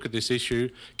soon to look at this issue.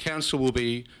 Council will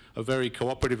be a very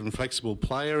cooperative and flexible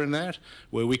player in that,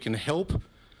 where we can help.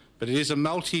 But it is a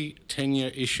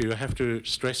multi-tenure issue. I have to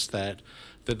stress that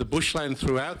the bushland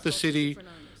throughout the city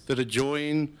that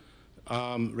adjoin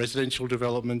residential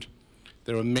development,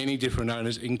 there are many different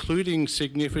owners, including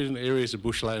significant areas of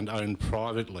bushland owned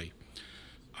privately.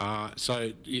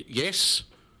 So yes,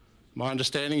 my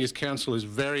understanding is council is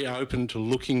very open to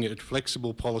looking at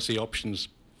flexible policy options,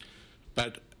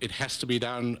 but it has to be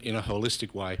done in a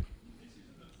holistic way.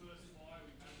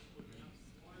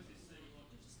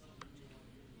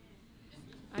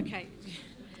 Okay.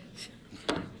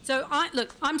 So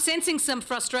I'm sensing some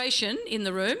frustration in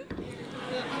the room.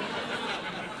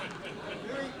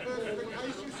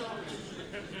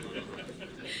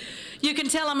 You can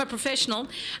tell I'm a professional.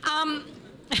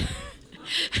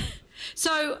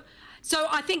 So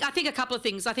I think a couple of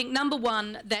things. I think number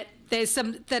one, that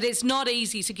it's not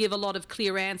easy to give a lot of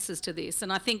clear answers to this,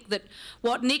 and I think that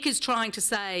what Nick is trying to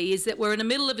say is that we're in the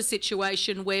middle of a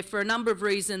situation where, for a number of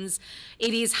reasons,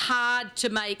 it is hard to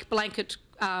make blanket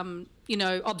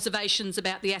observations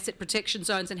about the asset protection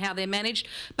zones and how they're managed.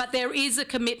 But there is a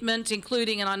commitment,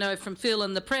 including, and I know from Phil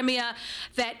and the Premier,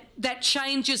 that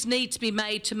changes need to be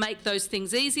made to make those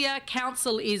things easier.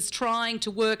 Council is trying to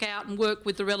work out and work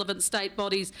with the relevant state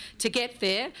bodies to get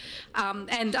there,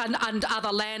 and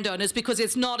other landowners, because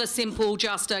it's not a simple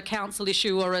just a council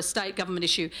issue or a state government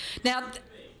issue. Now,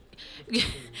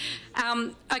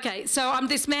 okay, so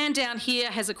this man down here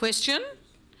has a question.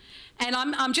 And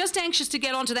I'm just anxious to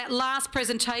get on to that last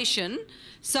presentation.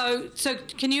 So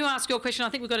can you ask your question? I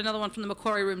think we've got another one from the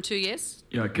Macquarie room too, yes?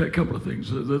 Yeah, a couple of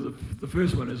things. The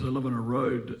first one is I live on a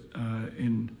road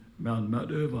in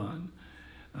Mount Irvine,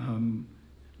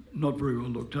 not very well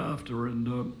looked after,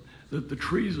 and the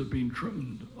trees have been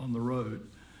trimmed on the road,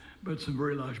 but some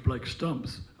very large black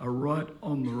stumps are right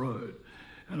on the road.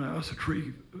 And I asked a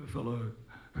tree fellow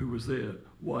who was there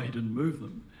why he didn't move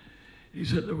them. He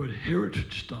said they were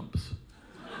heritage stumps.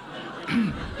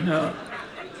 Now,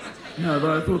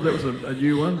 I thought that was a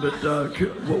new one, but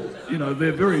well, you know,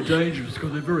 they're very dangerous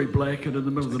because they're very black, and in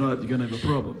the middle of the night you're going to have a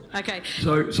problem. Okay.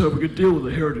 So if we could deal with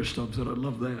the heritage stumps, then I'd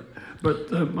love that.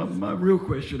 But my real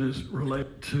question is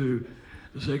related to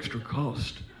this extra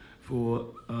cost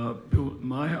for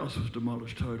my house was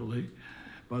demolished totally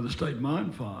by the state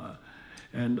mine fire,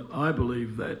 and I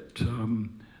believe that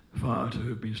fire to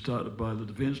have been started by the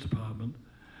Defence Department,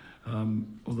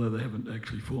 although they haven't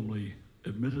actually formally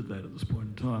admitted that at this point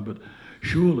in time, but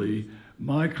surely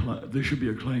there should be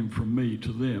a claim from me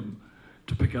to them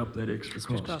to pick up that extra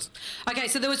cost. Okay,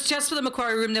 so there was, just for the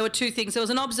Macquarie room, there were two things. There was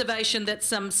an observation that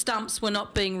some stumps were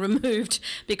not being removed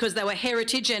because they were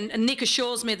heritage, and Nick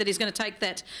assures me that he's going to take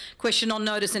that question on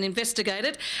notice and investigate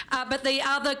it. But the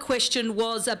other question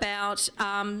was about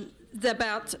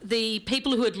the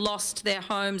people who had lost their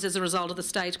homes as a result of the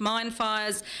state mine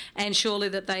fires, and surely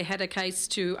that they had a case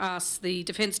to ask the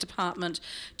Defence Department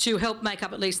to help make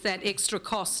up at least that extra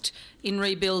cost in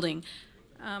rebuilding.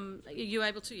 Are you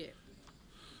able to? Yeah.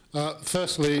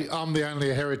 Firstly, I'm the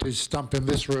only heritage stump in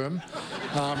this room.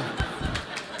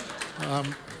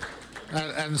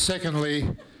 And secondly,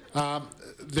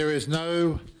 there is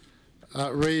no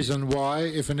reason why,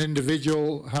 if an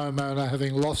individual homeowner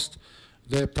having lost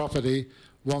their property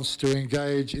wants to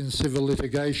engage in civil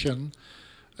litigation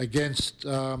against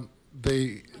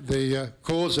the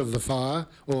cause of the fire,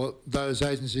 or those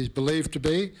agencies believed to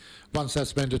be, once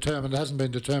that's been determined. It hasn't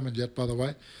been determined yet, by the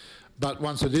way, but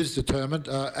once it is determined,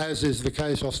 as is the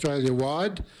case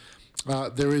Australia-wide,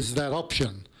 there is that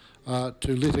option to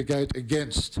litigate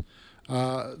against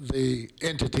the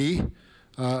entity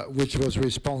which was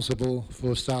responsible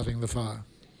for starting the fire.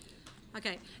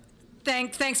 Okay.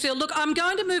 Thanks, Phil. Look, I'm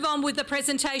going to move on with the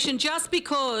presentation just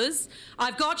because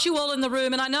I've got you all in the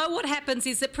room, and I know what happens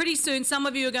is that pretty soon some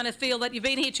of you are going to feel that you've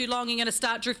been here too long, you're going to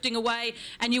start drifting away,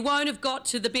 and you won't have got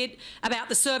to the bit about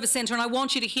the service centre, and I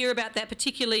want you to hear about that,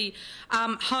 particularly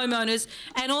homeowners,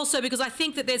 and also because I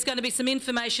think that there's going to be some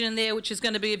information in there which is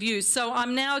going to be of use. So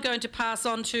I'm now going to pass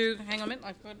on to, hang on a minute,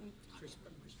 I've got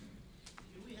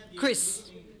Chris.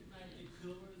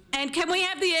 And can we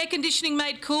have the air conditioning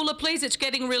made cooler, please? It's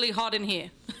getting really hot in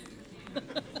here.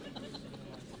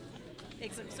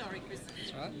 Excellent. Sorry, Chris.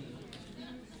 That's right.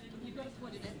 You've got to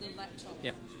point it at the laptop.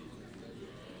 Yep.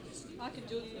 I can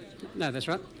do it for you. No, that's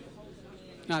right.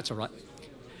 No, it's all right.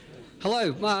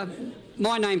 Hello,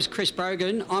 my name's Chris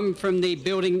Brogan. I'm from the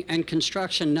Building and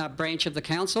Construction branch of the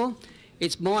Council.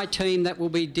 It's my team that will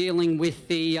be dealing with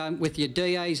your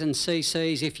DAs and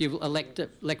CCs if you elect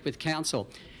with Council.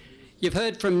 You've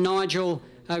heard from Nigel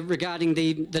regarding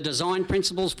the design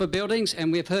principles for buildings,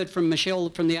 and we've heard from Michelle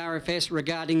from the RFS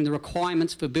regarding the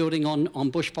requirements for building on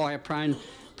bushfire-prone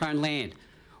land.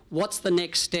 What's the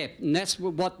next step? And that's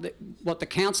what the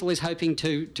Council is hoping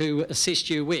to assist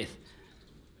you with.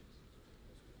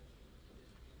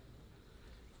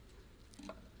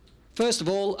 First of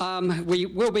all, we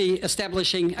will be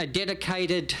establishing a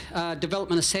dedicated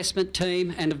development assessment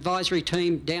team and advisory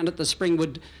team down at the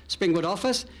Springwood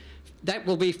office. That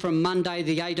will be from Monday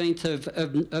the 18th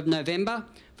of November.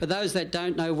 For those that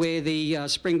don't know where the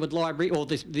Springwood Library or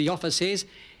the office is,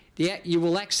 you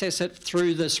will access it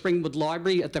through the Springwood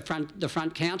Library at the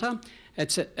front counter.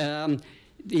 It's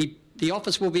the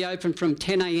office will be open from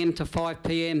 10 a.m. to 5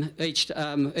 p.m. each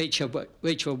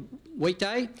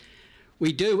weekday.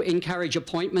 We do encourage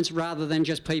appointments rather than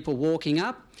just people walking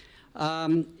up.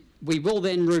 We will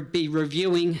then be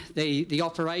reviewing the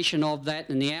operation of that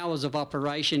and the hours of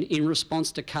operation in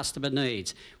response to customer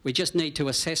needs. We just need to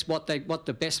assess what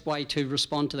the best way to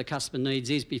respond to the customer needs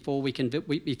is before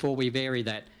we vary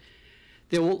that.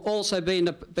 There will also be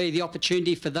the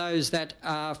opportunity for those that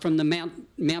are from the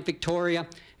Mount Victoria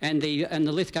and the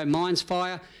Lithgow Mines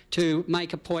fire to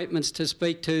make appointments to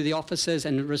speak to the officers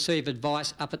and receive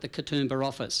advice up at the Katoomba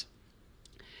office.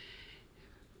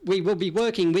 We will be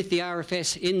working with the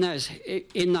RFS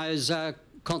in those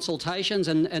consultations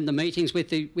and the meetings with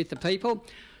the people.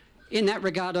 In that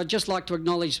regard, I'd just like to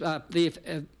acknowledge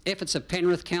the efforts of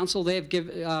Penrith Council. They've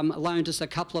loaned us a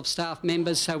couple of staff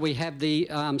members, so we have the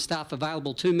staff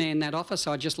available to man that office.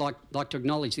 So I'd just like to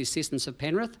acknowledge the assistance of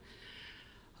Penrith.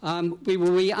 We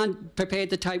will be prepared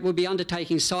to take. We'll be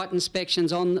undertaking site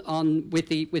inspections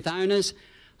with owners.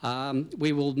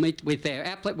 We will meet with their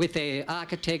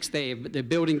architects, their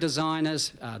building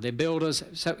designers, their builders,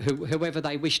 so whoever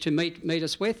they wish to meet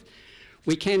us with.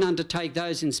 We can undertake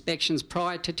those inspections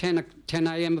prior to 10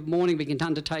 a.m. in the morning. We can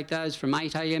undertake those from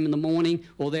 8 a.m. in the morning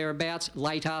or thereabouts,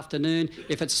 late afternoon,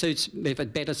 if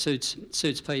it better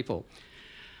suits people.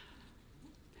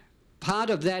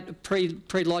 Part of that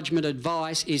pre-lodgement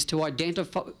advice is to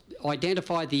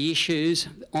identify the issues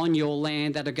on your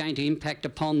land that are going to impact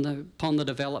upon the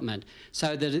development,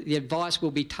 so that the advice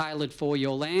will be tailored for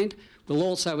your land. We'll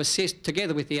also assist,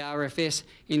 together with the RFS,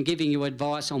 in giving you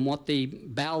advice on what the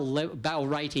BAL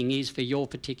rating is for your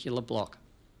particular block.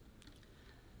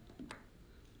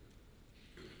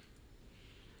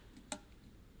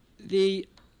 The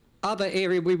other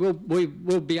area we will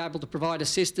be able to provide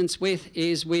assistance with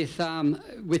is with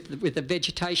the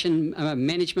vegetation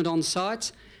management on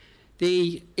sites.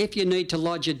 If you need to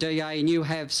lodge a DA and you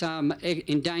have some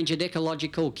endangered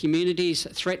ecological communities,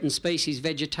 threatened species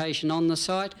vegetation on the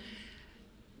site,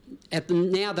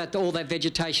 now that all that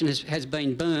vegetation has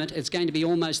been burnt, it's going to be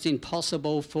almost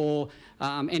impossible for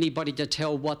anybody to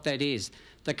tell what that is.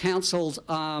 The council's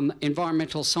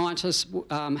environmental scientists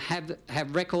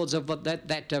have records of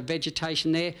that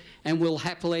vegetation there, and will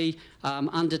happily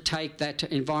undertake that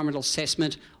environmental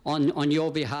assessment on your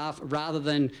behalf, rather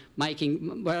than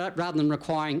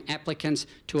requiring applicants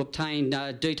to obtain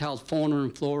detailed fauna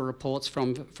and flora reports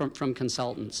from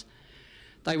consultants.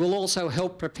 They will also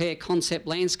help prepare concept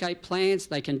landscape plans.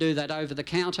 They can do that over the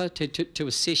counter to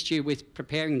assist you with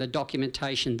preparing the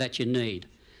documentation that you need.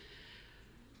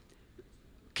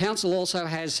 Council also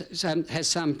has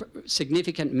some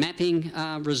significant mapping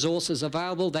resources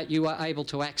available that you are able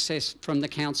to access from the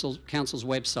council's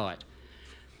website.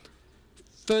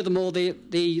 Furthermore,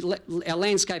 our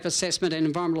landscape assessment and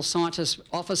environmental scientist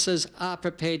officers are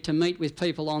prepared to meet with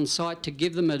people on site to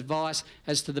give them advice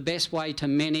as to the best way to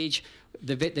manage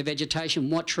the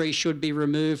vegetation, what trees should be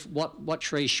removed, what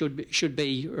trees should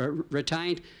be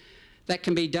retained. That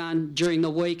can be done during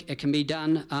the week. It can be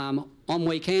done on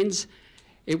weekends.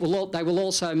 They will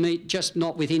also meet, just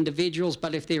not with individuals,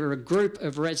 but if there are a group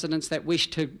of residents that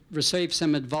wish to receive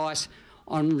some advice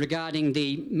regarding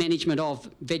the management of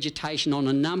vegetation on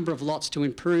a number of lots to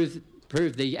improve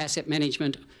the asset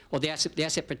management or the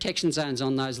asset protection zones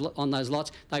on those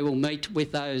lots, they will meet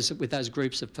with those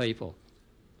groups of people.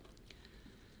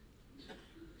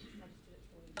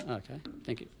 Okay,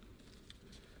 thank you.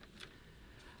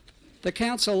 The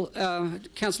council,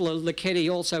 Councillor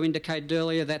Lucchetti also indicated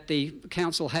earlier that the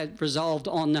council had resolved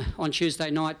on Tuesday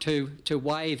night to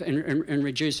waive and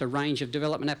reduce a range of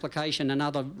development application and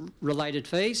other related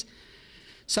fees.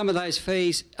 Some of those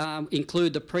fees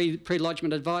include the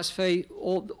pre-lodgement advice fee.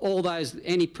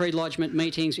 Any pre-lodgement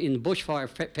meetings in bushfire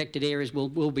affected areas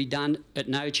will be done at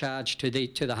no charge to the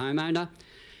homeowner.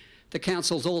 The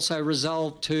council's also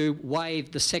resolved to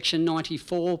waive the Section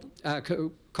 94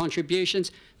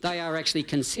 contributions. They are actually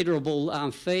considerable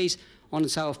fees. On a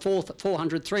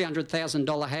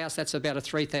 $300,000 house, that's about a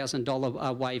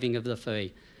 $3,000 waiving of the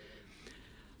fee.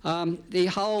 The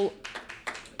whole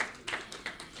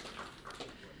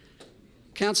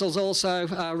council's also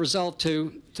resolved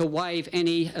to waive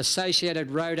any associated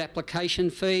road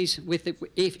application fees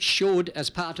should,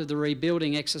 as part of the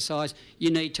rebuilding exercise,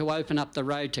 you need to open up the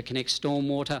road to connect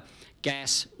stormwater,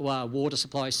 gas, water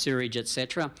supply, sewerage,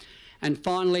 etc. And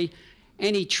finally,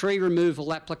 any tree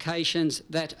removal applications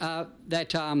that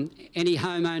any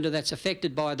homeowner that's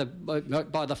affected by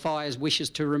the fires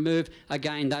wishes to remove,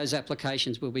 again, those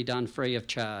applications will be done free of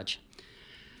charge.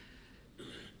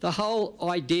 The whole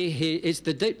idea here is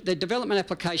the development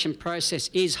application process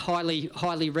is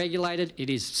highly regulated. It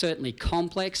is certainly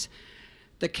complex.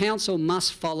 The council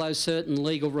must follow certain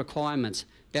legal requirements.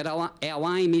 That our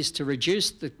aim is to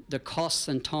reduce the costs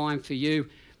and time for you,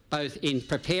 both in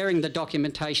preparing the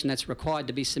documentation that's required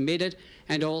to be submitted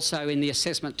and also in the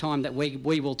assessment time that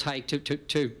we will take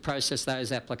to process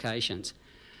those applications.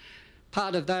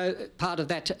 Part of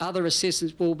that other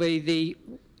assistance will be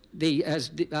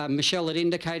as Michelle had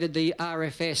indicated, the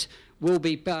RFS will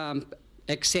be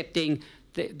accepting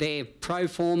their pro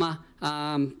forma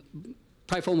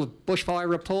bushfire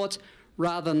reports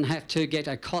rather than have to get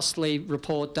a costly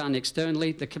report done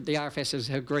externally. The RFS has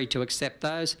agreed to accept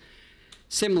those.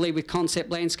 Similarly, with concept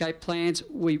landscape plans,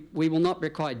 we will not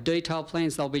require detailed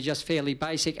plans. They'll be just fairly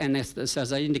basic, and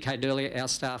as I indicated earlier, our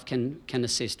staff can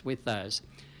assist with those.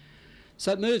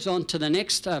 So it moves on to the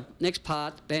next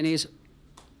part, then, is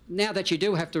now that you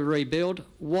do have to rebuild,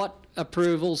 what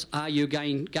approvals are you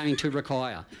going to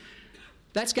require?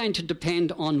 That's going to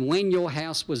depend on when your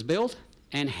house was built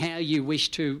and how you wish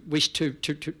to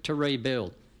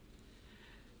rebuild.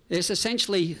 There's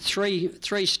essentially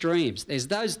three streams. There's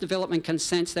those development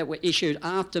consents that were issued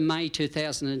after May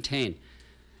 2010.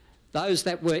 Those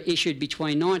that were issued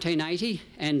between 1980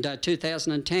 and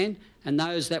 2010, and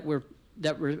those that were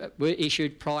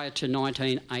issued prior to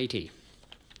 1980.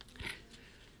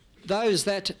 Those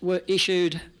that were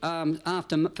issued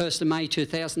after 1st of May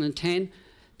 2010,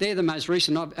 they're the most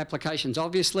recent applications,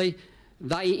 obviously.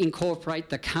 They incorporate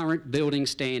the current building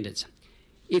standards.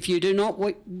 If you do not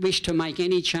wish to make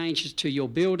any changes to your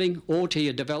building or to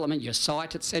your development, your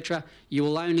site, etc., you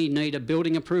will only need a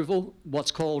building approval,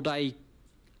 what's called a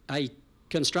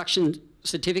construction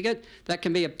certificate. That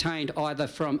can be obtained either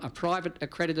from a private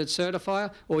accredited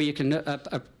certifier, or you can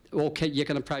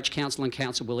approach council, and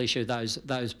council will issue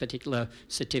those particular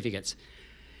certificates.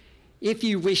 If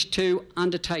you wish to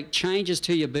undertake changes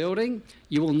to your building,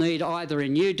 you will need either a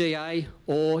new DA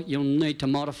or you'll need to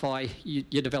modify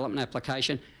your development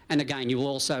application, and again, you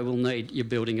also will need your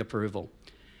building approval.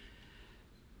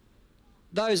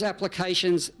 Those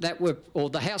applications that were, or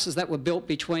the houses that were built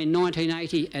between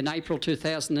 1980 and April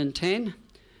 2010,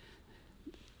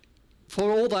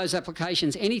 for all those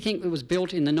applications, anything that was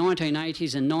built in the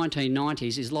 1980s and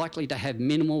 1990s is likely to have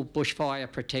minimal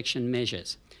bushfire protection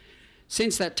measures.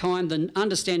 Since that time, the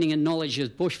understanding and knowledge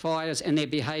of bushfires and their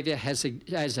behaviour has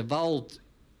evolved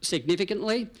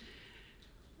significantly.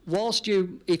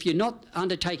 If you're not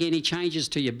undertaking any changes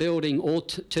to your building or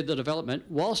to the development,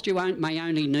 whilst you may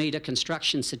only need a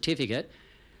construction certificate,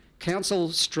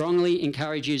 Council strongly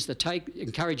encourages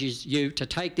you to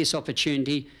take this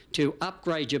opportunity to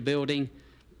upgrade your building,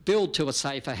 build to a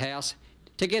safer house,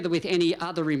 together with any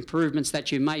other improvements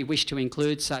that you may wish to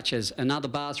include, such as another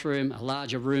bathroom, a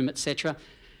larger room, etc.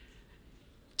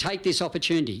 Take this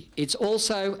opportunity. It's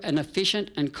also an efficient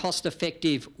and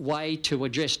cost-effective way to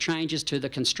address changes to the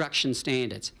construction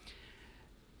standards.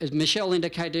 As Michelle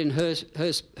indicated in her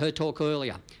talk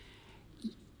earlier,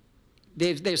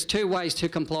 there's two ways to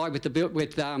comply with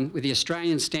the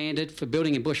Australian standard for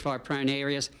building in bushfire-prone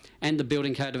areas and the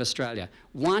Building Code of Australia.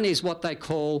 One is what they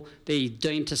call the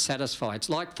deemed to satisfy. It's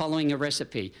like following a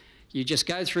recipe. You just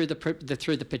go through the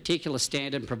particular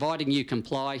standard, and providing you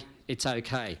comply, it's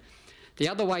okay. The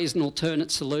other way is an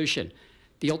alternate solution.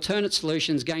 The alternate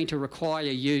solution is going to require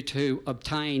you to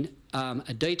obtain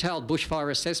a detailed bushfire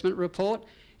assessment report.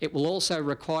 It will also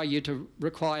require you to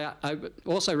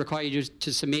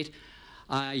submit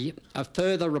a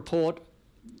further report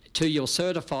to your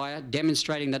certifier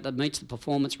demonstrating that it meets the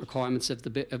performance requirements of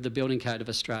the Building Code of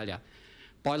Australia.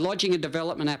 By lodging a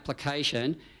development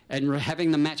application and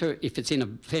having the matter, if it's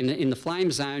in the flame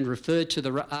zone, referred to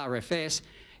the RFS,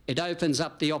 it opens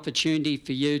up the opportunity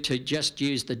for you to just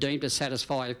use the deemed to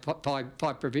satisfy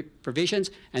provisions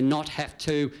and not have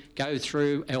to go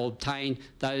through or obtain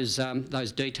those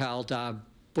detailed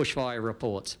bushfire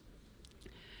reports.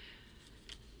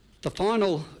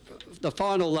 I'll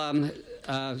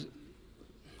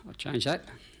change that.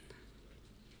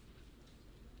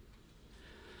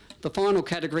 The final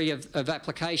category of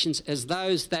applications is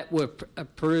those that were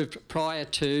approved prior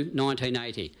to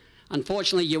 1980.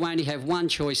 Unfortunately, you only have one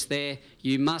choice there.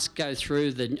 You must go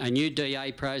through a new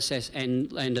DA process and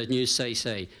a new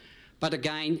CC. But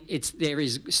again, there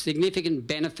is significant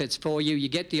benefits for you. You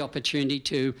get the opportunity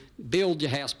to build your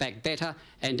house back better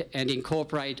and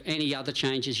incorporate any other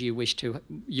changes you wish to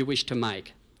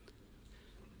make.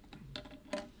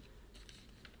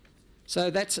 So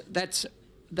that's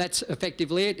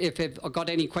effectively it. If I've got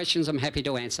any questions, I'm happy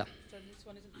to answer. So this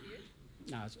one isn't for you?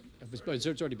 No,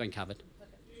 it's already been covered.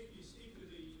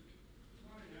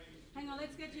 Hang on,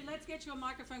 let's get you a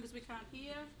microphone because we can't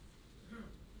hear.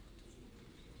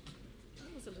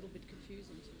 That was a little bit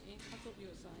confusing to me. I thought you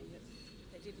were saying that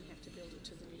they didn't have to build it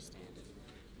to the new standard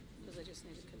because they just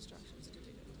needed construction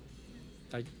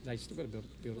certificate. They still got to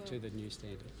build it to the new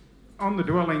standard. On the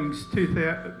dwellings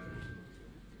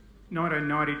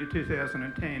 1990 to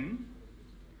 2010,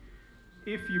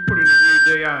 if you put in a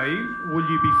new DA, will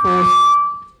you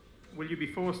be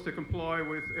forced to comply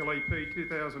with LEP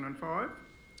 2005?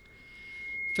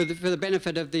 For the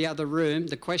benefit of the other room,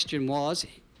 the question was,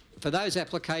 for those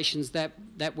applications that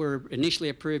were initially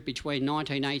approved between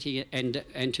 1980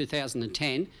 and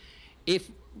 2010, if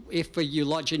you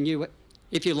lodge a new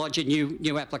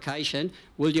application,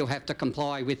 will you have to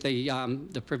comply with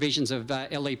the provisions of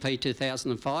LEP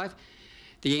 2005?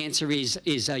 The answer is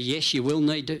yes. You will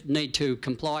need to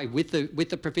comply with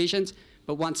the provisions,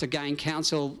 but once again,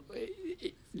 council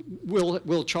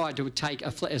will try to take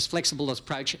as flexible an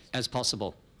approach as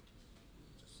possible.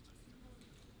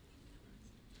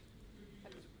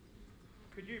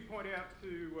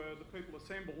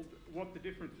 assembled what the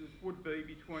differences would be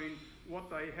between what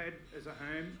they had as a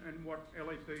home and what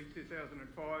LEP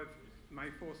 2005 may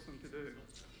force them to do.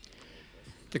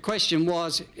 The question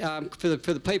was, for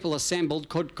the people assembled,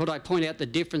 could I point out the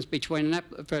difference between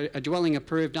for a dwelling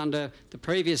approved under the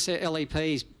previous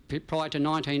LEPs prior to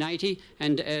 1980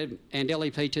 and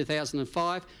LEP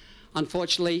 2005?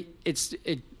 Unfortunately, it's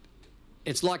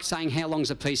like saying how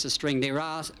long's a piece of string. There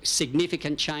are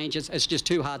significant changes. It's just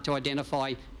too hard to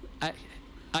identify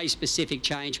a specific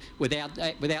change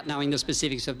without knowing the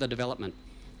specifics of the development.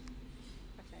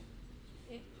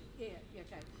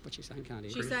 What she's saying, can't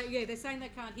hear you. Yeah, they're saying they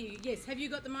can't hear you. Yes, have you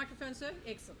got the microphone, sir?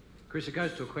 Excellent. Chris, it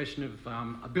goes to a question of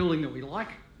a building that we like.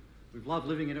 We've loved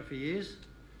living in it for years.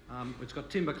 It's got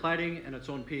timber cladding and it's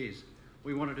on piers.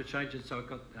 We wanted to change it so it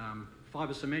got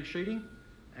fibre cement sheeting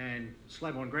and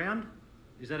slab on ground.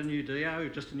 Is that a new DO or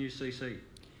just a new CC?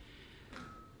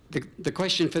 The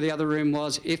question for the other room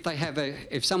was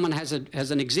if someone has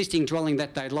an existing dwelling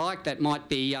that they like that might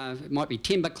be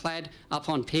timber clad up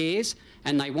on piers,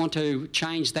 and they want to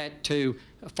change that to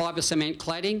fibre cement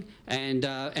cladding and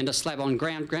a slab on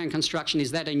ground construction, is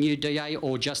that a new DA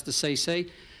or just the CC?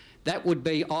 That would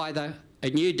be either a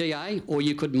new DA or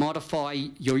you could modify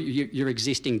your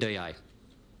existing DA.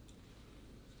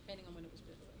 Depending on when it was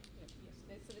built. Yes.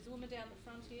 So there's a woman down the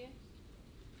front here.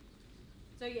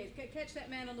 So yeah, catch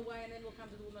that man on the way and then we'll come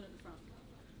to the woman at the front.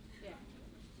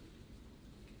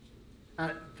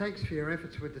 Yeah. Thanks for your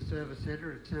efforts with the service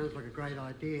centre. It sounds like a great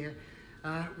idea.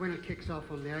 When it kicks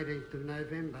off on the 18th of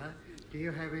November, do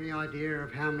you have any idea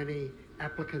of how many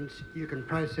applicants you can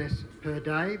process per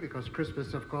day? Because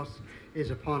Christmas, of course,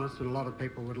 is upon us and a lot of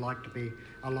people would like to be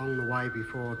along the way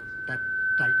before that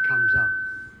date comes up.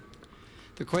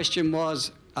 The question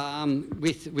was,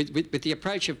 with the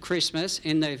approach of Christmas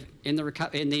in the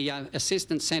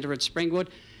assistance centre at Springwood,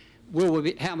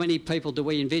 how many people do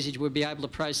we envisage we'll be able to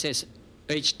process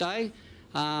each day?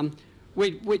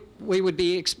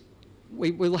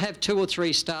 We will have 2 or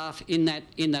 3 staff in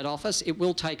that office. It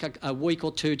will take a week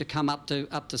or 2 to come up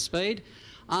to speed.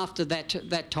 After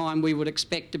that time, we would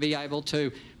expect to be able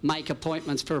to make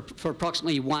appointments for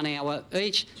approximately 1 hour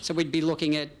each. So we'd be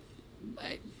looking at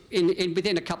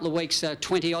within a couple of weeks,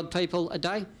 20 odd people a day.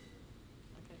 Okay,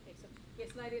 excellent. Yes,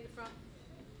 lady at the front.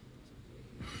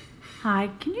 Hi,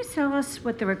 can you tell us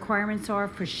what the requirements are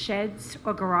for sheds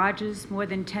or garages more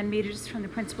than 10 metres from the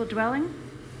principal dwelling?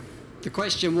 The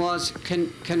question was,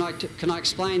 can I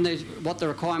explain what the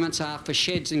requirements are for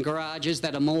sheds and garages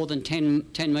that are more than 10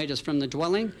 metres from the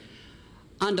dwelling?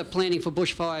 Under planning for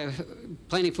bushfire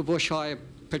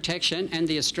protection and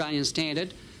the Australian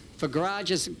standard, for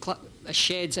garages,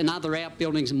 sheds and other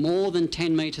outbuildings more than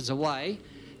 10 metres away,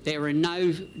 there are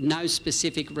no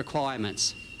specific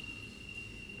requirements.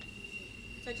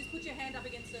 So just put your hand up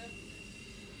again, sir.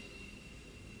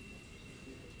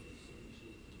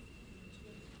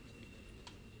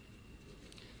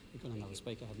 We've got another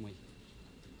speaker, haven't we?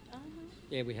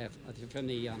 Yeah, we have. From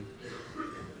the yeah.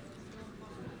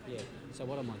 So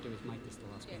what I might do is make this the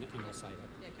last one, and I'll say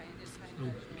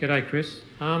that. G'day, Chris.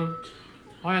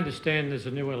 I understand there's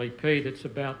a new LEP that's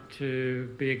about to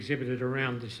be exhibited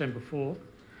around December 4th,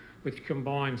 which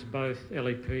combines both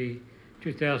LEP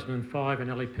 2005 and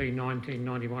LEP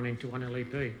 1991 into one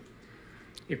LEP.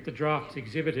 If the draft's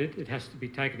exhibited, it has to be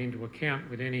taken into account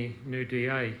with any new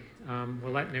DA.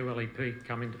 Will that new LEP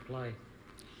come into play?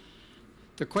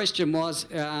 The question was,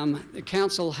 the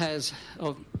council has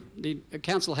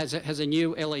a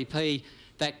new LEP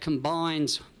that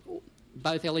combines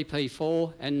both LEP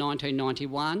 4 and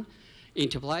 1991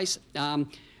 into place.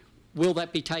 Will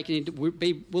that be taken into?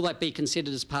 Will that be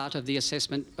considered as part of the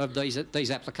assessment of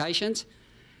these applications?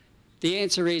 The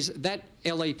answer is that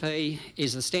LEP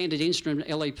is the standard instrument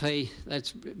LEP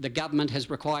that the government has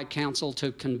required council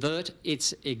to convert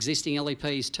its existing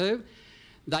LEPs to.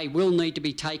 They will need to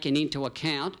be taken into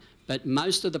account, but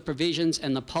most of the provisions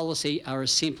and the policy are a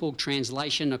simple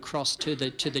translation across to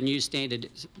the new standard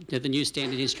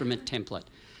instrument template.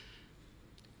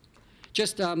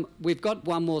 Just we've got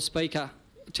one more speaker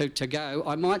to go.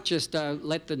 I might just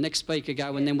let the next speaker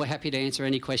go, and then we're happy to answer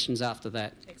any questions after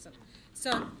that. Excellent.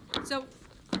 So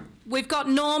we've got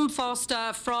Norm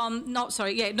Foster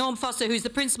Norm Foster, who's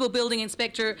the Principal Building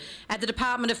Inspector at the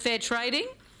Department of Fair Trading.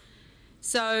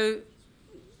 So,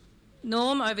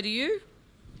 Norm, over to you.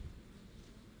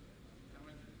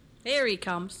 There he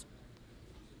comes.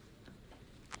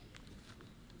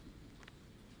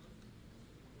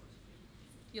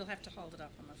 You'll have to hold it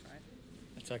up, I'm afraid.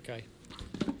 That's okay.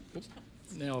 Oops.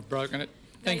 Now I've broken it.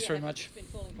 Thanks very much. It's been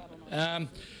falling quite all night.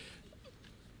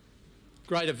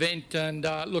 Great event, and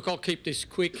look, I'll keep this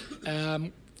quick.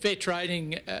 fair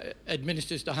trading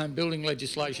administers the home building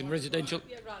legislation, residential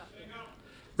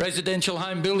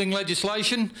home building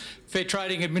legislation. Fair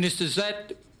trading administers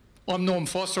that. I'm Norm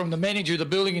Foster, I'm the manager of the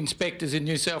building inspectors in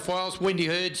New South Wales. Wendy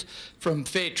Hurd's from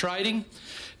Fair Trading.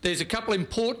 There's a couple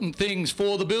important things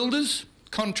for the builders,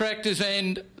 contractors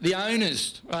and the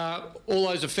owners, all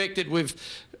those affected with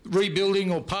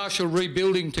rebuilding or partial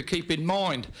rebuilding to keep in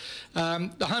mind.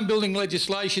 The home building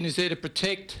legislation is there to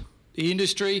protect the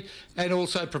industry and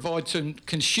also provide some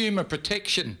consumer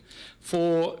protection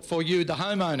for you, the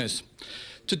homeowners.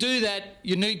 To do that,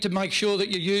 you need to make sure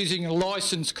that you're using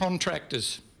licensed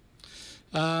contractors.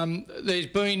 There's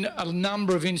been a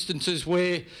number of instances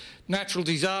where natural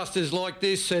disasters like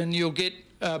this and you'll get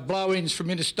blow-ins from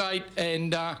interstate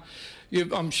and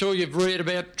I'm sure you've read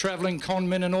about travelling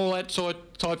conmen and all that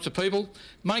types of people.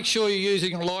 Make sure you're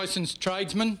using a licensed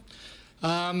tradesman.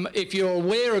 If you're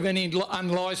aware of any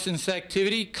unlicensed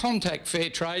activity, contact Fair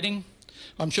Trading.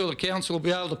 I'm sure the council will be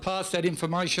able to pass that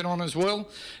information on as well.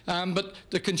 But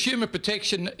the consumer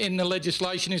protection in the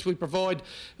legislation is we provide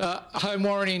home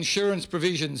warranty insurance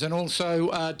provisions and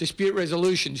also dispute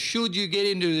resolution. Should you get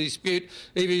into a dispute,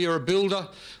 either you're a builder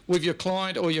with your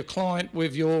client or your client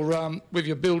with your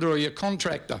builder or your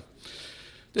contractor.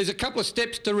 There's a couple of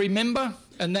steps to remember,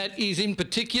 and that is in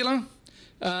particular,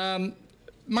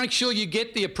 make sure you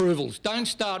get the approvals. Don't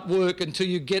start work until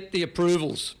you get the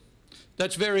approvals.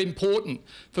 That's very important.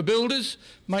 For builders,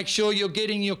 make sure you're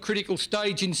getting your critical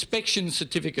stage inspection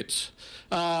certificates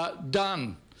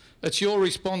done. That's your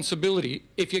responsibility.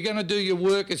 If you're going to do your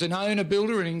work as an owner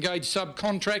builder and engage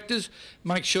subcontractors,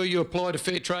 make sure you apply to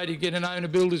Fair Trade to get an owner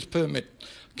builder's permit.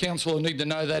 Council will need to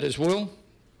know that as well.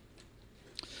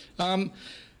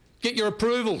 Get your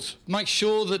approvals. Make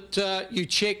sure that you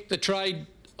check the trade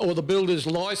or the builder's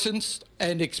licence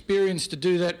and experience to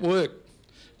do that work.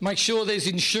 Make sure there's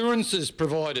insurances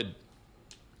provided.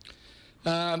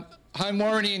 Home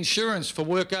warranty insurance for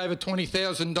work over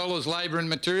 $20,000 labour and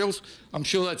materials. I'm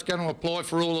sure that's going to apply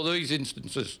for all of these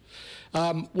instances.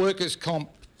 Workers'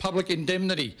 comp, public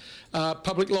indemnity,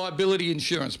 public liability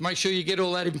insurance. Make sure you get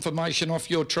all that information off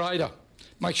your trader.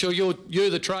 Make sure you're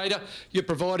the trader, you're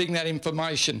providing that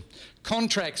information.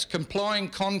 Contracts, complying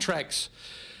contracts.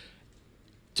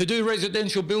 To do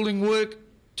residential building work,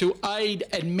 to aid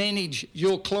and manage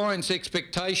your client's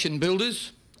expectation,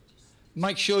 builders,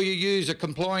 make sure you use a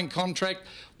complying contract,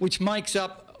 which makes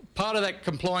up, part of that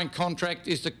complying contract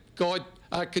is the guide,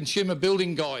 consumer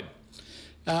building guide.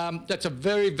 That's a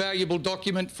very valuable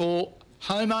document for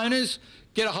homeowners.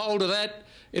 Get a hold of that.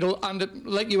 It'll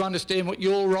let you understand what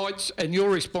your rights and your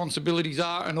responsibilities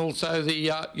are, and also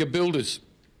your builders.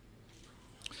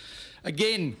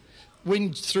 Again,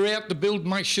 throughout the build,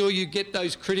 make sure you get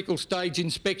those critical stage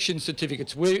inspection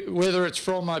certificates, whether it's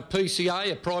from a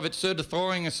PCA, a private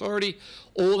certifying authority,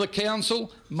 or the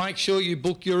council. Make sure you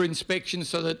book your inspection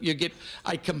so that you get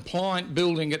a compliant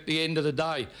building at the end of the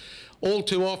day. All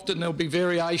too often there'll be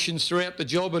variations throughout the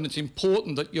job, and it's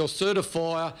important that your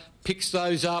certifier picks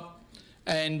those up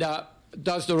and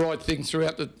does the right thing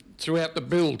throughout the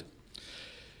build.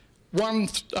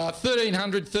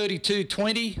 1300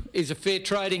 3220 is a Fair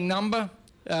Trading number.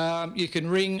 You can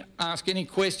ring, ask any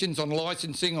questions on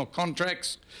licensing or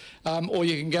contracts, or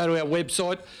you can go to our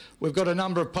website. We've got a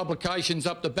number of publications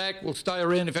up the back. We'll stay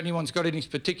around if anyone's got any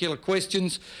particular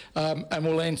questions, and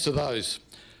we'll answer those.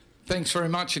 Thanks very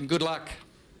much and good luck.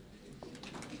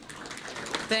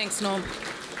 Thanks, Norm.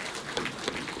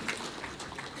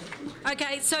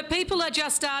 Okay, so people are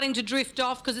just starting to drift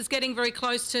off because it's getting very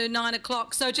close to 9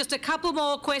 o'clock. So just a couple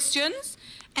more questions.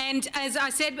 And as I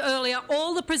said earlier,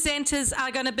 all the presenters are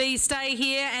going to stay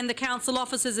here, and the council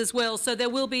officers as well. So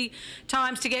there will be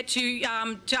times to get to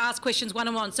ask questions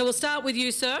one-on-one. So we'll start with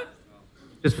you, sir.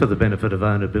 Just for the benefit of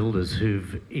owner builders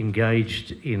who've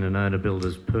engaged in an owner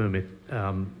builder's permit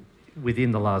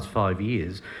within the last 5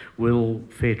 years, will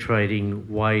Fair Trading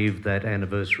waive that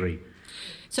anniversary?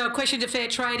 So a question to Fair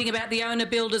Trading about the owner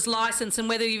builder's licence and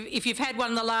whether if you've had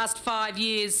one in the last 5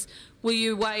 years, will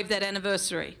you waive that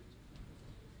anniversary?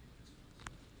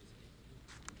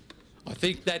 I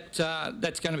think that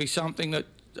that's going to be something that's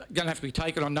going to have to be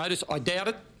taken on notice. I doubt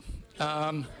it.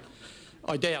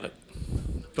 I doubt it.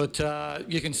 But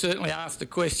you can certainly ask the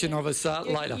question of us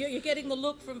later. You're getting the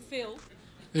look from Phil.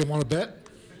 You want to bet?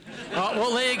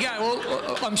 Well, there you go.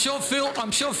 Well, I'm sure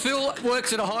Phil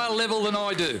works at a higher level than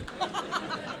I do.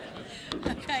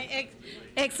 Okay,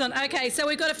 excellent. Okay, so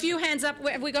we've got a few hands up.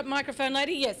 Have we got microphone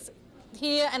lady? Yes.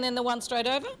 Here, and then the one straight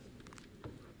over.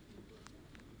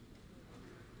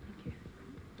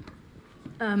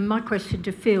 My question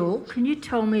to Phil, can you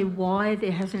tell me why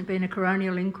there hasn't been a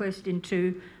coronial inquest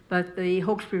into both the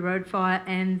Hawkesbury Road fire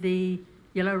and the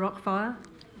Yellow Rock fire?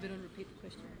 Repeat the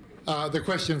question. The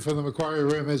question from the Macquarie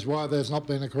Room is why there's not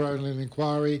been a coronial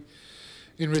inquiry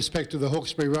in respect to the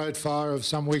Hawkesbury Road fire of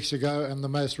some weeks ago and the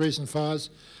most recent fires.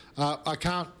 I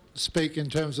can't speak in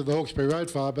terms of the Hawkesbury Road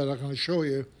fire, but I can assure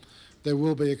you there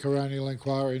will be a coronial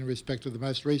inquiry in respect to the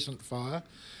most recent fire.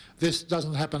 This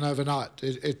doesn't happen overnight.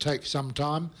 It takes some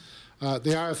time. The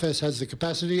RFS has the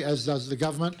capacity, as does the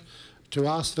government, to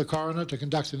ask the coroner to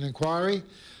conduct an inquiry,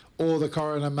 or the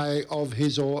coroner may, of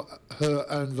his or her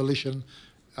own volition,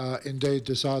 indeed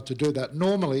decide to do that.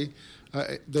 Normally,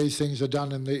 these things are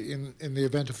done in the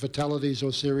event of fatalities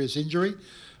or serious injury,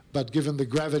 but given the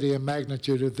gravity and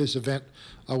magnitude of this event,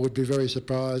 I would be very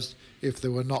surprised if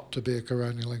there were not to be a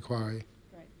coronial inquiry.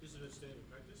 Isn't it standard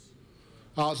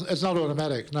practice? It's not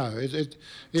automatic, no.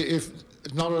 It's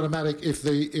not automatic if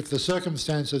the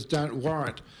circumstances don't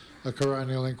warrant a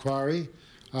coronial inquiry,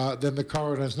 then the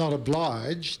coroner is not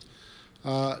obliged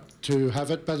to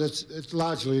have it, but it's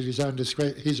largely at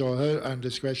his or her own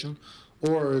discretion,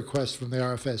 or a request from the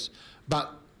RFS.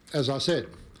 But as I said,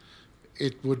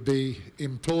 it would be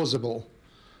implausible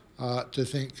to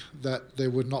think that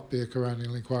there would not be a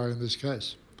coronial inquiry in this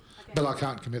case. Okay. But I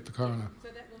can't commit the coroner. So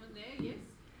that woman there, yes?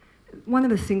 One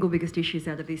of the single biggest issues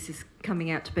out of this is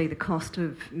coming out to be the cost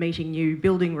of meeting new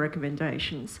building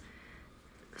recommendations.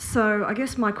 So I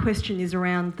guess my question is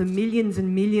around the millions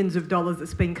and millions of dollars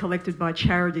that's been collected by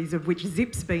charities, of which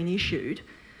ZIP's been issued.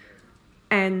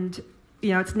 And,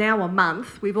 you know, it's now a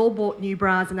month. We've all bought new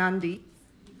bras and undies.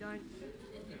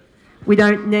 We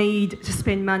don't need to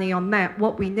spend money on that.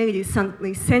 What we need is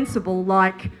something sensible,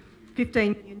 like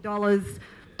 $15 million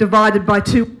divided by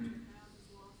 2. Is about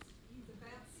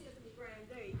 70 grand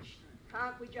each.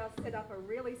 Can't we just set up a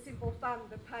really simple fund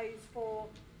that pays for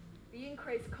the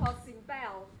increased costs in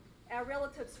Bal? Our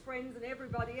relatives, friends and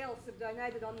everybody else have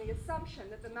donated on the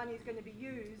assumption that the money is going to be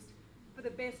used for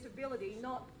the best ability,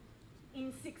 not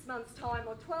in 6 months' time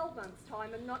or 12 months'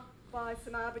 time, and not by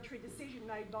some arbitrary decision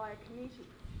made by a committee.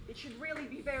 It should really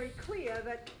be very clear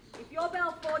that if you're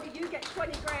Bal 40, you get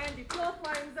 20 grand, if you're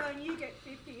flame zone, you get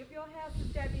 50, if your house is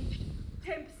damaged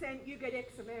 10%, you get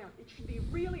X amount. It should be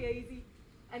really easy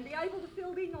and be able to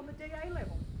fill in on the DA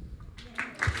level.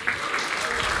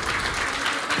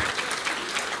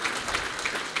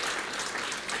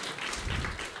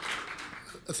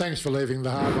 Thanks for leaving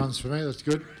the hard ones for me, that's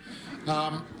good.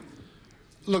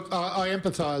 Look, I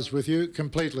empathise with you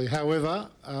completely. However,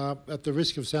 at the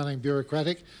risk of sounding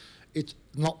bureaucratic, it's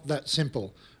not that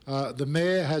simple. The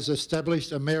Mayor has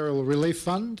established a mayoral relief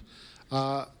fund.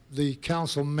 The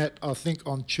council met, I think,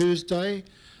 on Tuesday,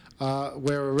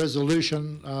 where a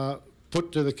resolution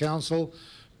put to the council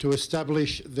to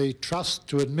establish the trust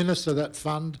to administer that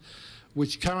fund,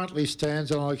 which currently stands,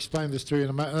 and I'll explain this to you in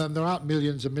a moment, and there aren't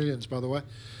millions and millions, by the way.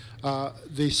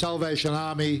 The Salvation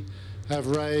Army have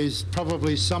raised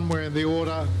probably somewhere in the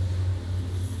order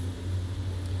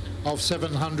of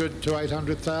 700 to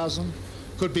 800,000,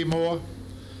 could be more.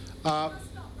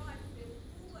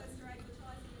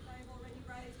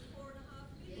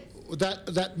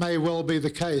 That may well be the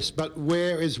case, but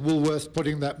where is Woolworth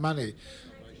putting that money?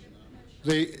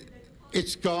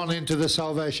 It's gone into the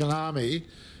Salvation Army,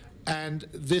 and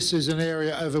this is an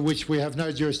area over which we have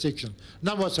no jurisdiction,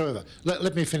 none whatsoever.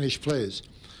 Let me finish, please.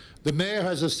 The Mayor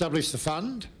has established the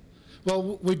fund.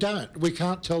 Well, we don't. We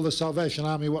can't tell the Salvation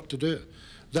Army what to do.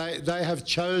 They have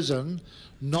chosen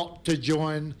not to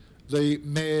join the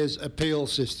Mayor's appeal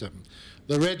system.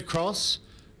 The Red Cross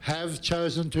have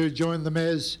chosen to join the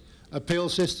Mayor's appeal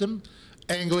system.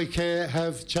 Anglicare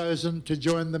have chosen to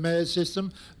join the Mayor's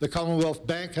system. The Commonwealth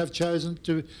Bank have chosen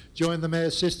to join the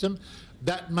Mayor's system.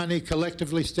 That money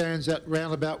collectively stands at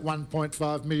round about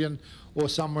 1.5 million or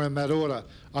somewhere in that order.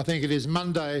 I think it is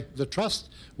Monday the Trust,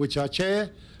 which I chair,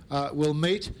 will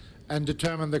meet and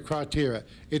determine the criteria.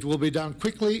 It will be done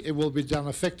quickly, it will be done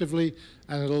effectively,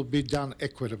 and it will be done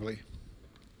equitably.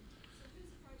 So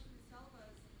who's approaching the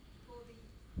Salvos for the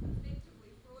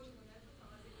effectively fraudulent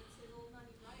advertising that said all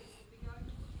money raised will be going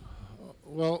to the fund?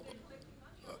 Well,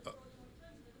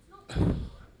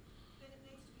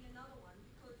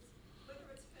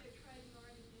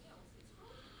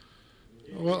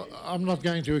 well, I'm not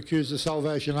going to accuse the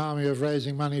Salvation Army of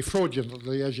raising money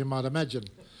fraudulently, as you might imagine.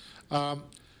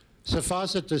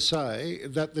 Suffice it to say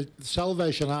that the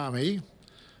Salvation Army,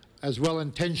 as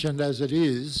well-intentioned as it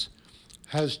is,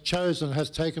 has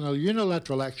taken a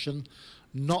unilateral action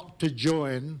not to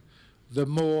join the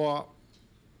more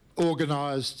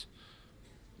organised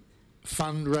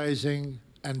fundraising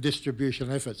and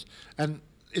distribution efforts. And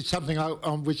it's something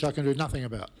on which I can do nothing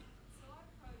about.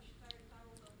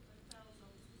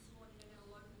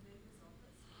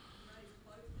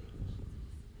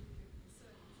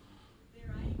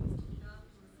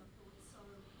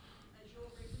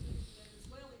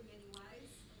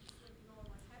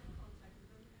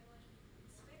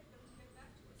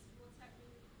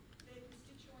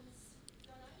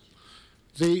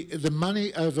 The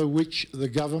money over which the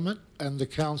government and the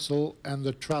council and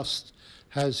the trust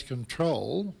has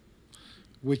control,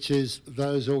 which is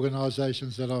those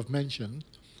organisations that I've mentioned,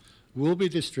 will be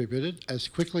distributed as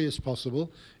quickly as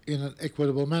possible in an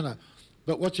equitable manner.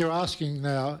 But what you're asking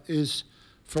now is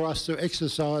for us to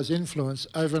exercise influence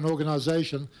over an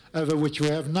organisation over which we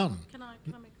have none.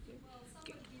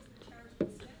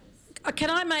 Can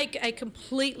I make a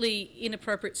completely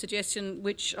inappropriate suggestion,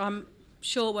 which I'm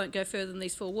sure won't go further than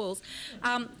these four walls?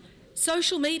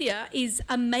 Social media is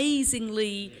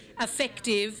amazingly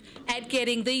effective at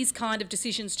getting these kind of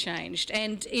decisions changed,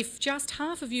 and if just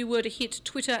half of you were to hit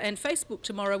Twitter and Facebook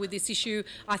tomorrow with this issue,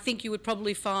 I think you would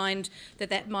probably find that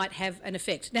that might have an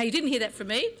effect. Now, you didn't hear that from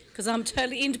me, because I'm a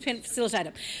totally independent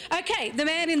facilitator. Okay, the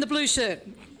man in the blue shirt.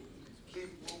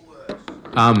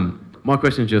 My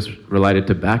question is just related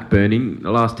to backburning.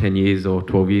 The last 10 years or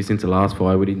 12 years since the last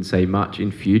fire, we didn't see much.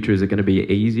 In future, is it going to be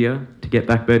easier to get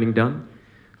backburning done?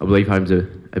 I believe homes are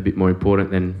a bit more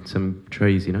important than some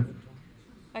trees, you know.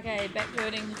 Okay,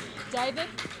 backburning. David?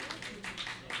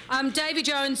 Davy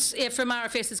Jones from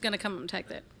RFS is going to come and take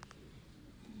that.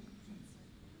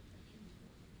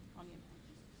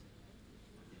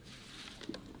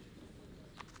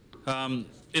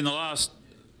 In the last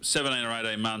 17 or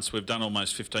 18 months, we've done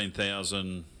almost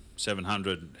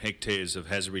 15,700 hectares of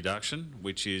hazard reduction,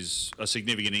 which is a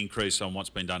significant increase on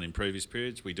what's been done in previous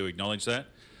periods. We do acknowledge that.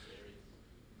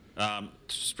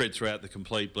 Spread throughout the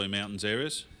complete Blue Mountains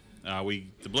areas.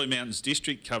 The Blue Mountains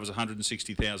district covers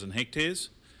 160,000 hectares,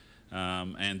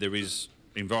 and there is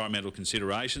environmental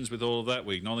considerations with all of that.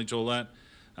 We acknowledge all that.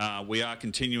 We are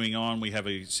continuing on. We have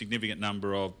a significant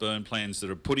number of burn plans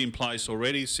that are put in place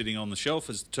already, sitting on the shelf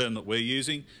is the term that we're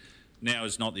using. Now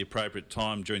is not the appropriate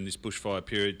time during this bushfire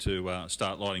period to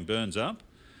start lighting burns up.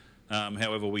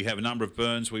 However, we have a number of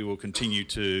burns. We will continue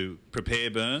to prepare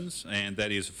burns, and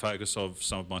that is a focus of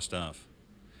some of my staff.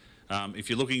 If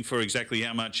you're looking for exactly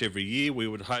how much every year, we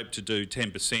would hope to do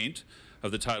 10%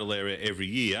 of the total area every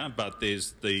year, but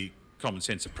there's the common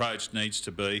sense approach needs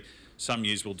to be some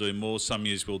years we'll do more, some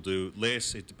years we'll do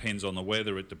less. It depends on the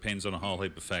weather, it depends on a whole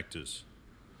heap of factors.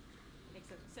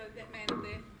 Excellent. So that man up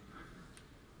there.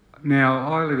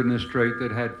 Now, I live in a street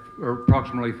that had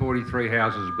approximately 43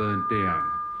 houses burnt down.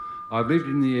 I've lived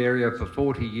in the area for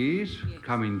 40 years,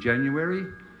 come in January.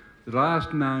 The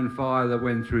last known fire that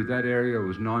went through that area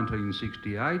was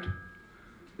 1968,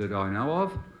 that I know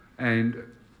of, and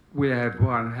we have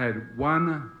had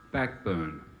one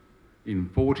backburn in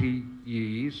 40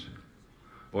 years.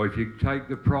 Or if you take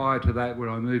the prior to that, when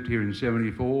I moved here in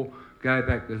 74, go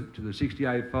back to the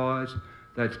 68 fires,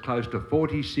 that's close to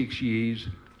 46 years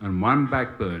and one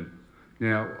backburn.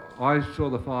 Now, I saw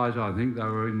the fires, I think they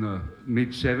were in the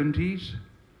mid-70s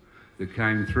that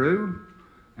came through,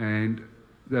 and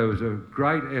there was a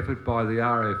great effort by the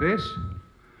RFS,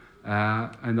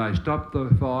 and they stopped the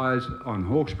fires on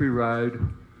Hawkesbury Road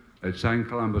at St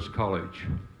Columba's College.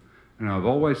 And I've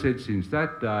always said since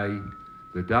that day,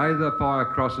 the day the fire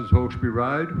crosses Hawkesbury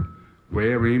Road,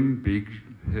 we're in big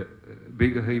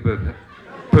heap of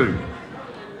poo.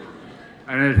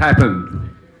 And it happened.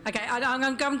 Okay,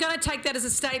 I'm going to take that as a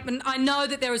statement. I know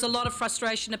that there is a lot of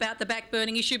frustration about the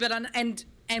backburning issue, but and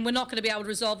we're not going to be able to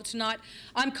resolve it tonight.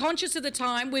 I'm conscious of the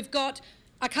time. We've got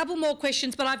a couple more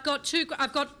questions, but I've got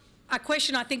a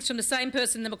question I think is from the same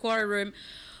person in the Macquarie room.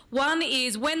 One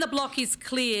is, when the block is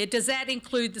cleared, does that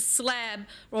include the slab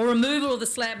or removal of the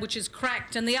slab which is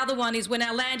cracked? And the other one is, when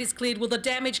our land is cleared, will the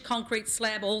damaged concrete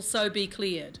slab also be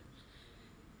cleared?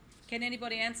 Can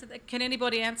anybody answer that? Can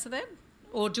anybody answer that?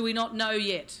 Or do we not know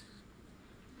yet?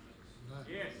 No.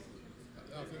 Yes.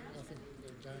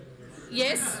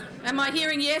 Yes? Am I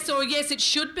hearing yes, or yes it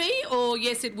should be, or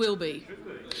yes it will be?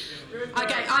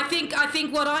 Okay, I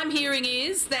think what I'm hearing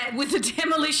is that with the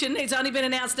demolition, it's only been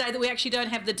announced today that we actually don't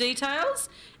have the details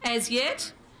as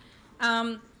yet.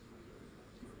 But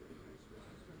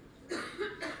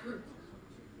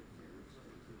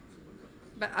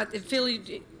I feel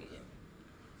you...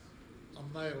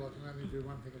 I'm male, I can only do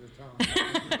one thing at a time.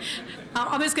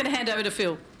 I'm just going to hand over to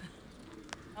Phil.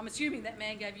 I'm assuming that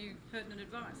man gave you pertinent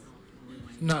advice.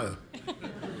 No.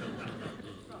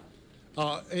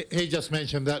 He just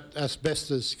mentioned that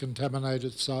asbestos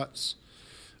contaminated sites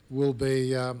will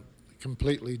be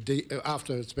completely,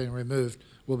 after it's been removed,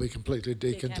 will be completely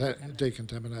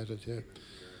decontaminated, yeah. Okay.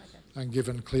 And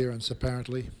given clearance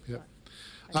apparently, yeah.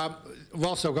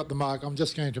 Whilst I've got the mic, I'm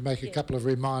just going to make a couple of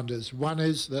reminders. One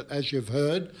is that, as you've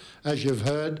heard,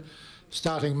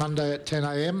 starting Monday at 10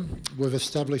 a.m, we've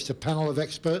established a panel of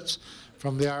experts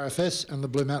from the RFS and the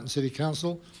Blue Mountain City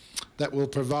Council that will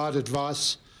provide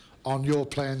advice on your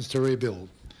plans to rebuild.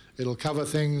 It'll cover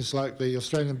things like the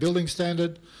Australian Building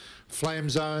Standard,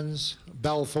 flame zones,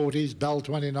 BAL 40s, BAL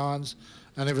 29s,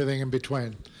 and everything in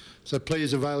between. So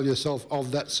please avail yourself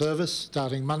of that service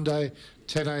starting Monday,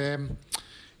 10 a.m.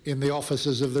 in the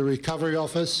offices of the Recovery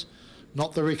Office,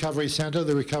 not the Recovery Centre,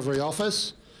 the Recovery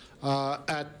Office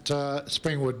at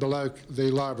Springwood below the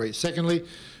library. Secondly,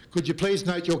 could you please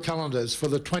note your calendars for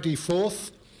the 24th,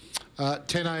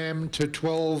 10 a.m. to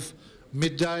 12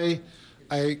 midday,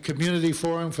 a community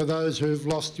forum for those who've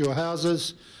lost your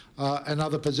houses and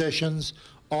other possessions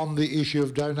on the issue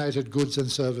of donated goods and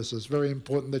services. Very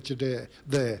important that you're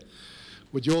there.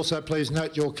 Would you also please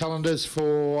note your calendars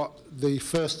for the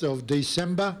 1st of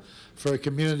December for a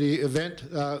community event,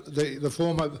 the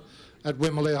former at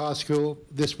Wimberley High School,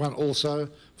 this one also,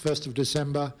 1st of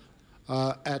December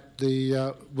at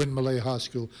the Wimberley High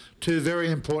School. Two very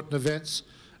important events,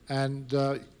 and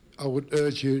I would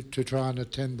urge you to try and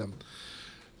attend them.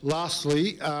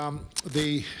 Lastly,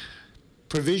 the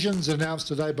provisions announced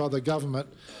today by the government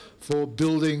for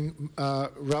building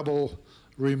rubble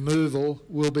removal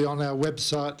will be on our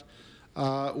website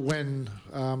when,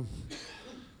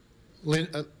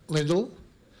 Lyndall,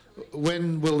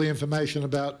 when will the information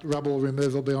about rubble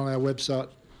removal be on our website?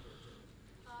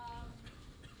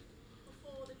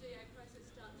 Before the DA process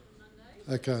starts on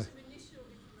Monday. Okay.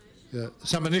 Yeah,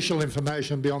 some initial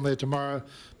information will be on there tomorrow,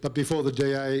 but before the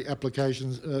DA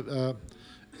applications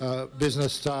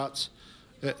business starts,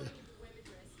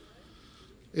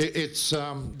 it's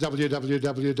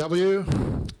www,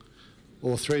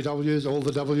 or 3 Ws, all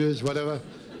the Ws, whatever,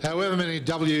 however many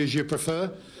Ws you prefer,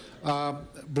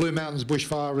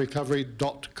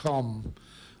 bluemountainsbushfirerecovery.com.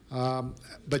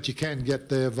 But you can get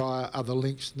there via other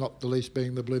links, not the least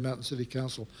being the Blue Mountain City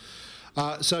Council.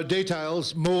 So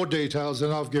details, more details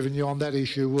than I've given you on that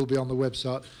issue will be on the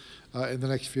website in the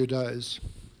next few days.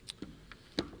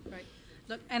 Great.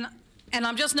 Look, and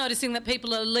I'm just noticing that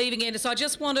people are leaving it, so I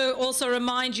just want to also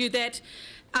remind you that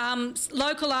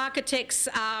local architects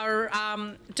are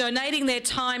donating their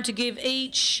time to give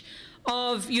each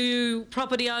of you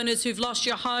property owners who've lost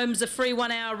your homes a free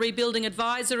 1-hour rebuilding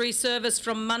advisory service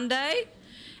from Monday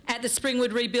at the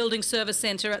Springwood Rebuilding Service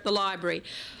Centre at the library.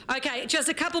 Okay, just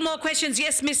a couple more questions.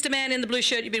 Yes, Mr. Man in the blue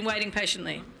shirt, you've been waiting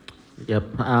patiently. Yep.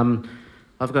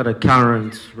 I've got a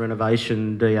current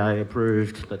renovation DA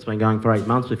approved that's been going for 8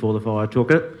 months before the fire took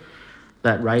it.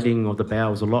 That rating of the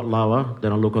bow is a lot lower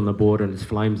than I look on the board and it's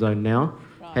flame zone now.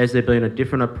 Right. Has there been a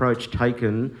different approach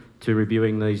taken to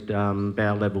reviewing these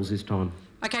bow levels this time?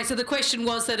 Okay, so the question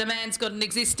was that a man's got an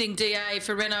existing DA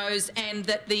for renos and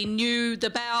that the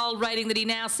bow rating that he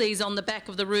now sees on the back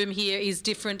of the room here is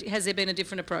different. Has there been a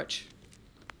different approach?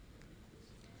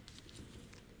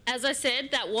 As I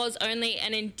said, that was only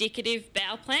an indicative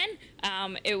bow plan.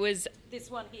 It was... This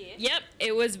one here? Yep,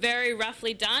 it was very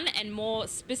roughly done, and more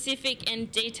specific and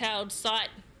detailed site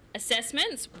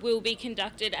assessments will be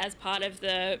conducted as part of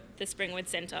the Springwood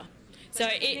Centre. So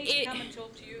it come and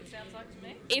talk to you, it sounds like to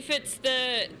me. If it's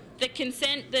the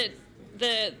consent that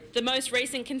the most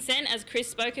recent consent, as Chris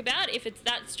spoke about, if it's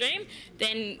that stream,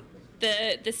 then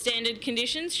the standard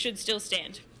conditions should still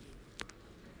stand.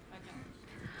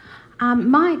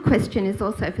 My question is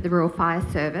also for the Rural Fire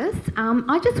Service.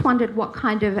 I just wondered what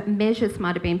kind of measures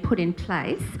might have been put in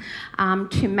place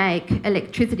to make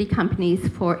electricity companies,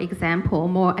 for example,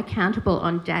 more accountable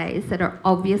on days that are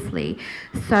obviously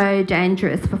so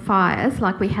dangerous for fires,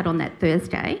 like we had on that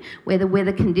Thursday, where the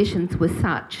weather conditions were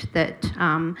such that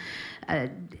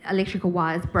electrical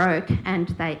wires broke and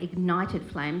they ignited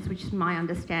flames, which my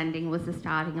understanding was the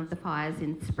starting of the fires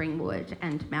in Springwood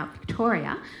and Mount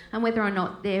Victoria, and whether or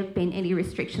not there have been any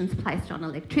restrictions placed on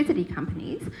electricity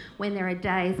companies when there are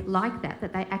days like that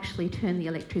they actually turn the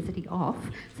electricity off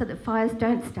so that fires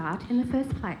don't start in the first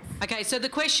place. Okay, so the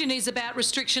question is about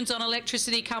restrictions on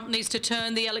electricity companies to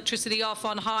turn the electricity off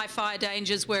on high fire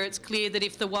dangers where it's clear that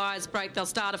if the wires break they'll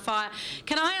start a fire.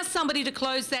 Can I ask somebody to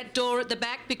close that door at the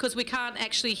back because we can't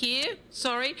actually hear?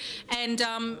 Sorry. And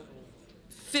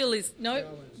Phil is... No?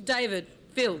 David.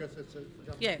 Phil.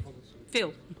 Yeah.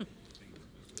 Phil.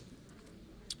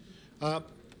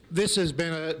 This has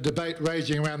been a debate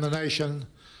raging around the nation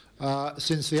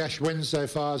since the Ash Wednesday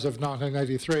fires of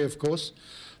 1983, of course.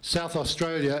 South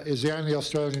Australia is the only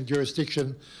Australian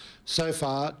jurisdiction so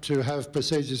far to have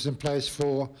procedures in place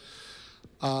for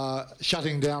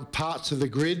shutting down parts of the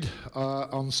grid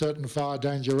on certain fire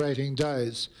danger rating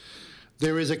days.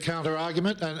 There is a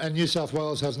counter-argument, and New South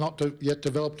Wales has not yet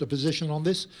developed a position on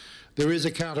this. There is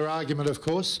a counter-argument, of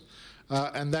course,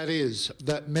 and that is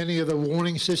that many of the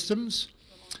warning systems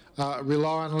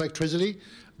rely on electricity.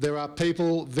 There are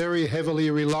people very heavily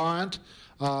reliant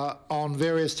on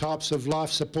various types of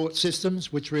life support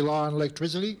systems which rely on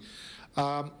electricity,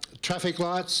 traffic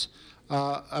lights,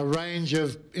 a range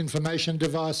of information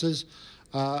devices,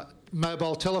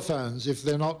 mobile telephones. If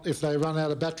they run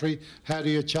out of battery, how do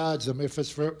you charge them if it's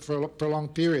for a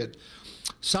prolonged period?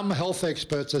 Some health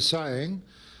experts are saying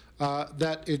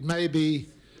that it may be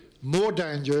more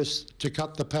dangerous to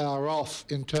cut the power off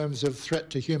in terms of threat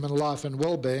to human life and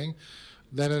well-being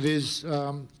than it is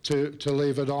to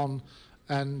leave it on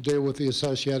and deal with the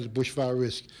associated bushfire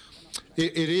risk.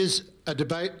 It is a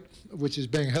debate which is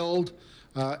being held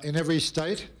in every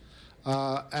state,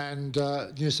 and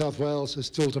New South Wales is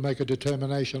still to make a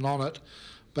determination on it.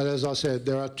 But as I said,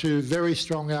 there are two very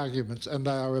strong arguments, and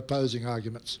they are opposing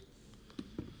arguments.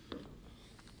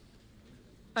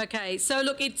 Okay, so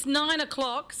look, it's 9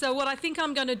 o'clock. So what I think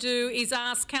I'm going to do is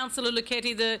ask Councillor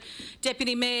Lucchetti, the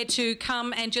Deputy Mayor, to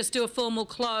come and just do a formal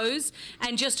close.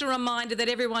 And just a reminder that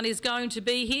everyone is going to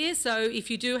be here. So if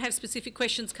you do have specific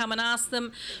questions, come and ask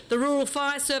them. The Rural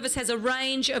Fire Service has a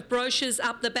range of brochures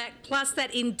up the back, plus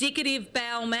that indicative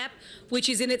bow map, which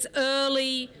is in its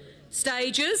early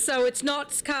stages, so it's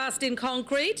not cast in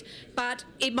concrete, but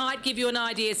it might give you an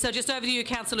idea. So just over to you,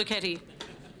 Councillor Lucchetti.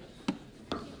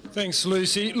 Thanks,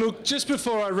 Lucy. Look, just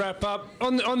before I wrap up,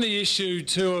 on the issue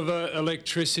too of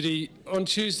electricity, on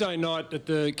Tuesday night at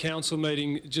the council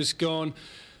meeting just gone,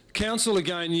 council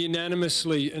again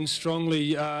unanimously and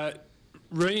strongly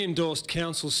re-endorsed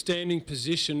council's standing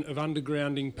position of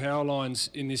undergrounding power lines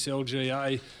in this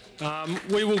LGA.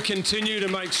 We will continue to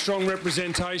make strong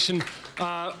representation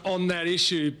on that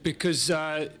issue because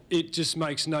it just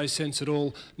makes no sense at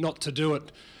all not to do it.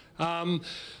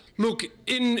 Look,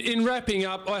 in wrapping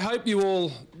up, I hope you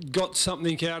all got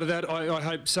something out of that. I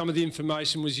hope some of the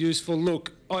information was useful.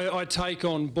 Look, I take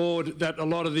on board that a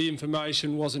lot of the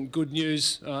information wasn't good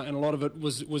news and a lot of it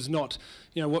was not,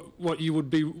 what you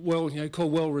would be call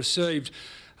well received.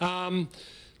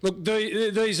 Look,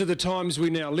 these are the times we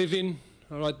now live in.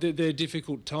 All right, they're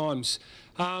difficult times.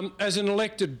 As an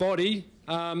elected body,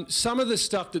 some of the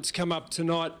stuff that's come up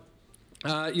tonight,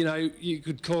 you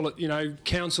could call it,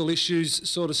 council issues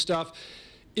sort of stuff.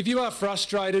 If you are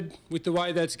frustrated with the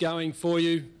way that's going for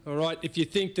you, all right, if you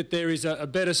think that there is a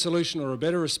better solution or a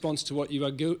better response to what you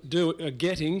are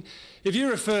getting, if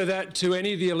you refer that to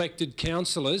any of the elected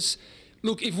councillors,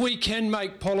 look, if we can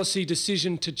make policy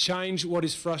decision to change what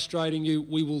is frustrating you,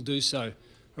 we will do so.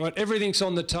 All right, everything's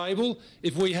on the table.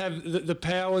 If we have the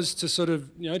powers to sort of,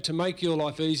 to make your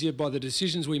life easier by the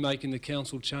decisions we make in the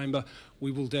council chamber,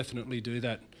 we will definitely do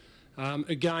that.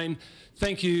 Again,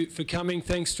 thank you for coming.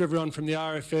 Thanks to everyone from the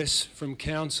RFS, from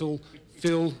council,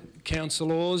 Phil,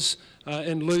 councillors,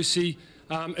 and Lucy.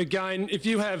 Again, if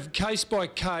you have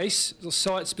case-by-case,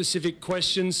 site-specific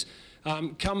questions,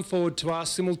 come forward to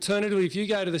ask them. Alternatively, if you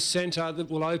go to the centre that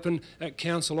will open at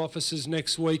council offices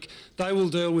next week, they will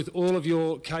deal with all of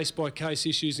your case-by-case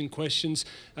issues and questions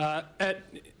at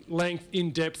length,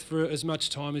 in depth, for as much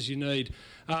time as you need.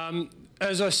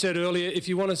 As I said earlier, if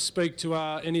you want to speak to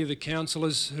any of the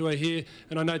councillors who are here,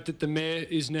 and I note that the Mayor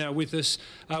is now with us,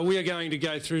 we are going to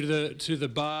go through to the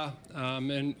bar,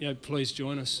 and please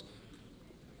join us.